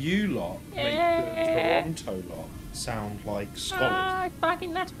 You lot make the Toronto lot sound like Scotland.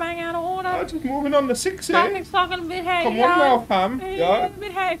 Fucking that's bang out of order. I'm just moving on the 6 here. Fucking a bit hey. Come on now, fam. Yeah. A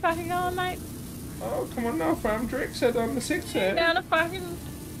bit hey, fucking going, mate. Oh, come on now, fam. Drake said on the 6 here. Down the fucking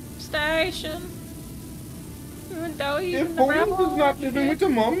station. Your phone is not living with the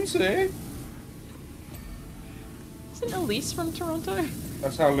mums, eh? Isn't Elise from Toronto?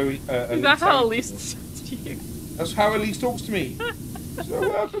 That's how Louis. Is that how Elise sounds to you? That's how Elise talks to me. So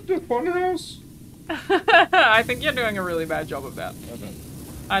welcome to Funhouse. I think you're doing a really bad job of that.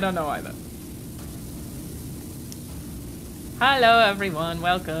 I don't know either. Hello everyone,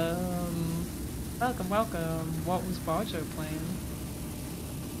 welcome. Welcome, welcome. What was Barjo playing?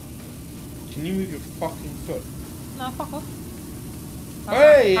 Can you move your fucking foot? No, fuck off.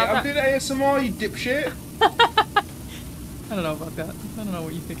 Hey, I'm doing ASMR, you dipshit. I don't know about that. I don't know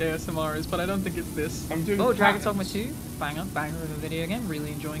what you think ASMR is, but I don't think it's this. I'm doing Dragon's Dogma 2. Banger of a video game.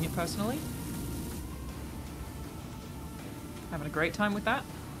 Really enjoying it personally. Having a great time with that.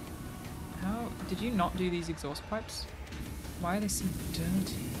 How did you not do these exhaust pipes? Why are they so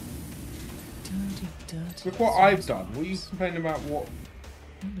dirty? Dirty. Look what I've done. What are you complaining about? What?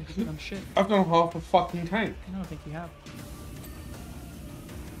 You've done shit. I've done half a fucking tank. I don't think you have.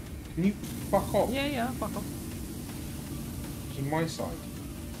 Can you fuck off? Yeah, fuck off. It's on my side.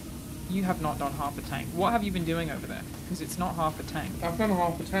 You have not done half a tank. What have you been doing over there? Because it's not half a tank. I've done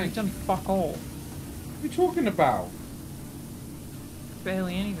half a tank. You've done fuck all. What are you talking about?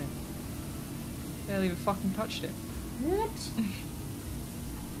 Barely anything. Barely even fucking touched it. What?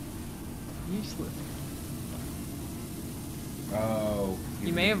 Useless. Oh.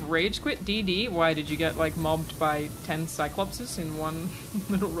 You may have rage quit DD. Why did you get like mobbed by 10 Cyclopses in one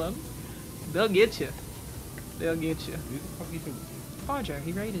little run? They'll get you. They'll get you. Who the fuck are you talking to? Barjo,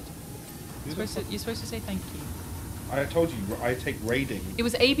 he raided. You're supposed to say thank you. I told you, I take raiding. It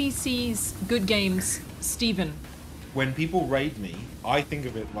was ABC's Good Games, Steven. When people raid me, I think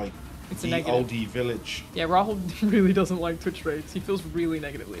of it like It's a the negative. oldie village. Yeah, Rahul really doesn't like Twitch raids. He feels really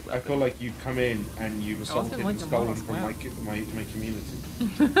negatively about I it. feel like you've come in and you've assaulted like and the stolen mask, from wow. my community.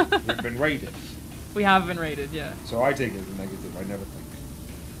 We've been raided. We have been raided, yeah. So I take it as a negative, I never think.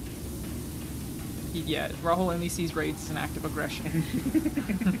 Yeah, Rahul only sees raids as an act of aggression.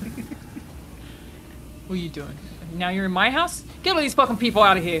 What are you doing? Now you're in my house? Get all these fucking people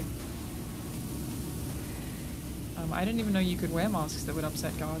out of here! I didn't even know you could wear masks that would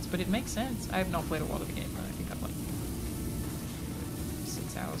upset guards, but it makes sense. I have not played a lot of the game, but I think I've like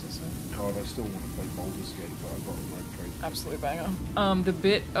 6 hours or so. God, I still want to play Baldur's Gate, but I've got a red trade. Absolute banger. The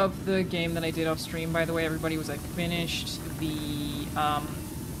bit of the game that I did off stream, by the way, everybody was like finished the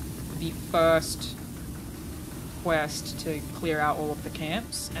first quest to clear out all of the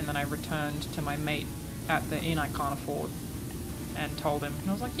camps, and then I returned to my mate at the inn I can't afford and told him, and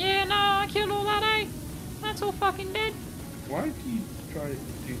I was like, yeah, no, I killed all that, eh? That's all fucking dead. Why do you try to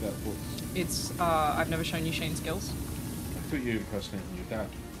do that voice? It's, I've never shown you Shane's skills. I thought you were impersonating your dad.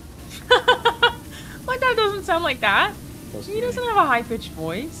 My dad doesn't sound like that. Does He doesn't have a high-pitched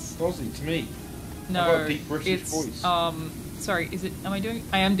voice. Does he? To me. No, I've got a deep British it's, voice. sorry,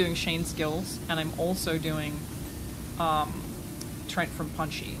 I am doing Shane's skills, and I'm also doing, Trent from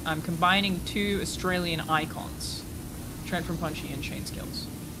Punchy. I'm combining 2 Australian icons. Trent from Punchy and Shane skills.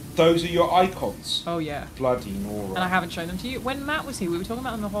 Those are your icons. Oh yeah. Bloody Nora. And I haven't shown them to you. When Matt was here, we were talking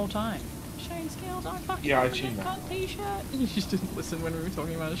about them the whole time. Shane skills, I fucking Yeah, I love seen that that. t-shirt. You just didn't listen when we were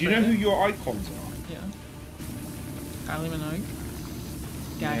talking about it. Do you know who your icons are? Yeah. Kylie Minogue.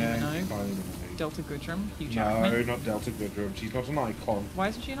 Gary Minogue. Kylie Minogue. Delta Goodrum. Hugh No, Jackman. not Delta Goodrum. She's not an icon. Why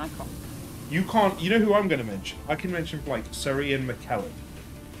isn't she an icon? You can't. You know who I'm going to mention? I can mention like Sir Ian McKellen.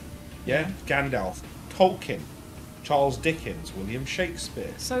 Yeah? Gandalf. Tolkien. Charles Dickens. William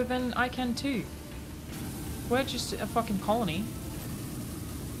Shakespeare. So then I can too. We're just a fucking colony.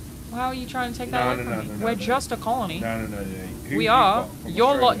 How are you trying to take that away from me? We're just a colony. No. Who We you are. got from Your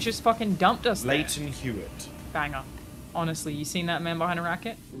lot Australia? just fucking dumped us there. Leighton Hewitt. Banger. Honestly, you seen that man behind a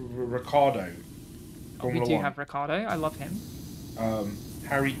racket? Ricardo. Oh, we do have Ricardo. I love him.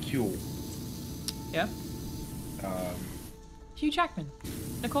 Harry Kuehl. Yeah. Hugh Jackman.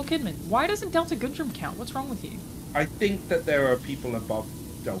 Nicole Kidman. Why doesn't Delta Goodrum count? What's wrong with you? I think that there are people above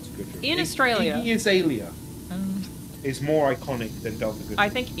Delta Goodrum. In Australia. Iggy Azalea is more iconic than Delta Goodrum. I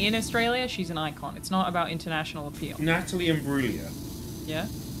think in Australia, she's an icon. It's not about international appeal. Natalie Imbruglia. Yeah?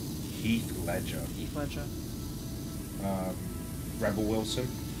 Heath Ledger. Heath Ledger. Rebel Wilson.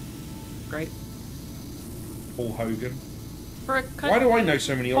 Great. Paul Hogan. For a Why do I know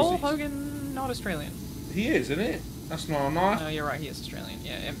so many Paul Aussies? Hogan, not Australian. He is, isn't it? That's not a knife. No, you're right. He is Australian.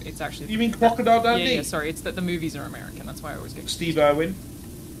 Yeah, it's actually. You mean Crocodile Dundee? Yeah. Sorry, it's that the movies are American. That's why I always get. Steve Irwin.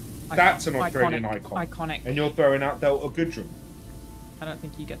 That's an Australian icon. icon. Iconic. And you're throwing out Delta Goodrum. I don't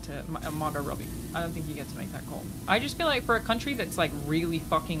think you get to Margot Robbie. I don't think you get to make that call. I just feel like for a country that's like really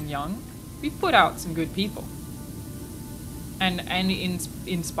fucking young, we've put out some good people. And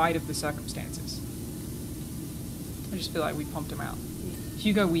in spite of the circumstances, I just feel like we pumped them out.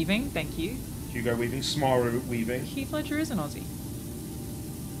 Hugo Weaving, thank you. Hugo weaving, Smaru weaving. Heath Ledger is an Aussie.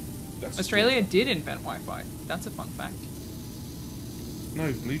 That's Australia did invent Wi-Fi. That's a fun fact.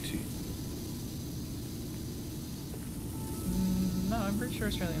 No, Bluetooth. No, I'm pretty sure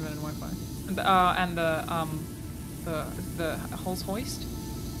Australia invented Wi-Fi. And the Hulls hoist.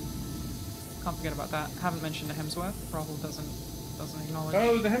 Can't forget about that. Haven't mentioned the Hemsworth. Rahul doesn't acknowledge.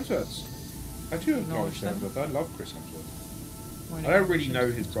 Oh, the Hemsworths. I do acknowledge the Hemsworth. I love Chris Hemsworth. I don't really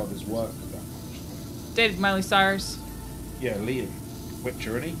know his brother's work that much. Dated Miley Cyrus. Yeah, Liam.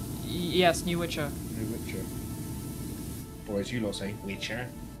 Witcher, isn't he? Yes, New Witcher. New Witcher. Or as you lot say, Witcher.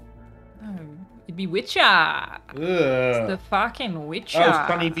 No, it'd be Witcher. It's the fucking Witcher. Oh,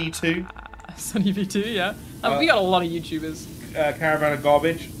 Sunny V2. Sunny V2, yeah. We got a lot of YouTubers. Caravan of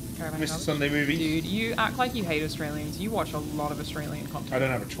Garbage. Caravan Mr. Garbage. Sunday Movie. Dude, you act like you hate Australians. You watch a lot of Australian content. I don't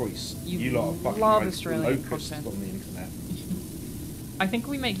have a choice. You lot are fucking love like Australian locusts content. on the internet. I think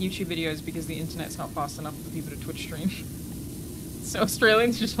we make YouTube videos because the internet's not fast enough for people to Twitch stream. So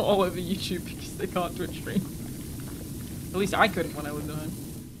Australians just all over YouTube because they can't Twitch stream. At least I couldn't when I lived at home.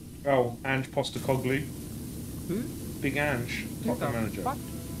 Oh, Ange Postacoglu. Who? Big Ange, Tottenham manager. Fuck?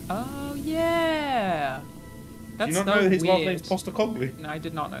 Oh yeah. That's Do you not so know his last weird. name's Postacoglu? No, I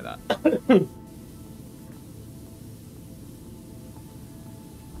did not know that.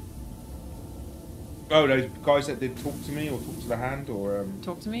 Oh, those guys that did Talk to Me or Talk to the Hand or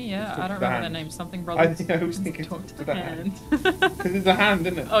Talk to me, yeah. Talk I to don't the remember their Hand. name. Something I brothers. think I was thinking Talk to to the Hand. Because it's a hand,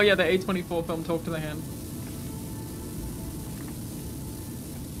 isn't it? Oh yeah, the A24 film Talk to the Hand.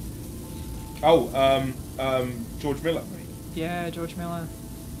 Oh, George Miller. Yeah, George Miller.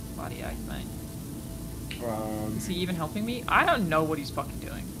 Bloody oath, mate. Is he even helping me? I don't know what he's fucking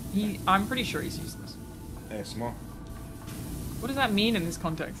doing. I'm pretty sure he's useless. ASMR. What does that mean in this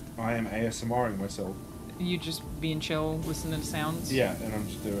context? I am ASMRing myself. You just being chill, listening to sounds? Yeah, and I'm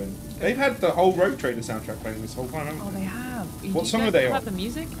just doing... They've had the whole Road Trader soundtrack playing this whole time, haven't Oh, they have. What song are they on? Have the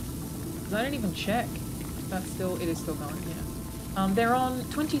music? 'Cause I didn't even check. It is still going, yeah. They're on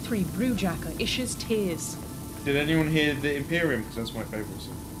 23 Brewjacker, Isha's Tears. Did anyone hear the Imperium? Because that's my favourite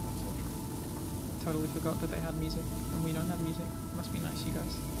song. Totally forgot that they had music, and we don't have music. Must be nice, you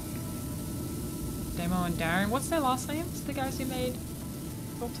guys. Demo and Darren. What's their last names? The guys who made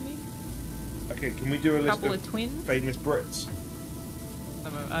Talk to Me? Okay, can we do a list Couple of of twins? famous Brits?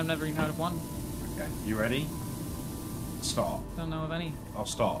 I've never even heard of one. Okay, you ready? Start. Don't know of any. I'll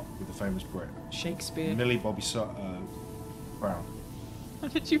start with the famous Brit. Shakespeare. Millie Bobby Brown. How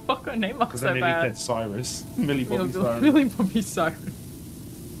did you fuck her name up Because so I nearly bad? said Cyrus. Millie Bobby Cyrus. Millie Bobby Cyrus.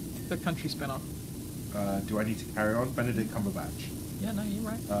 The country spinner. Do I need to carry on? Benedict Cumberbatch. Yeah, no, you're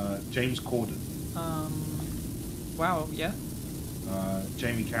right. James Corden. Wow, yeah.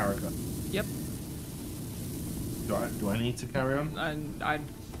 Jamie Carragher. Yep. Do I need to carry on? I'd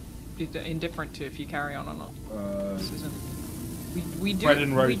be indifferent to if you carry on or not. This isn't. We do. Fred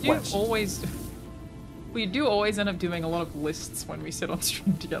and Rose we do West. always. We do always end up doing a lot of lists when we sit on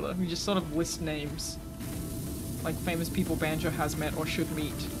stream together. We just sort of list names, like famous people Banjo has met or should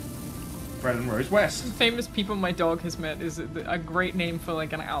meet. Fred and Rose West. Famous people my dog has met is a great name for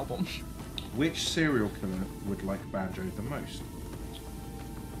like an album. Which serial killer would like Banjo the most?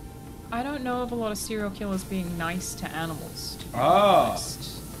 I don't know of a lot of serial killers being nice to animals. To be Ah.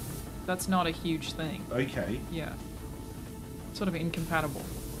 honest. That's not a huge thing. Okay. Yeah. Sort of incompatible.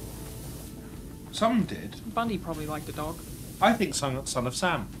 Some did. Bundy probably liked a dog. I think Son of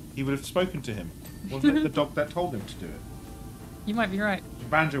Sam. He would have spoken to him. Wasn't it the dog that told him to do it? You might be right.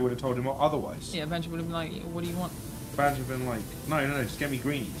 Banjo would have told him otherwise. Yeah, Benjamin would have been like, what do you want? Banjo would have been like, no, just get me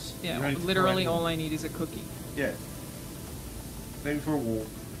greenies. You don't Yeah, need to literally throw all anything. I need is a cookie. Yeah. Maybe for a walk.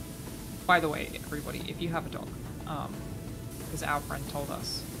 By the way, everybody, if you have a dog, as our friend told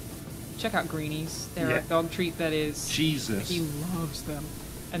us, check out Greenies. They're Yeah. a dog treat that is... Jesus. He loves them.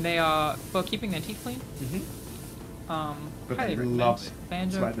 And they are for keeping their teeth clean. But highly they recommend. love it.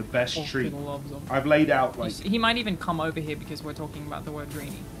 Banjo It's like the best fucking treat. loves them. I've laid out like He might even come over here because we're talking about the word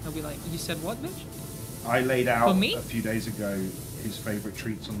greenie. He'll be like, you said what, bitch? I laid out For me? a few days ago his favourite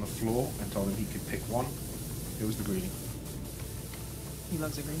treats on the floor and told him he could pick one. It was the greenie. He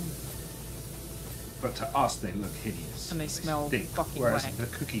loves a greenie. But to us, they look hideous. And they smell stink. fucking Whereas wank. the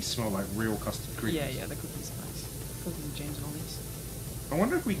cookies smell like real custard cream. Yeah, the cookies are nice. Cookies and James and all these. I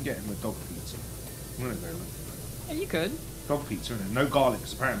wonder if we can get him with dog pizza. Wouldn't it though? Yeah, you could. Dog pizza, isn't it? No garlic,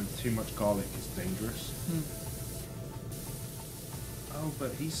 because apparently too much garlic is dangerous. Oh,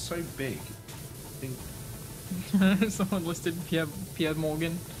 but he's so big. I think Someone listed Pierre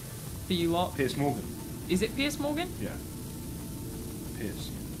Morgan for you lot. Piers Morgan. Is it Pierce Morgan? Yeah. Piers.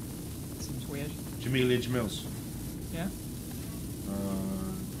 Seems weird. Jamelia Jamils. Yeah.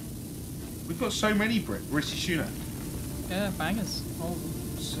 We've got so many Rishi Sunak. Yeah, bangers. All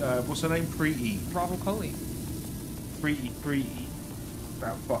of them. What's her name? Preeti. Rahul Kohli. Preeti.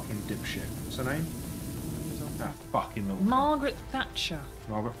 That fucking dipshit. What's her name? That fucking little... Margaret Thatcher.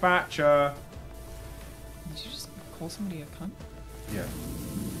 Margaret Thatcher. Did you just call somebody a cunt? Yeah.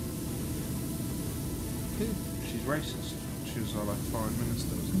 Who? She's racist. She was our like foreign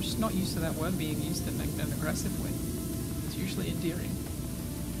minister. I'm just not used to that word being used in an aggressive way. It's usually endearing.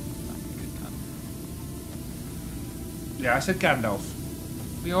 Fucking good cunt. Yeah, I said Gandalf.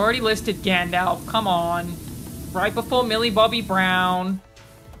 We already listed Gandalf. Come on. Right before Millie Bobby Brown.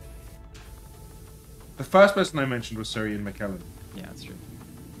 The first person I mentioned was Sir Ian McKellen. Yeah, that's true.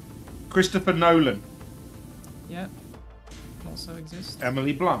 Christopher Nolan. Yeah. Also exists.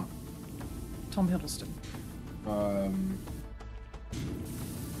 Emily Blunt. Tom Hiddleston.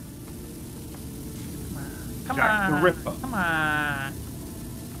 Come Jack on. the Ripper. Come on.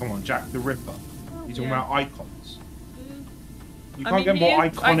 Come on, Jack the Ripper. You're talking about icons. You I can't mean, get more he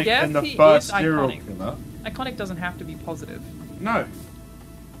is- iconic I than the guess he first is serial iconic. killer. Iconic doesn't have to be positive. No.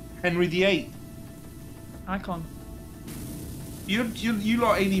 Henry VIII. Icon. You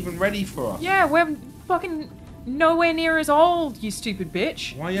lot ain't even ready for us. Yeah, we're fucking nowhere near as old, you stupid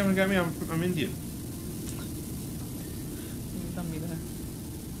bitch. Why are you having a go at me? I'm Indian. You've done me there.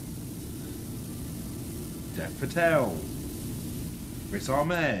 Dev Patel. Riz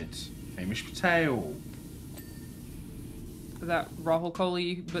Ahmed. Hamish Patel. That Rahul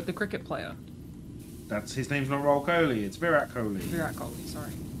Kohli, but the cricket player. That's his name's not Rahul Kohli, it's Virat Kohli. Virat Kohli,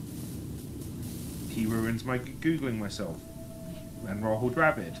 sorry. He ruins my Googling myself. And Rahul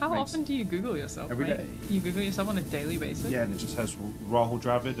Dravid. How often do you Google yourself, Every mate? day. You Google yourself on a daily basis? Yeah, and it just has Rahul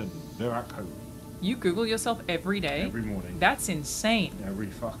Dravid and Virat Kohli. You Google yourself every day? Every morning. That's insane. Every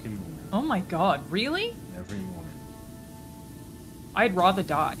fucking morning. Oh my god, really? Every morning. I'd rather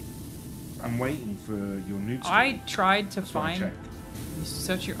die. I'm waiting for your nudes. I tried to That's what I find... check. You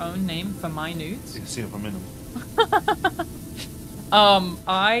search your own name for my nudes? You can see if I'm in them.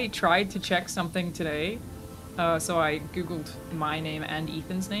 I tried to check something today. So I googled my name and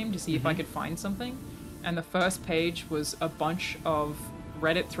Ethan's name to see if I could find something. And the first page was a bunch of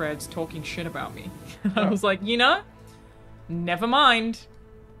Reddit threads talking shit about me. I was like, you know, never mind.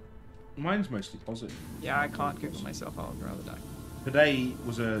 Mine's mostly positive. Yeah, I can't Google myself. I'd rather die. Today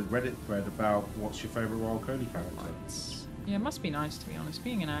was a Reddit thread about what's your favourite Rahul Kohli character. Yeah, it must be nice, to be honest.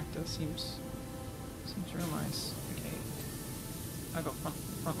 Being an actor seems real nice. Okay. I got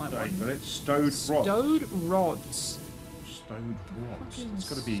frontline Right, one. but it's stowed rods. Stowed rods. Stowed rods. Fucking It's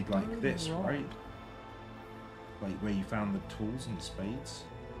got to be like stowed this, rod. right? Like where you found the tools and the spades.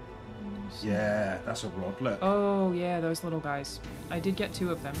 Yeah, that's a rod. Look. Oh, yeah, those little guys. I did get 2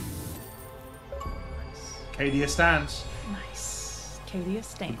 of them. Nice. Cadia stands. Nice. Cadia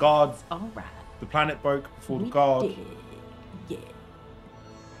stands. The guard. Alright. The planet broke before the guard. Did. Yeah.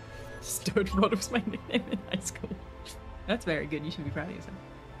 Stowed Rod was my nickname in high school. That's very good. You should be proud of yourself.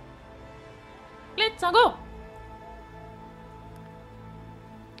 Let's go!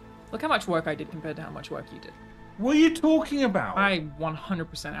 Look how much work I did compared to how much work you did. What are you talking about? I 100%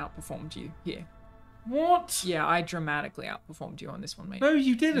 outperformed you here. What? Yeah, I dramatically outperformed you on this one, mate. No,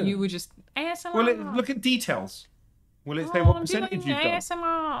 you didn't. You were just ASMR. Well, look at details. Will it say Oh, what I'm percentage doing you've done? ASMR.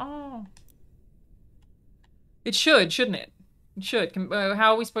 Oh. It should, shouldn't it? It should.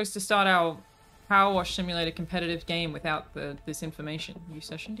 How are we supposed to start our Powerwash Simulator competitive game without this information? Use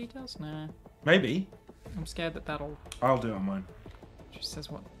session details? Nah. Maybe. I'm scared that that'll I'll do it on mine. just says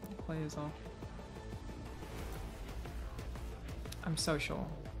what players are. I'm so sure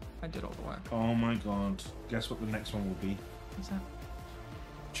I did all the work. Oh my god. Guess what the next one will be? What's that?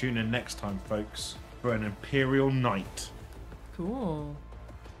 Tune in next time, folks, for an Imperial Knight. Cool.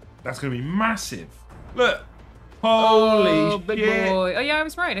 That's going to be massive. Look. Holy big shit. boy. Oh yeah, I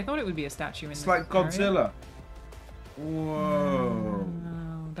was right. I thought it would be a statue in It's this like area. Godzilla. Whoa.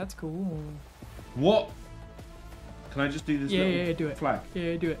 Oh, that's cool. What? Can I just do this little do it. flag?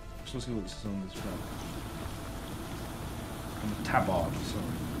 Yeah, do it. Just let's see what this is on this flag. On the tabard, sorry.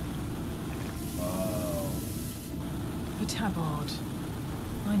 Wow. The tabard.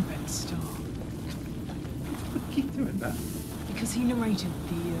 I'm Ben Starr. Keep doing that. Because he narrated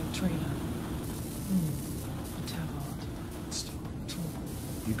the trailer. The tabard.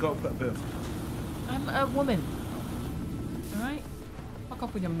 You've got to put a bit of... I'm a woman. Alright? Fuck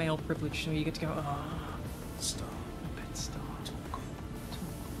off with your male privilege so you get to go, Star. Ben Starr. Talk.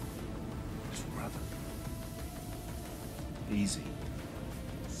 Rather. Easy.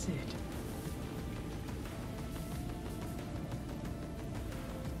 Sid.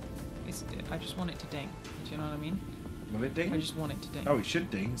 I just want it to ding. Do you know what I mean? Will it ding? I just want it to ding. Oh, it should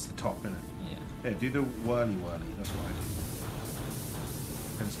ding. It's the top, isn't it? Yeah. Yeah, do the whirly whirly. That's what I do.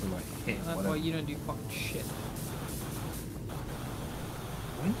 Tends to like hit. That's whatever. why you don't do fucking shit.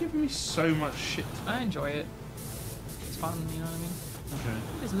 Why are you giving me so much shit? I enjoy it. It's fun, you know what I mean? Okay.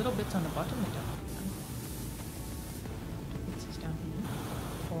 There's little bits on the bottom we don't like. This is down here.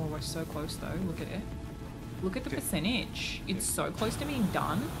 Oh, we're so close though. Look at it. Look at the percentage. It's so close to being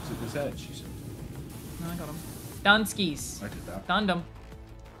done. Is it this edge, you said? No, I got him. Done skis. I did that. Done them.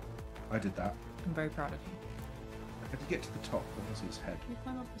 I did that. I'm very proud of you. How did you get to the top? What was his head? You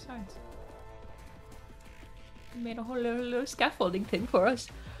climb up the sides. You made a whole little scaffolding thing for us.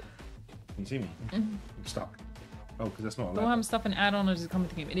 Can you see me? Mm-hmm. I'm stuck. Oh, because that's not a The level. Warhammer stuff an add-on or does it come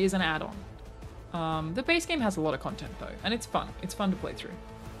with the game? It is an add-on. The base game has a lot of content though, and it's fun. It's fun to play through.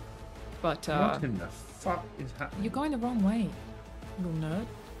 But What in the fuck is happening? you're going the wrong way, you little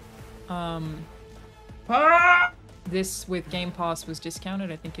nerd. Ah! This with Game Pass was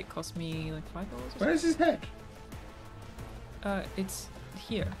discounted. I think it cost me like $5 or something. Where's his head? It's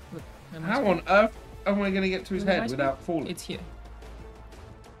here. Look, How on earth am I going to get to his Look at head my without falling? It's here.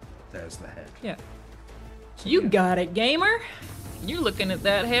 There's the head. Yeah. So, You yeah. got it, gamer. You're looking at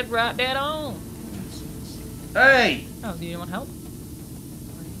that head right dead on. Hey! Oh, do you want help?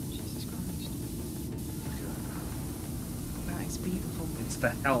 Jesus Christ. That is beautiful. It's the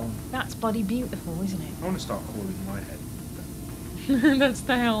helm. That's bloody beautiful, isn't it? I want to start calling my head. That's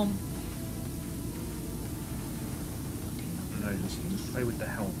the helm. No, just play with the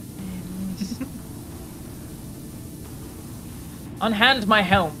helm. Unhand my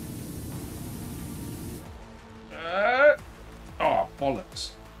helm. Oh,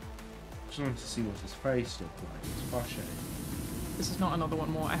 bollocks. Just wanted to see what his face looked like. It's frustrating. This is not another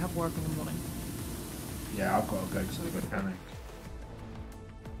one more. I have work in the morning. Yeah, I've got to go to the mechanic.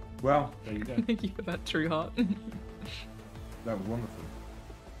 Well, there you go. Thank you for that true heart. That was wonderful.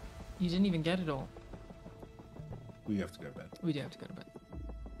 You didn't even get it all. We have to go to bed. We do have to go to bed.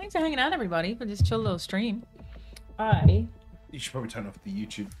 Thanks for hanging out, everybody, for this chill little stream. You should probably turn off the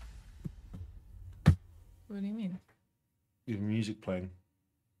YouTube. What do you mean? Your music playing.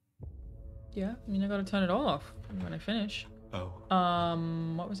 Yeah, I mean, I gotta turn it all off when I finish. Oh.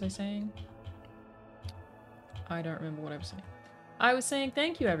 What was I saying? I don't remember what I was saying. I was saying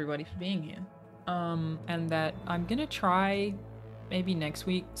thank you, everybody, for being here. And that I'm gonna try maybe next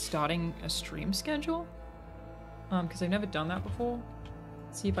week starting a stream schedule. Because I've never done that before.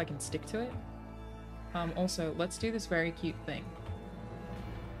 See if I can stick to it. Also, let's do this very cute thing.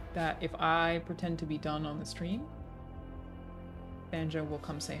 That if I pretend to be done on the stream, Banjo will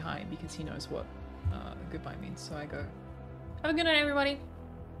come say hi because he knows what goodbye means. So I go, have a good night, everybody.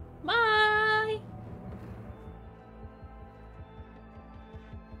 Bye!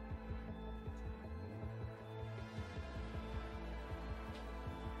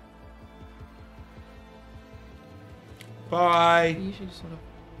 Bye! He usually just sort of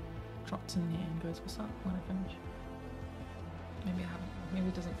drops in there and goes, what's up, when I finish. Maybe I haven't. Maybe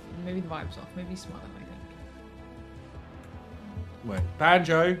it doesn't. Maybe the vibe's off. Maybe he's smiling, I think. Wait,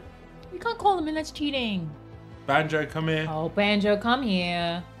 Banjo! We can't call him in, that's cheating. Banjo, come here. Oh, Banjo, come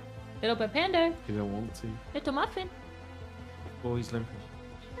here. Little bit panda. You don't want to. Little muffin. Boy's limping.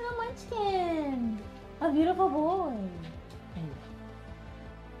 Little munchkin. A beautiful boy.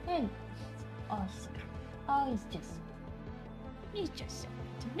 Hey. Awesome. Oh, he's just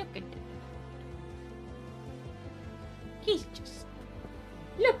so look at him. He's just,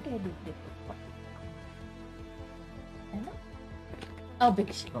 look at him. Hello? Oh,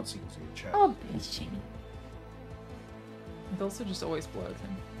 big shit. Can't see through your chair. Oh, big shit. It also just always blows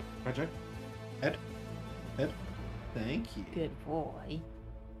him. Banjo? Ed? Ed? Thank you. Good boy.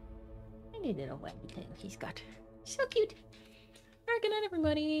 Any little wetty thing he's got. So cute. Alright, good night,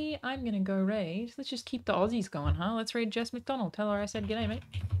 everybody. I'm gonna go raid. Let's just keep the Aussies going, huh? Let's raid Jess McDonald. Tell her I said g'day, mate.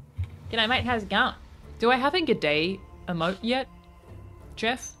 G'day, mate. How's it going? Do I have a g'day emote yet?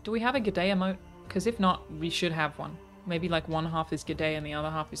 Jeff, do we have a g'day emote? Because if not, we should have one. Maybe like one half is g'day and the other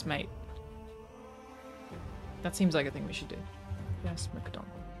half is mate. That seems like a thing we should do. Jess McDonald.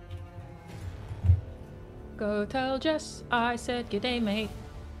 Go tell Jess I said g'day, mate.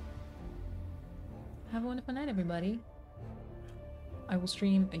 Have a wonderful night, everybody. I will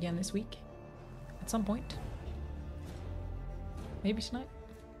stream again this week. At some point. Maybe tonight.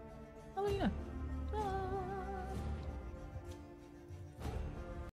 I'll let you know.